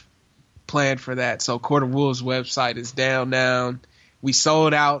stuff planned for that. So Court of Wolves website is down now. We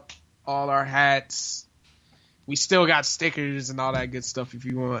sold out all our hats. We still got stickers and all that good stuff if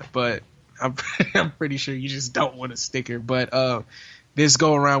you want, but I'm pretty sure you just don't want a sticker. But this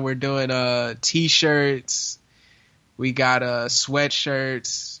go around we're doing t-shirts. We got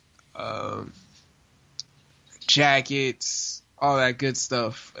sweatshirts, jackets, all that good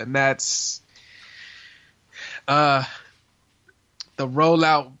stuff. And that's the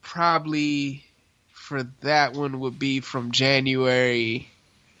rollout probably for that one would be from January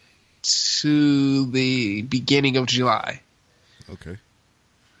to the beginning of July. Okay.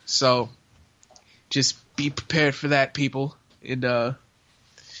 So just be prepared for that, people. And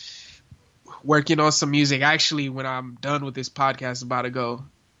working on some music. Actually, when I'm done with this podcast, I'm about to go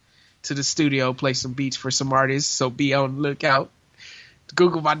to the studio, play some beats for some artists. So be on the lookout.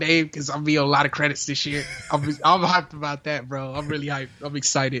 Google my name because I'm be on a lot of credits this year. I'm hyped about that, bro. I'm really hyped. I'm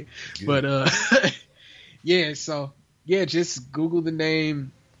excited. Good. But yeah, so yeah, just Google the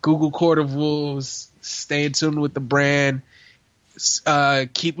name, Google Court of Wolves, stay in tune with the brand.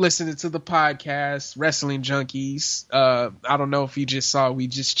 Keep listening to the podcast, Wrestling Junkies. I don't know if you just saw, we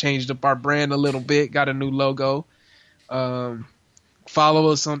just changed up our brand a little bit, got a new logo.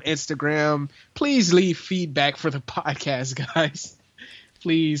 Follow us on Instagram. Please leave feedback for the podcast, guys.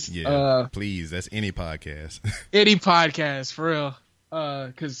 Please. Yeah, please. That's any podcast. Any podcast, for real.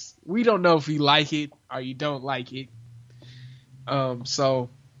 Because we don't know if you like it or you don't like it. So,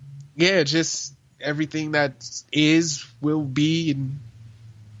 yeah, just everything that is, will be, and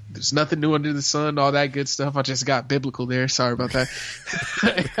there's nothing new under the sun, all that good stuff. I just got biblical there. Sorry about that.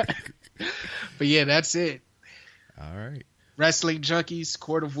 But yeah, that's it. All right. Wrestling Junkies,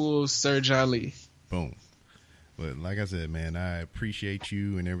 Court of Wolves, Sir John Lee. Boom. But like I said, man, I appreciate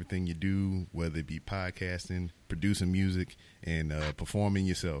you and everything you do, whether it be podcasting, producing music, and performing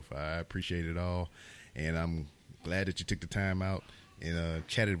yourself. I appreciate it all. And I'm glad that you took the time out and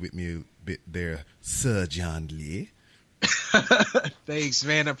chatted with me a bit there, Sir John Lee. Thanks,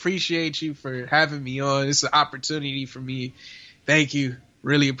 man. I appreciate you for having me on. It's an opportunity for me. Thank you.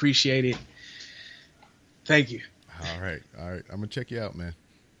 Really appreciate it. Thank you. All right. I'm going to check you out, man.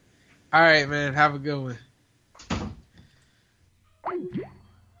 All right, man. Have a good one.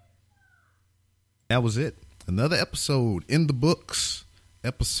 That was it. Another episode in the books.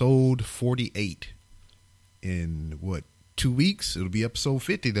 Episode 48. In what, 2 weeks? It'll be episode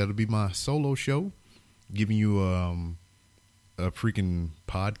 50. That'll be my solo show. Giving you a freaking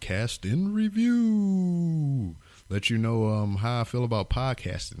podcast in review. Let you know how I feel about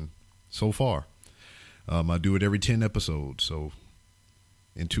podcasting so far. I do it every 10 episodes. So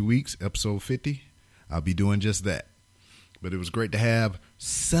in 2 weeks, episode 50, I'll be doing just that. But it was great to have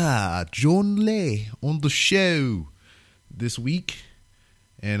Sir John Lee on the show this week.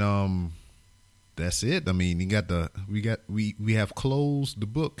 And that's it. I mean, we have closed the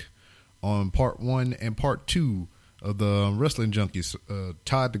book on part 1 and part 2 of the Wrestling Junkies,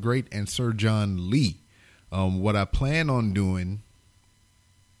 Todd the Great and Sir John Lee. What I plan on doing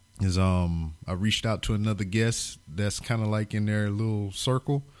is I reached out to another guest that's kind of like in their little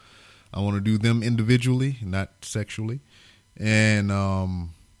circle. I want to do them individually, not sexually, and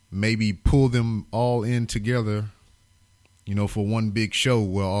maybe pull them all in together, you know, for one big show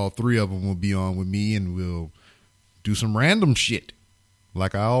where all 3 of them will be on with me and we'll do some random shit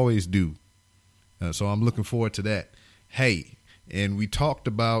like I always do. So I'm looking forward to that. Hey, and we talked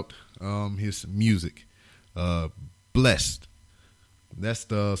about his music, Blessed. That's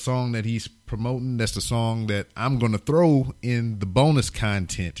the song that he's promoting. That's the song that I'm going to throw in the bonus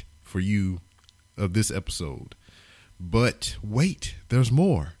content for you of this episode. But wait, there's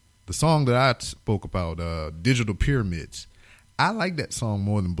more. The song that I spoke about, Digital Pyramids. I like that song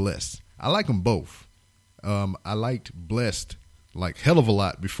more than Blessed. I like them both. I liked Blessed like hell of a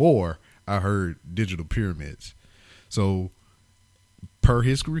lot before I heard Digital Pyramids. So per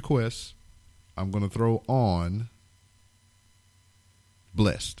his request, I'm going to throw on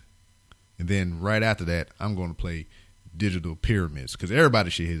Blessed. And then right after that, I'm going to play Digital Pyramids because everybody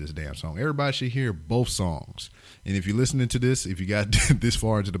should hear this damn song. Everybody should hear both songs. And if you're listening to this, if you got this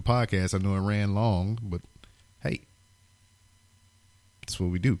far into the podcast, I know it ran long, but hey, that's what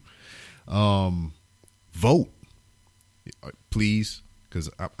we do. Vote, please, because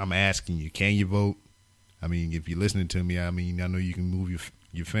I'm asking you, can you vote? I mean, if you're listening to me, I mean, I know you can move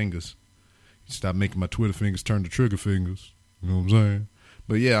your fingers. Stop making my Twitter fingers turn to trigger fingers. You know what I'm saying?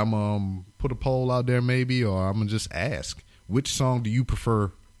 But yeah, I'm put a poll out there maybe, or I'm gonna just ask, which song do you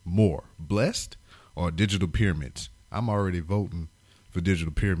prefer more, Blessed or Digital Pyramids? I'm already voting for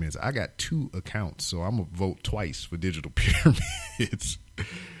Digital Pyramids. I got 2 accounts, so I'm gonna vote twice for Digital Pyramids.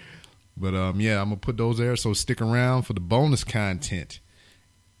 But yeah, I'm gonna put those there. So stick around for the bonus content.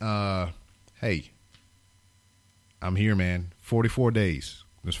 Hey, I'm here, man. 44 days.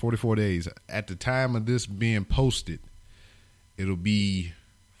 There's 44 days. At the time of this being posted, it'll be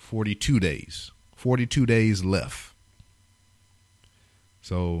 42 days. 42 days left.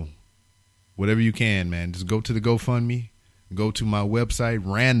 So whatever you can, man, just go to the GoFundMe. Go to my website,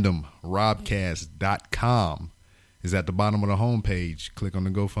 randomrobcast.com. Is at the bottom of the homepage. Click on the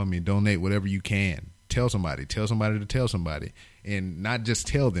GoFundMe. Donate whatever you can. Tell somebody. Tell somebody to tell somebody. And not just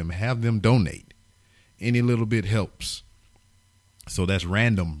tell them. Have them donate. Any little bit helps. So that's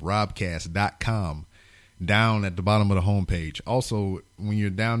randomrobcast.com. Down at the bottom of the homepage. Also, when you're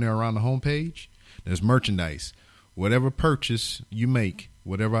down there around the homepage, there's merchandise. Whatever purchase you make,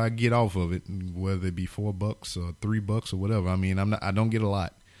 whatever I get off of it, whether it be $4 or $3 or whatever. I mean, I don't get a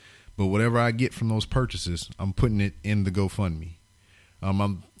lot, but whatever I get from those purchases, I'm putting it in the GoFundMe.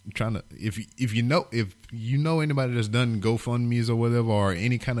 I'm trying to, if you know anybody that's done GoFundMes or whatever, or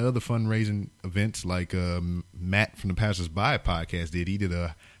any kind of other fundraising events like Matt from the Passers By podcast did. He did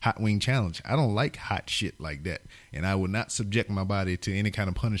a hot wing challenge. I don't like hot shit like that, and I would not subject my body to any kind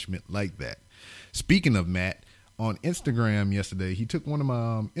of punishment like that. Speaking of Matt, on Instagram yesterday, he took one of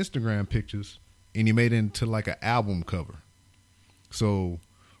my Instagram pictures and he made it into like an album cover. So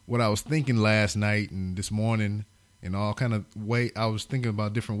what I was thinking last night and this morning and all kind of I was thinking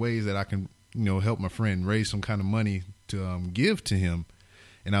about different ways that I can, help my friend raise some kind of money to give to him.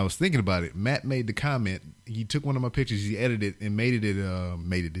 And I was thinking about it. Matt made the comment. He took one of my pictures, he edited it and made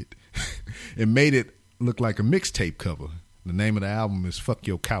it look like a mixtape cover. The name of the album is Fuck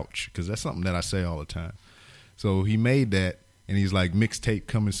Your Couch, because that's something that I say all the time. So he made that, and he's like, mixtape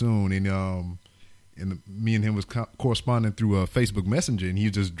coming soon. And me and him was corresponding through a Facebook Messenger, and he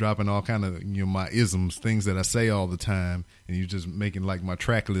was just dropping all kind of my isms, things that I say all the time, and he was just making like my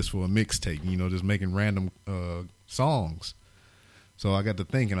track list for a mixtape. Just making random songs. So I got to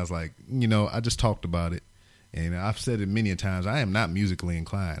thinking, I was like, I just talked about it, and I've said it many times. I am not musically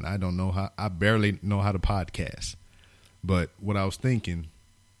inclined. I barely know how to podcast. But what I was thinking,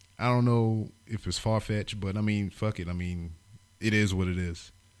 I don't know if it's far-fetched, but I mean, fuck it. I mean, it is what it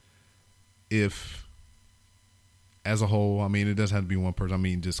is. If, as a whole, I mean, it doesn't have to be one person. I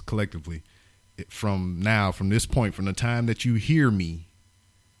mean, just collectively, from this point, from the time that you hear me,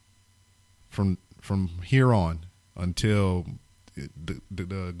 from here on until the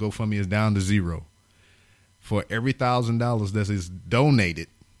GoFundMe is down to zero, for every $1,000 that is donated,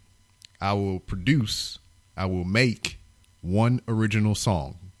 I will make one original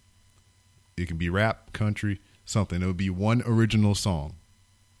song. It can be rap, country, something. It would be one original song.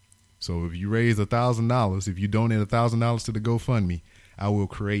 So if you raise $1,000, if you donate $1,000 to the GoFundMe, I will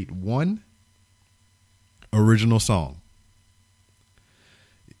create one original song.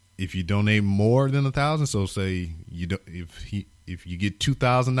 If you donate more than $1,000, so say if you get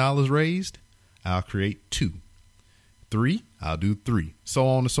 $2,000 raised, I'll create 2. 3, I'll do 3. So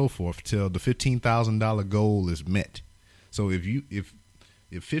on and so forth till the $15,000 goal is met. So if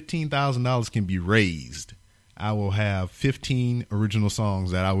 $15,000 can be raised, I will have 15 original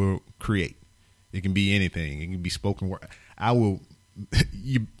songs that I will create. It can be anything. It can be spoken word. I will.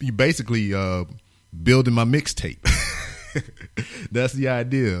 You basically building my mixtape. That's the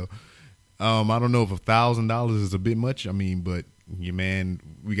idea. I don't know if $1,000 is a bit much. I mean, but man,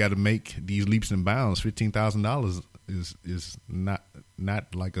 we got to make these leaps and bounds. $15,000 is not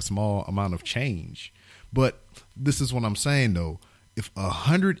like a small amount of change. But this is what I'm saying though. If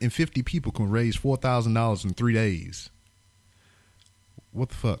 150 people can raise $4,000 in 3 days, what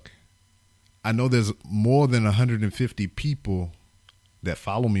the fuck? I know there's more than 150 people that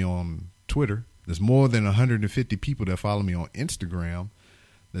follow me on Twitter. There's more than 150 people that follow me on Instagram.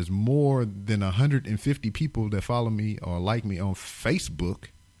 There's more than 150 people that follow me or like me on Facebook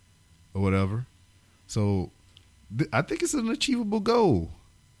or whatever. So I think it's an achievable goal.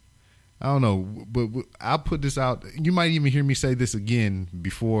 I don't know, but I'll put this out. You might even hear me say this again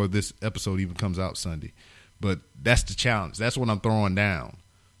before this episode even comes out Sunday. But that's the challenge. That's what I'm throwing down.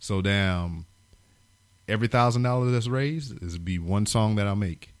 So every $1,000 that's raised is be one song that I'll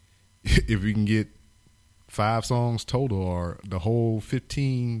make. If we can get 5 songs total or the whole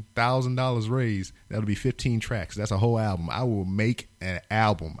 $15,000 raised, that'll be 15 tracks. That's a whole album. I will make an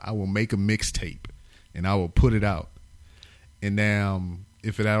album. I will make a mixtape, and I will put it out. And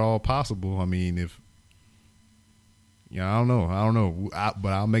if it at all possible, I mean, I don't know, but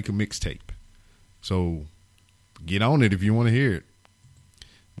I'll make a mixtape. So get on it if you want to hear it.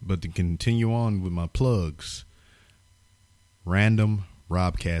 But to continue on with my plugs,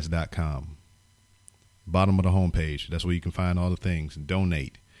 randomrobcast.com. Bottom of the homepage. That's where you can find all the things.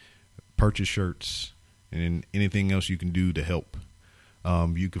 Donate, purchase shirts, and anything else you can do to help.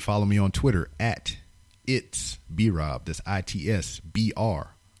 You can follow me on Twitter at It's B-Rob. That's ITSBROB.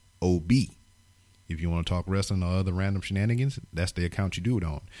 If you want to talk wrestling or other random shenanigans, that's the account you do it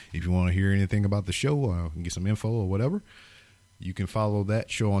on. If you want to hear anything about the show or get some info or whatever, you can follow that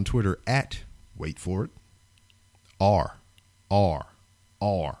show on Twitter at, wait for it, R_podcast.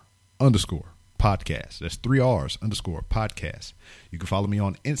 That's 3 R's _podcast. You can follow me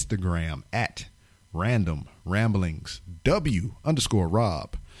on Instagram at Random Ramblings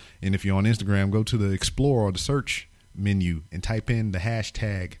W_Rob. And if you're on Instagram, go to the Explore or the search menu and type in the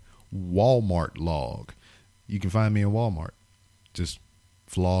hashtag Walmart log. You can find me in Walmart, just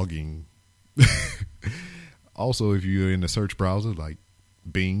vlogging. Also, if you're in the search browser like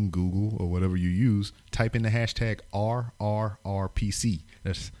Bing, Google, or whatever you use, type in the hashtag RRRPC.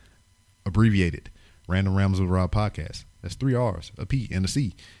 That's abbreviated, Random Rambles with Rob Podcast. That's 3 R's, a P, and a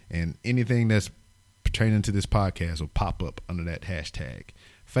C. And anything that's pertaining to this podcast will pop up under that hashtag.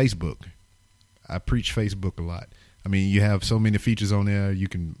 Facebook. I preach Facebook a lot. I mean, you have so many features on there. You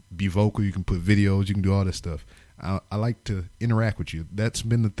can be vocal. You can put videos. You can do all this stuff. I like to interact with you. That's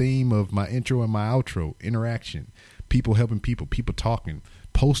been the theme of my intro and my outro. Interaction. People helping people. People talking.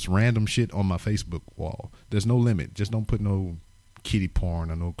 Post random shit on my Facebook wall. There's no limit. Just don't put no kitty porn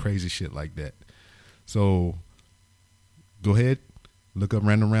or no crazy shit like that. So go ahead. Look up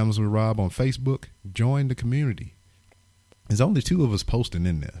Random Rambles with Rob on Facebook. Join the community. There's only 2 of us posting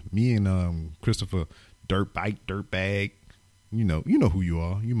in there. Me and Christopher Dirtbag. You know who you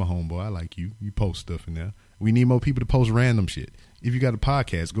are. You my homeboy. I like you. You post stuff in there. We need more people to post random shit. If you got a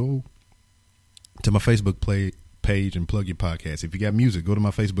podcast, go to my Facebook page and plug your podcast. If you got music, go to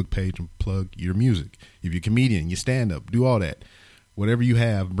my Facebook page and plug your music. If you're a comedian, you stand up, do all that. Whatever you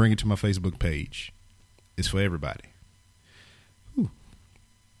have, bring it to my Facebook page. It's for everybody. Whew.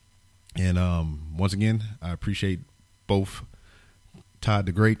 And once again, I appreciate both Todd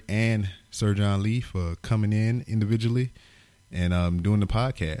the Great and Sir John Lee for coming in individually and doing the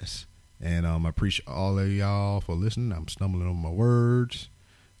podcast. And I appreciate all of y'all for listening. I'm stumbling on my words,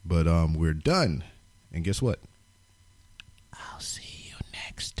 but we're done. And guess what? I'll see you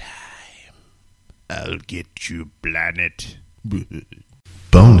next time. I'll get you, planet.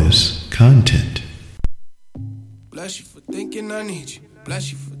 Bonus content. Bless you for thinking I need you.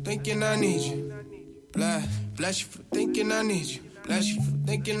 Bless you for thinking I need you. Bless you for thinking I need you. Bless you for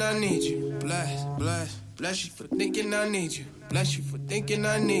thinking I need you. Bless you for thinking I need you. Bless you for thinking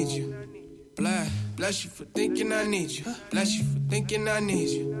I need you. Bless you for thinking I need you. Bless you for thinking I need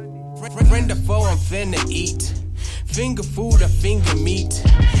you. Friend of foe, I'm finna eat. Finger food or finger meat.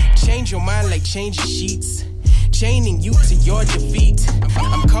 Change your mind like changing sheets. Chaining you to your defeat.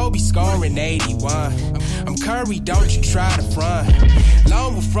 I'm Kobe scoring 81. I'm Curry, don't you try to front.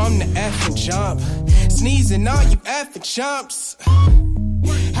 Long from the effing jump. Sneezing all you effing chumps.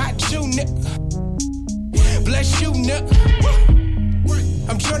 Hot you, nigga. Bless you, nigga.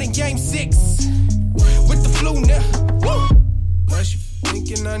 I'm Jordan Game 6 with the flu, nigga. Bless you for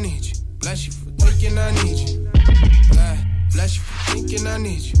thinking I need you. Bless you for thinking I need you. Bless you for thinking I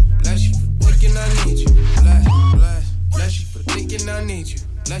need you. Bless you for thinking I need you. Bless you for thinking I need you.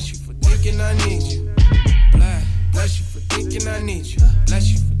 Bless you for thinking I need you. Bless you for thinking I need you. Bless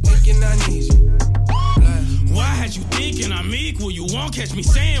you for thinking I need you. Why had you thinking I'm equal? You won't catch me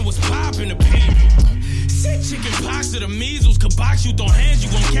saying what's poppin' to people. Sick chicken pox to the measles. Could box you, throw hands, you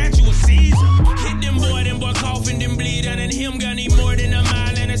won't catch you a seizure. Hit them boy coughing, then bleed. And then him got need more than a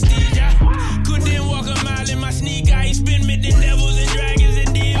mile anesthesia. Couldn't walk a mile in my sneaker. I spin mid the devils and dragons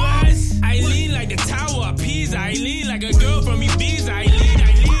and divas. I lean like the Tower of Pisa. I lean like a girl from Ibiza. I lead.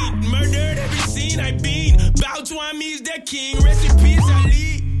 Murdered every scene I been. Bout to Ami's the king. Rest in peace, I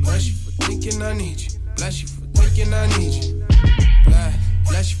lead. Bless you for thinking I need you. Bless you for thinking I need you.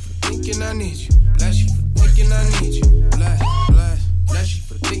 Bless you for thinking I need you. Bless you for thinking I need you. Bless you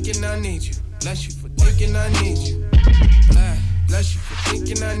for thinking I need you. Bless you for thinking I need you. Bless you for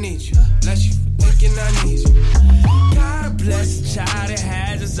thinking I need you. Bless you for thinking I need you. God bless a child that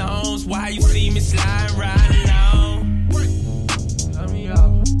has its own. Why you see me sliding right along? Tell me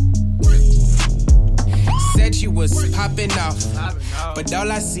out. Said you was popping off, but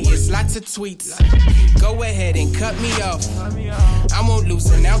all I see is lots of tweets. Go ahead and cut me off. I won't lose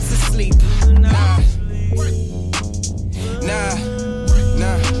an ounce of sleep. Nah.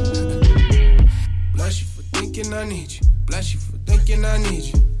 Bless you for thinking I need you. Bless you for thinking I need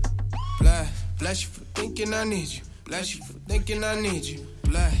you. Bless you for thinking I need you. Bless you for thinking I need you.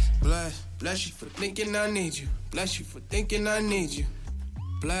 Bless you for thinking I need you. Bless you for thinking I need you.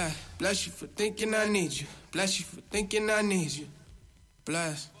 Bless you for thinking I need you. Bless you for thinking I need you.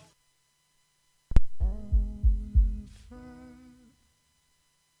 Bless.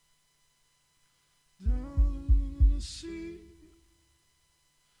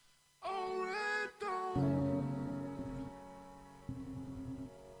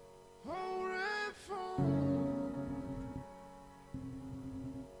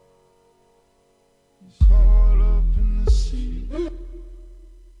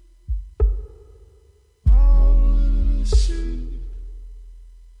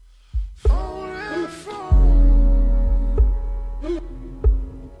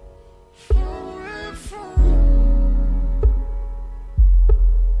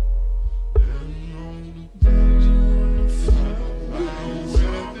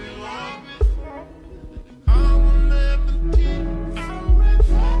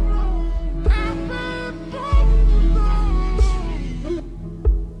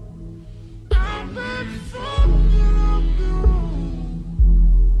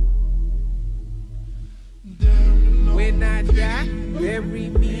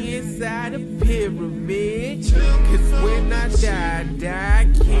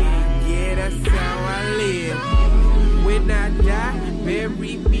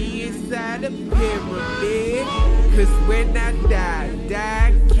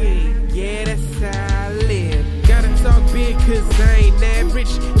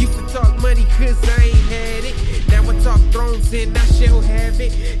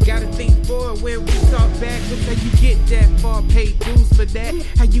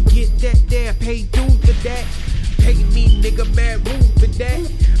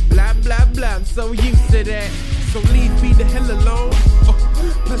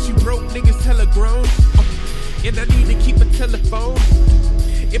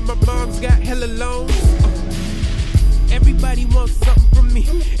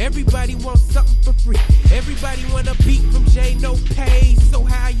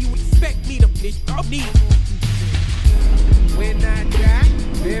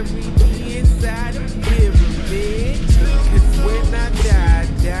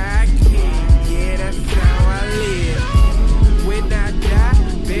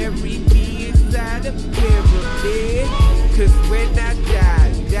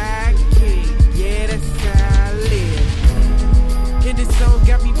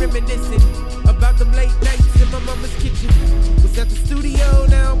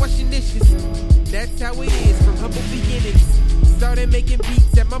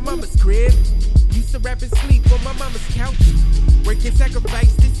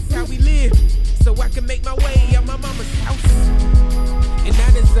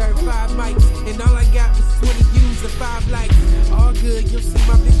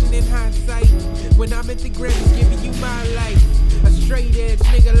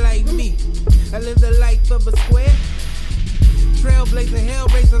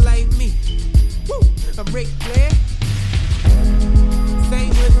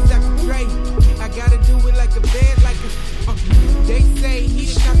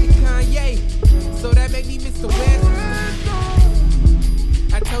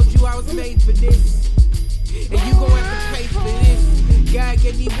 God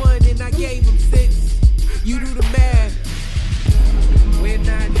gave me one and I gave him 6. You do the